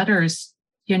had letters,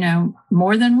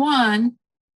 more than one,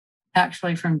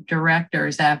 actually, from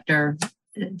directors after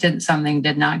something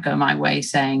did not go my way,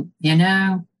 saying,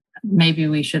 maybe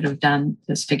we should have done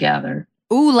this together.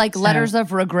 Ooh, letters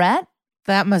of regret?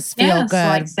 That must feel good.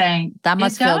 Like saying, that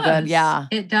must feel good. Yeah.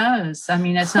 It does.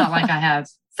 It's not like I have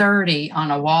 30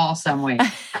 on a wall somewhere.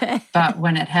 But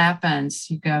when it happens,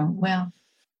 you go, well,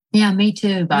 yeah, me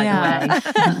too, by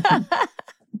the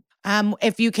way.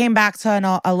 If you came back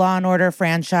to a Law and Order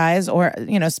franchise, or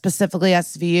specifically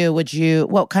SVU,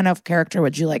 what kind of character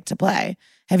would you like to play?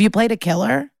 Have you played a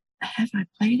killer? Have I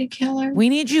played a killer? We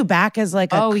need you back as a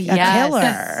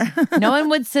killer. No one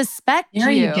would suspect you.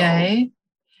 There you go.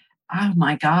 Oh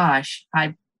my gosh,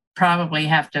 I probably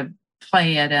have to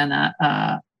play it in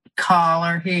a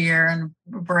collar here and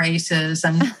braces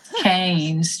and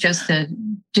canes just to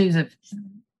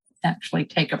actually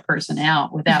take a person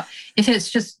out without, if it's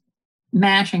just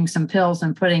mashing some pills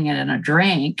and putting it in a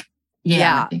drink.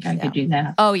 Yeah. I think I could do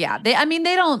that. Oh yeah. They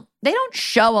don't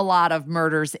show a lot of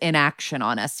murders in action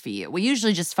on SVU. We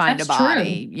usually just find a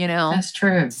body, you know? That's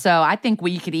true. So I think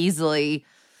we could easily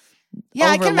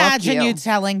I can imagine you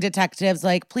telling detectives,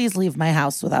 like, please leave my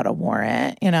house without a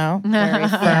warrant, you know, very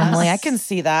firmly. I can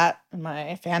see that in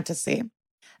my fantasy.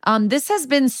 This has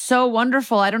been so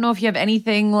wonderful. I don't know if you have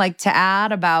anything like to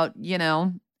add about, you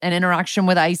know, an interaction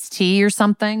with Ice-T or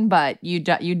something, but you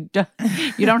don't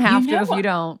have to if you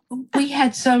don't. We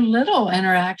had so little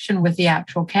interaction with the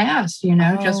actual cast, you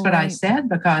know, just what I said,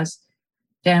 because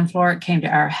Dan Florek came to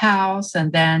our house,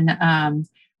 and then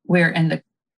we're in the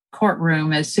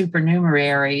courtroom as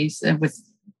supernumeraries with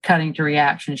cutting to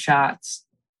reaction shots.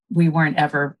 We weren't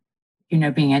ever, you know,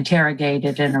 being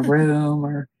interrogated in a room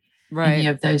or any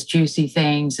of those juicy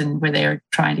things, and where they were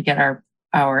trying to get our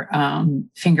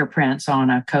fingerprints on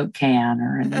a Coke can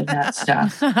or any of that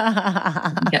stuff.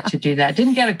 Didn't get to do that.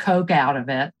 Didn't get a Coke out of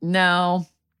it. No.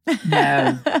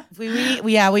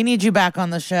 We need you back on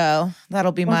the show.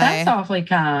 That'll be my that's awfully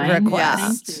kind.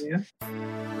 Request. Thank you.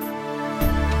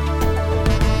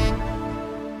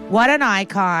 What an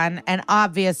icon, and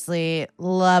obviously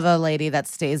love a lady that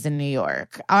stays in New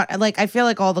York. I feel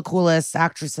like all the coolest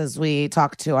actresses we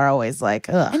talk to are always like,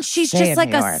 ugh. And she's just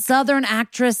like a Southern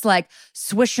actress, like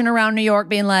swishing around New York,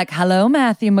 being like, hello,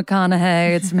 Matthew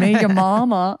McConaughey. It's me, your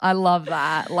mama. I love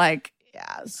that. Like,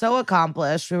 yeah, so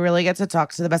accomplished. We really get to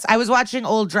talk to the best. I was watching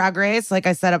old Drag Race, like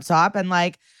I said up top, and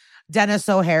like Dennis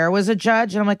O'Hare was a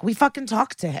judge. And I'm like, we fucking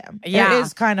talked to him. Yeah. It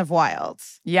is kind of wild.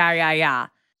 Yeah.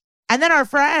 And then our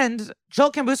friend,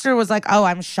 Joel Kim Booster, was like, oh,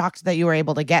 I'm shocked that you were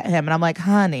able to get him. And I'm like,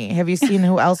 honey, have you seen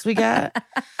who else we get?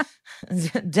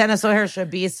 Dennis O'Hare should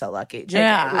be so lucky.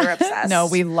 JK, we were obsessed. No,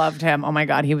 we loved him. Oh my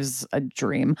God, he was a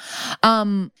dream.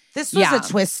 This was a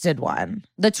twisted one.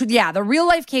 The real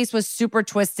life case was super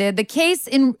twisted. The case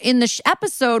in the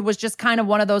episode was just kind of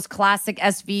one of those classic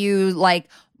SVU, like,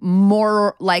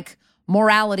 more like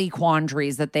morality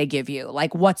quandaries that they give you.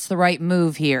 Like, what's the right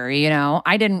move here? You know,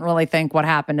 I didn't really think what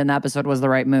happened in the episode was the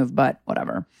right move, but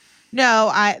whatever. No,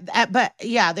 but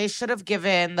yeah, they should have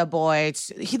given the boy,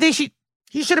 he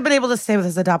should have been able to stay with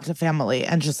his adoptive family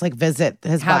and just like visit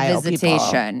his bio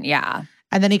visitation. People. Yeah.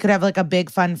 And then he could have like a big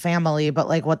fun family, but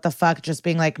like, what the fuck? Just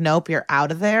being like, nope, you're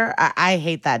out of there. I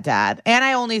hate that dad. And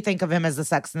I only think of him as the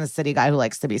Sex and the City guy who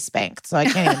likes to be spanked. So I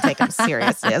can't even take him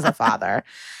seriously as a father.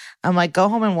 I'm like, go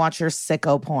home and watch your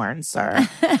sicko porn, sir.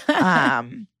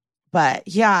 But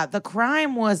yeah, the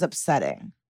crime was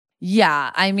upsetting.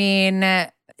 Yeah, I mean,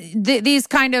 these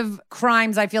kind of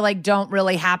crimes, I feel like, don't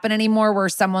really happen anymore, where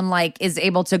someone like is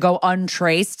able to go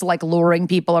untraced, like luring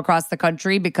people across the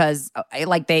country because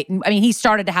he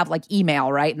started to have like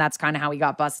email, right? And that's kind of how he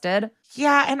got busted.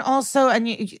 Yeah, and also,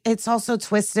 it's also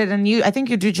twisted. And I think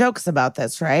you do jokes about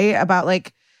this, right? About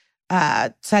like,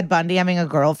 Ted Bundy having a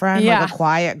girlfriend, like a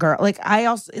quiet girl. Like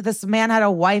this man had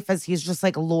a wife as he's just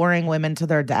like luring women to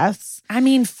their deaths. I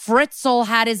mean, Fritzl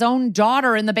had his own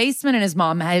daughter in the basement and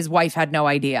his wife had no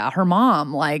idea. Her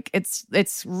mom, like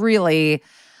it's really,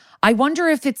 I wonder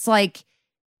if it's like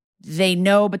they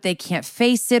know, but they can't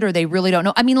face it, or they really don't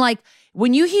know. I mean, like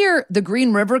when you hear the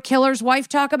Green River Killer's wife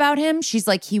talk about him, she's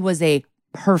like, he was a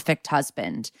perfect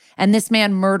husband. And this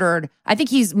man murdered, I think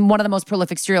he's one of the most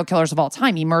prolific serial killers of all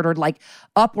time. He murdered like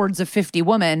upwards of 50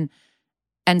 women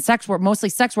and mostly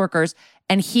sex workers.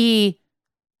 And he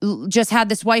just had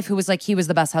this wife who was like, he was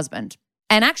the best husband.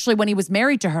 And actually, when he was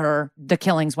married to her, the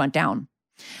killings went down.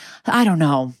 I don't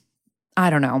know.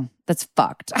 That's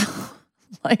fucked.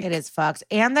 Like, it is fucked.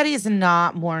 And that he's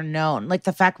not more known. Like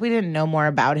the fact we didn't know more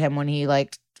about him when he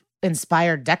like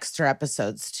inspired Dexter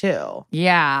episodes too.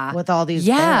 Yeah. With all these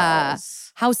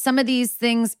girls. How some of these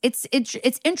things, it's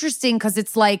interesting because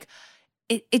it's like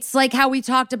how we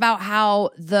talked about how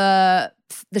the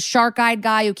shark-eyed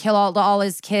guy who killed all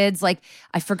his kids, like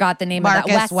I forgot the name of that.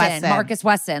 Marcus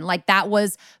Weston. Like that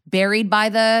was buried by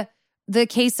the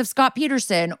case of Scott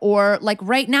Peterson. Or like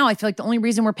right now, I feel like the only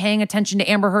reason we're paying attention to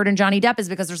Amber Heard and Johnny Depp is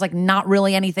because there's like not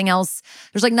really anything else.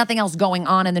 There's like nothing else going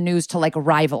on in the news to like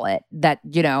rival it.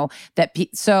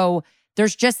 So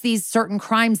there's just these certain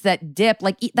crimes that dip,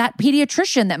 like that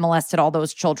pediatrician that molested all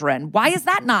those children. Why is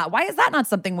that not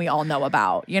something we all know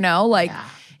about? You know, like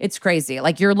It's crazy.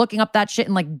 Like you're looking up that shit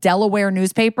in like Delaware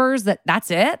newspapers. That's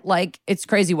it. Like it's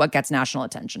crazy what gets national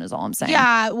attention is all I'm saying.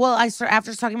 Yeah. Well,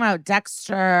 after talking about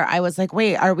Dexter, I was like,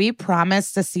 wait, are we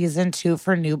promised a season 2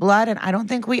 for New Blood? And I don't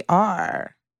think we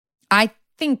are. I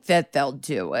think that they'll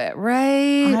do it,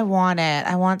 right? I want it.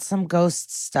 I want some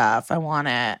ghost stuff. I want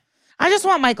it. I just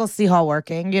want Michael C. Hall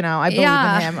working. You know, I believe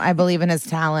in him. I believe in his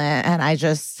talent. And I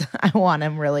want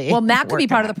him really. Well, that could be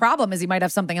part of the problem is he might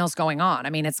have something else going on.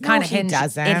 I mean, it's kind of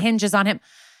it hinges on him.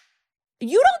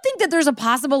 You don't think that there's a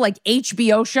possible like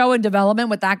HBO show in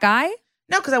development with that guy?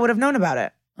 No, because I would have known about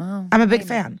it. Oh, I'm a big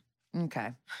fan. Okay.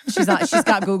 She's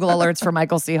got Google alerts for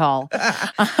Michael C. Hall. No,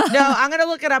 I'm going to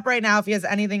look it up right now if he has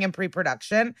anything in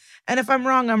pre-production. And if I'm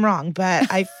wrong, I'm wrong.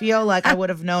 But I feel like I would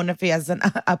have known if he has an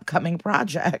upcoming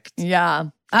project. Yeah.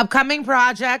 Upcoming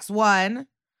projects, 1.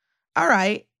 All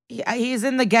right. He's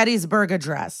in the Gettysburg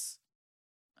Address.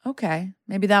 Okay.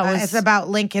 Maybe that was... it's about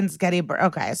Lincoln's Gettysburg.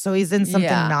 Okay. So he's in something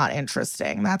not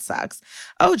interesting. That sucks.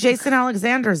 Oh, Jason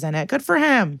Alexander's in it. Good for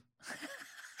him.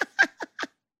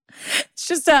 It's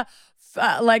just a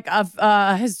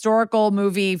historical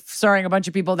movie starring a bunch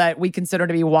of people that we consider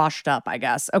to be washed up, I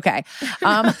guess. Okay.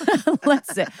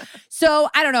 Let's see. So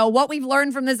I don't know. What we've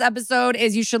learned from this episode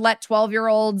is you should let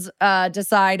 12-year-olds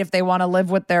decide if they want to live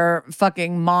with their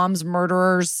fucking mom's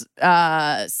murderers'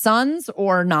 sons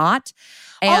or not.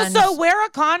 And also, wear a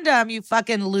condom, you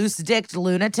fucking loose-dicked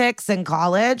lunatics in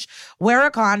college. Wear a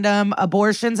condom.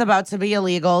 Abortion's about to be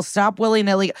illegal. Stop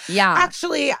willy-nilly. Yeah.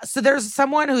 Actually, so there's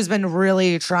someone who's been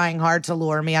really trying hard to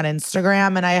lure me on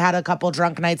Instagram, and I had a couple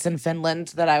drunk nights in Finland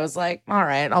that I was like, all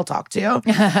right, I'll talk to you.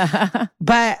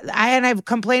 But I've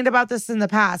complained about this in the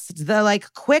past. The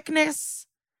like quickness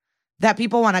that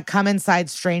people want to come inside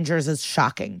strangers is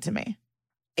shocking to me.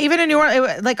 Even in New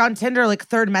York, like on Tinder, like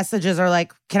third messages are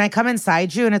like, can I come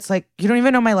inside you? And it's like, you don't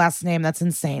even know my last name. That's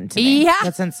insane to me. Yeah.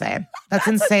 That's insane. That's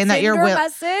insane that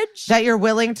you're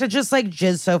willing to just like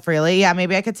jizz so freely. Yeah,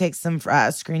 maybe I could take some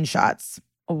screenshots.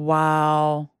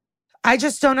 Wow. I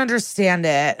just don't understand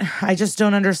it. I just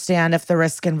don't understand if the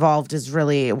risk involved is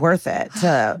really worth it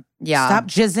to stop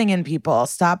jizzing in people.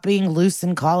 Stop being loose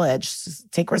in college.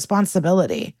 Take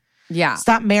responsibility. Yeah.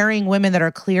 Stop marrying women that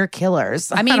are clear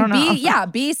killers. I mean, don't know.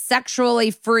 be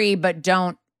sexually free, but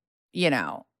don't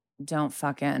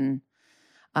fucking,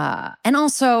 and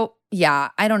also,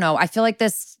 I don't know. I feel like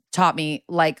this taught me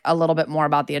like a little bit more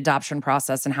about the adoption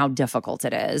process and how difficult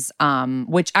it is,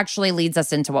 which actually leads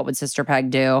us into what would Sister Peg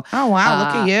do. Oh, wow.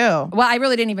 Look at you. Well, I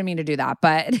really didn't even mean to do that,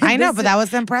 but. I know, but that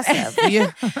was impressive.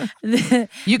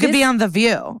 You could be on The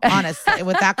View, honestly,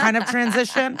 with that kind of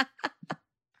transition.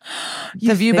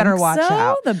 The View better watch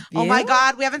out. Oh my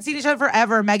God, we haven't seen each other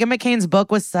forever. Meghan McCain's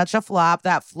book was such a flop.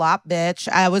 That flop bitch.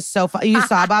 I was so you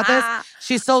saw about this?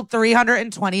 She sold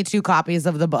 322 copies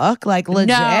of the book. Like legit.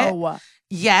 No.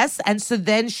 Yes. And so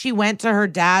then she went to her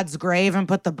dad's grave and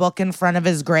put the book in front of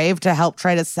his grave to help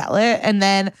try to sell it. And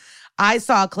then I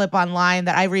saw a clip online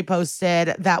that I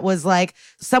reposted that was like,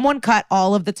 someone cut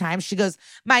all of the time. She goes,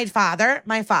 my father,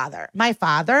 my father, my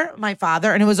father, my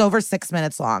father. And it was over 6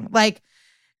 minutes long. Like,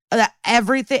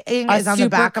 everything is on the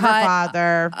back of her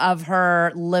father. Of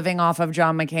her living off of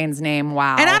John McCain's name.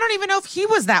 Wow. And I don't even know if he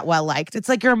was that well liked. It's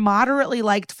like your moderately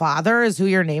liked father is who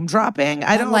you're name dropping.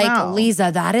 I don't know. Like,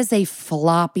 Lisa, that is a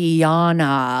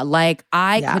floppiana. Like,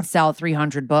 I could sell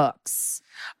 300 books.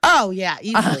 Oh, yeah,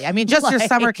 easily. I mean, just your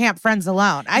summer camp friends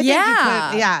alone. I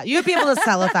think you'd be able to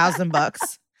sell 1,000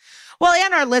 books. Well,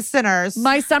 and our listeners.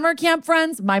 My summer camp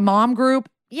friends, my mom group,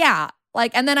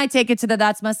 like, and then I take it to the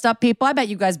That's Messed Up people. I bet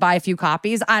you guys buy a few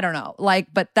copies. I don't know. Like,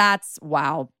 but that's,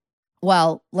 wow.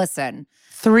 Well, listen.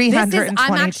 322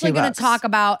 I'm actually going to talk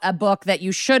about a book that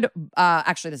you should,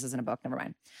 actually, this isn't a book. Never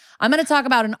mind. I'm going to talk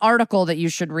about an article that you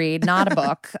should read, not a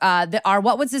book. Our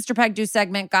What Would Sister Peg Do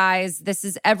segment, guys. This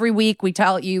is every week we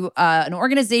tell you an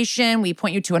organization, we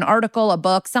point you to an article, a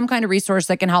book, some kind of resource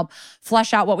that can help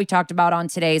flesh out what we talked about on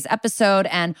today's episode.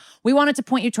 And we wanted to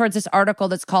point you towards this article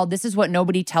that's called This Is What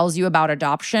Nobody Tells You About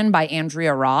Adoption by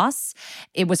Andrea Ross.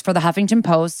 It was for the Huffington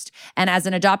Post. And as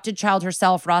an adopted child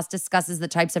herself, Ross discusses the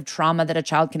types of trauma that a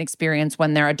child can experience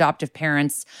when their adoptive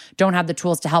parents don't have the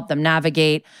tools to help them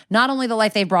navigate not only the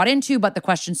life they've brought into, but the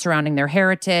questions surrounding their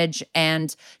heritage.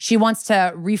 And she wants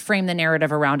to reframe the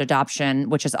narrative around adoption,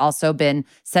 which has also been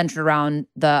centered around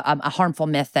a harmful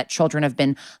myth that children have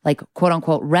been like, quote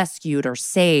unquote, rescued or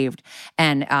saved,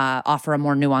 and offer a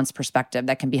more nuanced perspective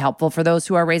that can be helpful for those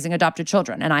who are raising adopted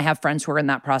children. And I have friends who are in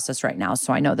that process right now.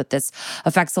 So I know that this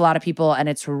affects a lot of people, and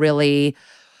it's really...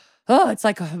 it's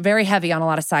like very heavy on a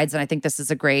lot of sides. And I think this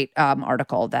is a great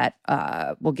article that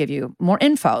will give you more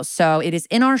info. So it is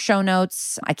in our show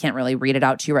notes. I can't really read it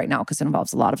out to you right now because it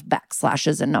involves a lot of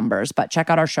backslashes and numbers, but check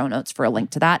out our show notes for a link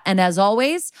to that. And as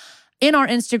always, in our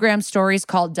Instagram stories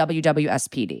called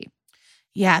WWSPD.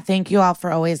 Yeah, thank you all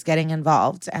for always getting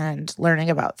involved and learning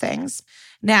about things.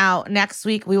 Now, next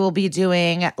week, we will be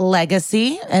doing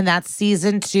Legacy, and that's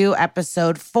season 2,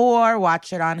 episode 4.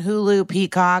 Watch it on Hulu,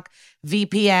 Peacock,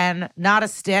 VPN, not a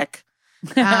stick.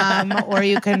 Or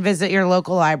you can visit your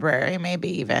local library,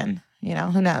 maybe even,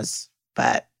 who knows.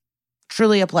 But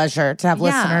truly a pleasure to have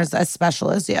listeners as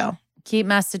special as you. Keep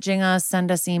messaging us,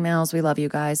 send us emails. We love you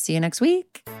guys. See you next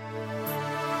week.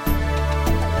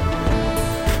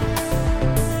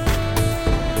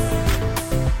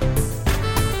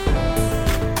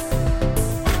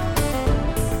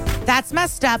 That's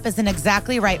Messed Up is an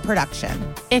Exactly Right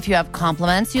production. If you have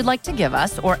compliments you'd like to give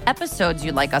us or episodes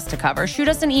you'd like us to cover, shoot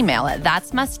us an email at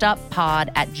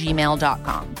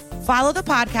that'smesseduppod@gmail.com. Follow the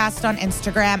podcast on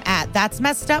Instagram at That's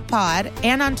Messed Up Pod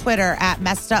and on Twitter at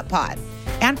Messed Up Pod.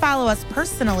 And follow us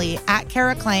personally at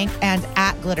Kara Clank and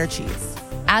at Glitter Cheese.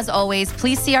 As always,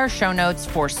 please see our show notes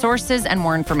for sources and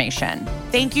more information.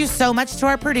 Thank you so much to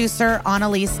our producer,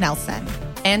 Annalise Nelson.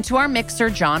 And to our mixer,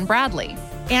 John Bradley.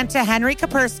 And to Henry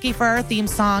Kapersky for our theme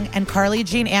song and Carly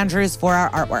Jean Andrews for our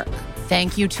artwork.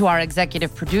 Thank you to our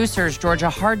executive producers, Georgia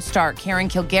Hardstark, Karen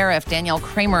Kilgariff, Danielle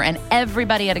Kramer, and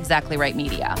everybody at Exactly Right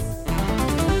Media.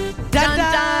 Dun,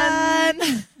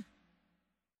 dun.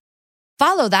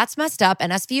 Follow That's Messed Up, an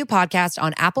SVU podcast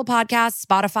on Apple Podcasts,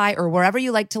 Spotify, or wherever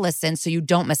you like to listen so you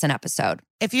don't miss an episode.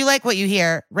 If you like what you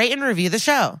hear, rate and review the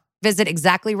show. Visit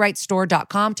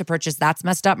exactlyrightstore.com to purchase That's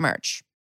Messed Up merch.